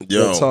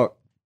 Yo. Real talk.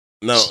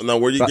 Now,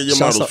 where you get your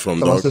models from,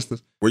 dog?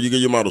 Where you get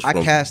your models from?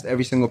 I cast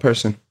every single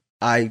person.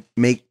 I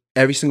make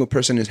every single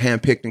person is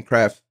handpicked and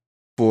craft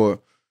for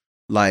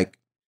like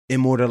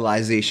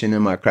immortalization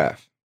in my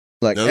craft.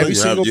 Like every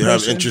single person. You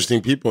have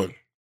interesting people.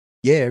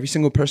 Yeah, every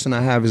single person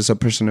I have is a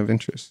person of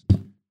interest.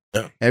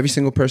 Yeah. Every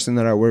single person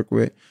that I work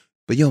with.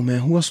 But yo, man,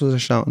 who else was I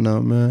shouting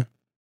out, man?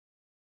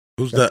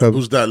 Who's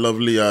that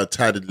lovely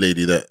tatted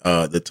lady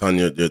that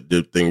Tanya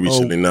did thing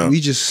recently now? We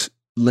just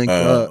linked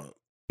up.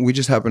 We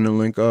just happened to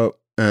link up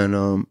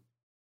and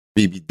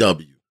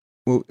BBW.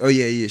 Well,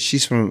 yeah.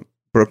 She's from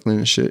Brooklyn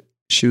and shit.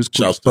 She was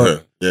cool. Shouts to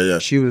her. Yeah.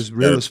 She was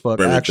real as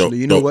fuck. Actually,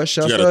 you know what?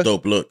 She got a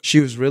dope look. She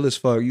was real as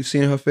fuck. You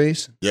seen her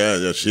face?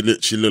 Yeah. She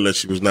looked like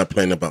she was not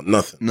playing about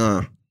nothing.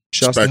 Nah.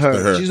 Shouts to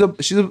her.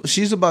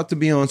 She's about to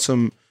be on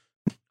some.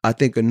 I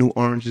think a new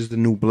Orange is the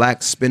New Black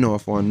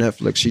spinoff on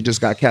Netflix. She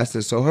just got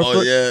casted. So her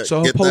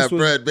get that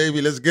bread,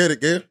 baby. Let's get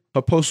it, kid.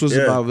 Her post was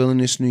about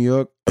Villainous New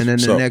York, and then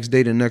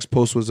the next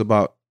post was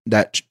about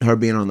that her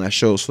being on that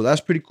show. So that's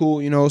pretty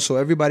cool, you know. So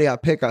everybody I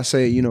pick, I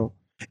say, you know,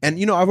 and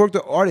you know, I've worked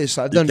with artists.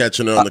 I've done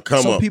catching her on the come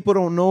up. Some people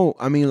don't know.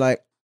 I mean,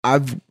 like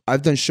I've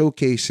done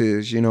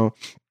showcases. You know,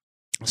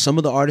 some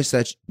of the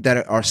artists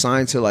that are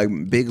signed to like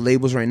big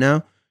labels right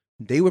now.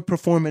 They were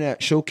performing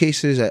at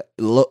showcases at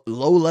low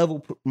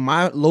level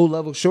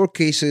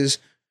showcases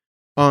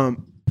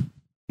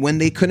when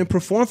they couldn't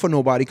perform for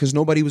nobody because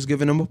nobody was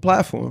giving them a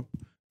platform.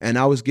 And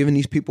I was giving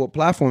these people a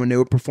platform and they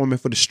were performing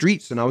for the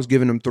streets and I was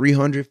giving them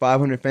 300,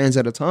 500 fans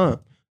at a time.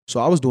 So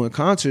I was doing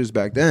concerts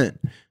back then.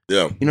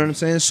 Yeah. You know what I'm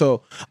saying?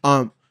 So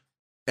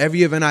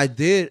every event I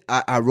did,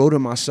 I wrote it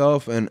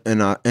myself and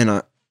I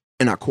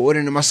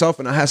coordinated myself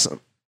and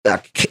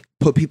I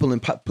put people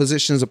in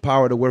positions of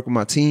power to work with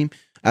my team.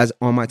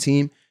 On my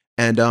team,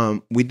 and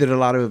we did a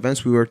lot of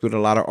events. We worked with a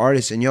lot of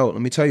artists, and yo,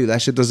 let me tell you,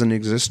 that shit doesn't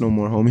exist no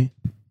more, homie.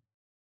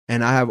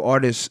 And I have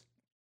artists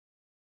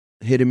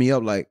hitting me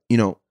up, like, you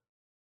know,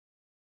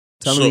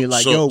 telling me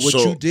like, what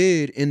you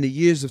did in the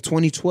years of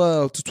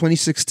 2012 to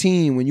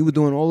 2016 when you were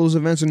doing all those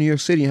events in New York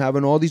City and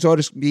having all these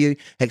artists be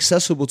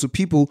accessible to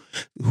people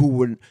who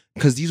were,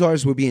 because these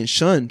artists were being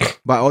shunned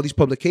by all these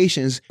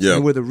publications. Yeah.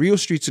 And were the real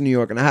streets of New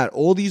York, and I had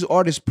all these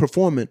artists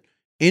performing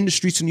in the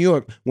streets of New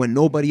York when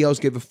nobody else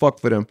gave a fuck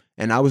for them.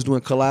 And I was doing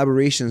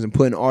collaborations and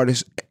putting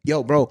artists.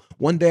 Yo, bro,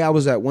 one day I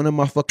was at one of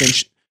my fucking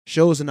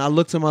shows and I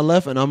looked to my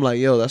left and I'm like,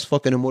 yo, that's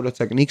fucking Immortal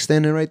Technique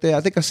standing right there. I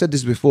think I said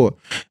this before.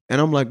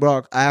 And I'm like,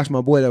 bro, I asked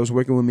my boy that was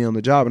working with me on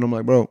the job and I'm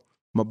like, bro,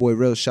 my boy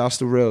Rails, shouts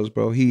to Rails,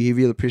 bro. He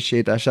really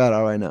appreciate that shout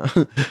out right now.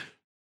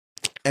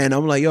 And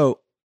I'm like, yo,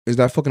 is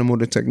that fucking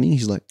Immortal Technique?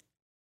 He's like,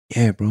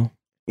 yeah, bro.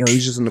 Yo,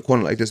 he's just in the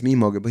corner like this, me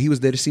mugging. But he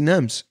was there to see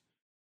Nems.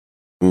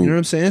 You know what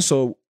I'm saying?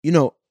 So, you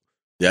know,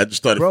 yeah, I just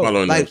started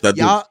following like, them.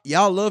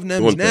 Y'all love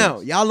Nems now.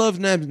 Y'all love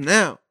Nems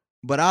now.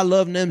 But I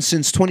love Nems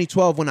since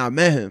 2012 when I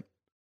met him.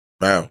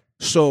 Wow.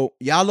 So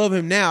y'all love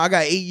him now. I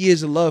got 8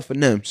 years of love for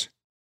Nems.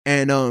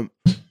 And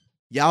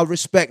y'all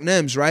respect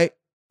Nems, right?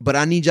 But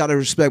I need y'all to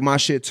respect my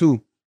shit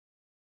too.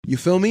 You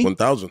feel me?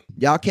 1,000.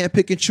 Y'all can't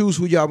pick and choose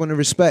who y'all want to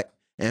respect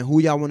and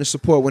who y'all want to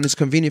support when it's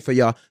convenient for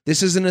y'all.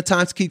 This isn't a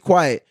time to keep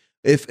quiet.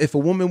 If a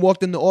woman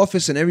walked in the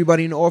office and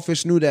everybody in the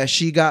office knew that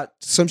she got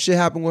some shit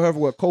happened with her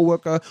with a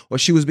coworker or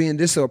she was being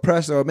this or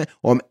oppressed or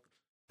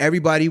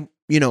everybody,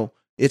 you know,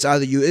 it's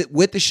either you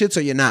with the shits or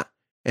you're not.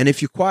 And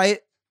if you're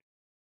quiet,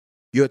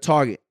 you're a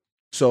target.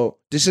 So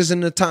this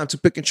isn't the time to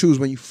pick and choose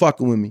when you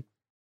fucking with me.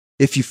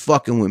 If you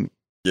fucking with me.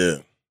 Yeah.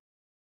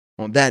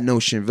 On that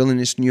notion,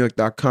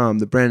 VillainousNewYork.com,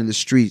 the brand of the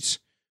streets,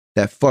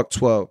 that fuck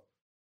 12.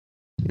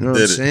 You know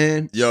what I'm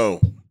saying? Yo,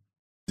 do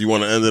you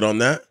want to end it on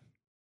that?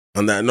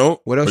 On that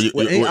note, what else? I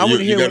want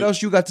to hear what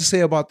else you got to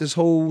say about this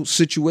whole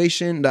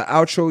situation, the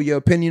outro, your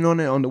opinion on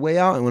it on the way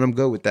out, and when I'm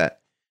good with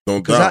that.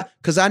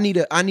 Because I need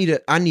a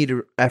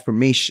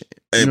affirmation.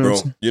 Hey, bro,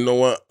 you know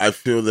what? I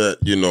feel that,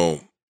 you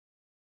know,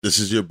 this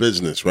is your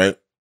business, right?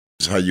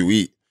 This is how you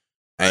eat.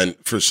 And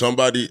for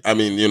somebody, I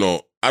mean, you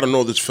know, I don't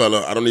know this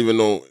fella. I don't even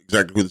know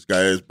exactly who this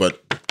guy is,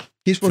 but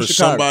he's from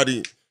Chicago.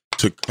 Somebody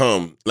to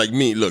come like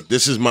me, look,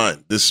 this is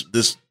mine. This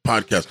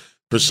podcast.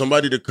 For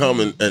somebody to come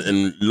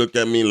and look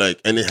at me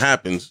like, and it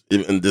happens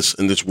in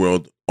this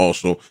world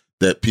also,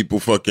 that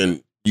people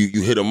fucking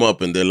you hit them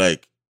up and they'll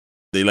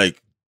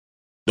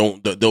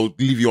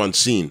leave you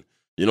unseen.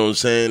 You know what I'm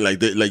saying?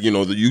 Like you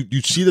know,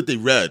 you see that they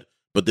read,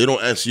 but they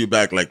don't answer you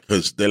back, like,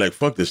 because they're like,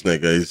 fuck this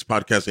nigga, his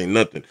podcast ain't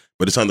nothing,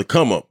 but it's on the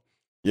come up.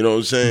 You know what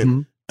I'm saying?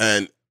 Mm-hmm.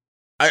 And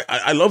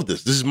I love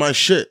this. This is my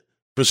shit.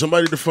 For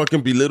somebody to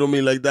fucking belittle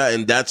me like that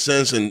in that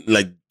sense and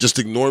like just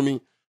ignore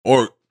me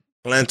or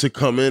plan to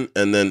come in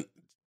and then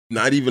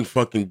not even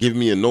fucking give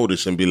me a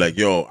notice and be like,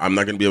 yo, I'm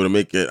not going to be able to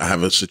make it. I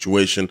have a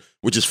situation,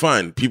 which is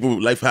fine.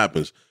 Life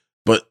happens.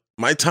 But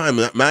my time,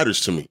 that matters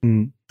to me.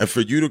 And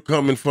for you to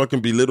come and fucking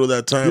belittle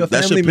that time,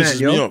 that shit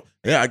pisses me off.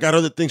 Yeah, I got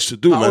other things to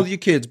do, man. How old are your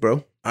kids,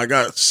 bro? I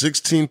got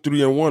 16,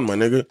 3, and 1, my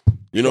nigga.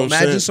 You know what I'm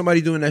saying? Imagine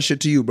somebody doing that shit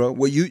to you, bro.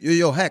 Well,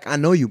 yo, heck, I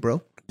know you,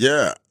 bro.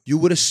 Yeah. You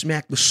would have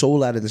smacked the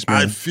soul out of this man.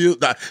 I feel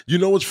that. You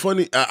know what's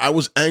funny? I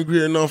was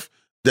angry enough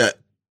that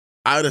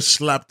I'd have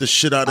slapped the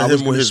shit out of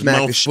him with his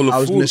mouth full of food. I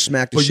was going to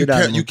smack the shit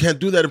out of him. You can't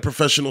do that in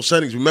professional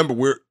settings. Remember,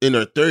 we're in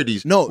our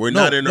 30s. We're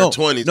not in our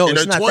 20s. No, in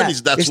it's our not 20s,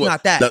 that. that's it's what.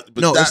 Not that.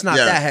 It's not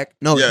that, heck.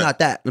 No, it's not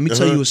that. Let me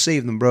tell you what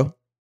saved him, bro.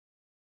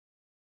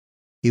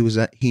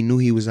 He knew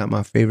he was at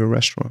my favorite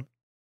restaurant.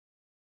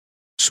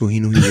 So he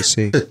knew he was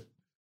safe.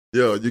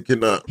 Yo, you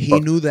cannot. He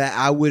knew that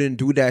I wouldn't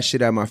do that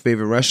shit at my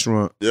favorite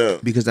restaurant. Yeah.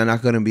 Because I'm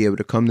not going to be able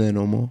to come there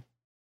no more.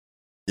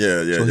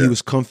 Yeah. So he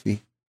was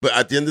comfy. But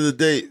at the end of the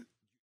day,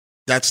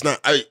 that's not.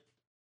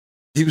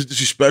 He was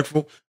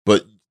disrespectful,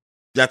 but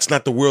that's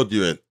not the world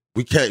you're in.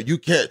 You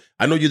can't.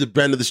 I know you're the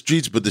brand of the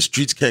streets, but the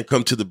streets can't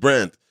come to the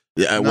brand.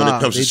 Yeah, when it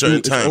comes to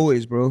certain times. It's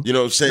always, bro. You know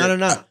what I'm saying?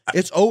 No.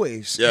 It's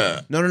always. Yeah.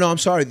 No. I'm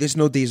sorry. There's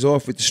no days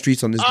off with the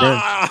streets on this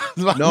brand.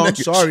 No, I'm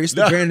sorry. It's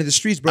the brand of the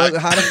streets, bro.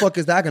 How the fuck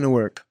is that going to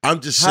work? I'm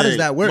just saying. How does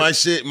that work? My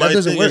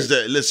thing is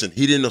that, listen,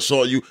 he didn't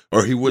assault you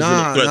or he wasn't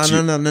a threat to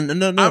you.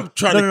 No. I'm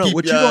trying to keep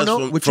what you don't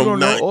know, what you don't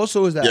know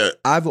also is that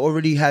I've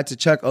already had to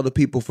check other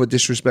people for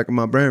disrespecting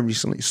my brand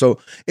recently. So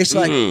it's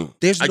like,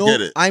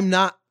 I'm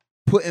not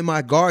putting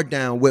my guard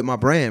down with my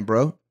brand,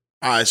 bro.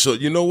 All right, so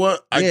you know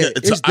what? I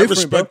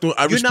respect what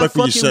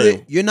you're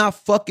saying. You're not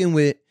fucking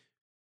with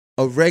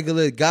a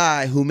regular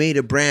guy who made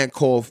a brand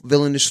called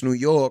Villainous New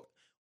York,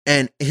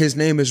 and his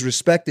name is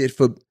respected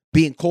for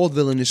being called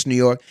Villainous New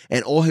York,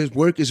 and all his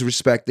work is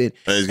respected.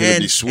 And he's gonna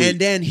be sweet. And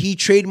then he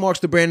trademarks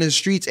the brand in the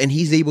streets, and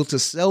he's able to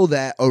sell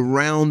that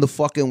around the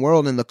fucking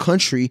world and the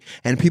country,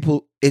 and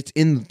people, it's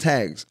in the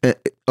tags.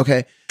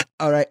 Okay,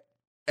 all right,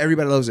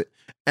 everybody loves it,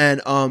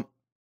 and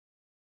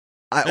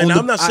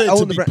I'm not saying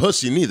to be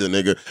pussy neither,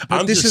 nigga.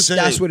 I'm just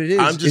saying that's what it is.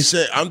 I'm just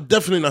saying. I'm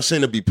definitely not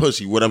saying to be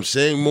pussy. What I'm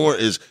saying more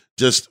is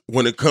just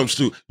when it comes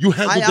to you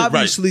handled it right. I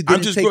obviously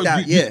didn't take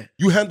that.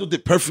 You handled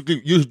it perfectly.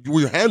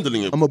 You're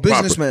handling it. I'm a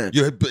businessman.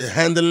 You're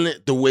handling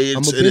it the way it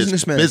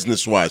is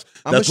business wise.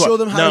 I'm gonna show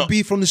them how to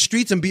be from the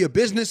streets and be a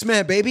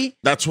businessman, baby.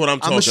 That's what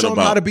I'm talking about. I'm gonna show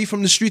them how to be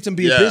from the streets and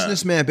be a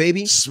businessman,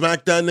 baby.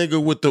 Smack that nigga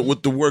with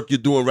the work you're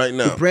doing right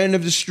now. The brand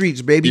of the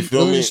streets, baby.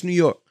 Villainous New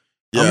York.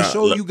 I'm gonna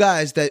show you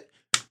guys that.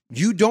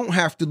 You don't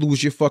have to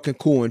lose your fucking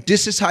cool. And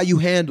this is how you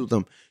handle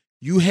them.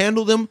 You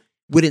handle them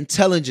with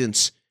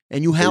intelligence.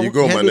 And you handle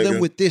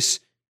them with this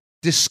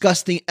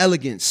disgusting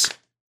elegance.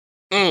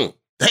 Damn,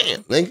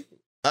 nigga.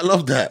 I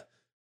love that.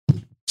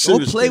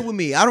 Seriously. Don't play with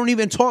me. I don't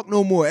even talk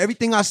no more.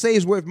 Everything I say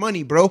is worth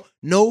money, bro.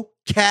 No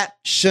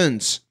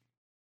captions.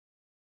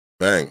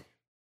 Bang.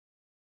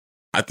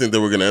 I think that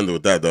we're going to end it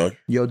with that, dog.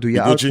 Yo, do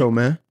your outro,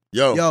 man.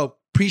 Yo,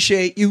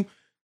 appreciate you.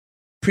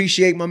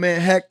 Appreciate my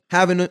man Heck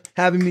having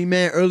me,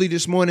 man, early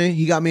this morning.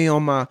 He got me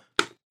on my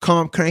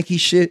calm, cranky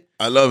shit.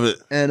 I love it.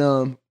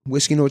 And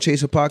Whiskey No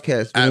Chaser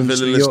podcast. At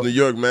Villainous New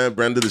York, man.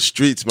 Brand of the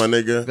streets, my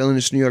nigga.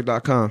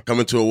 VillainousNewYork.com.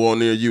 Coming to a wall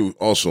near you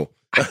also.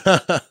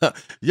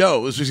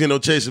 Yo, it's Whiskey No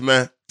Chaser,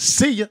 man.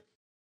 See ya.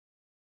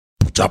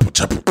 Chop,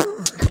 chop,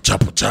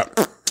 chop, chop,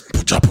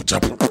 chop,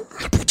 chop,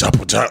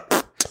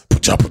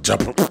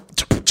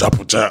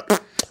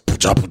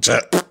 chop,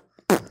 chop.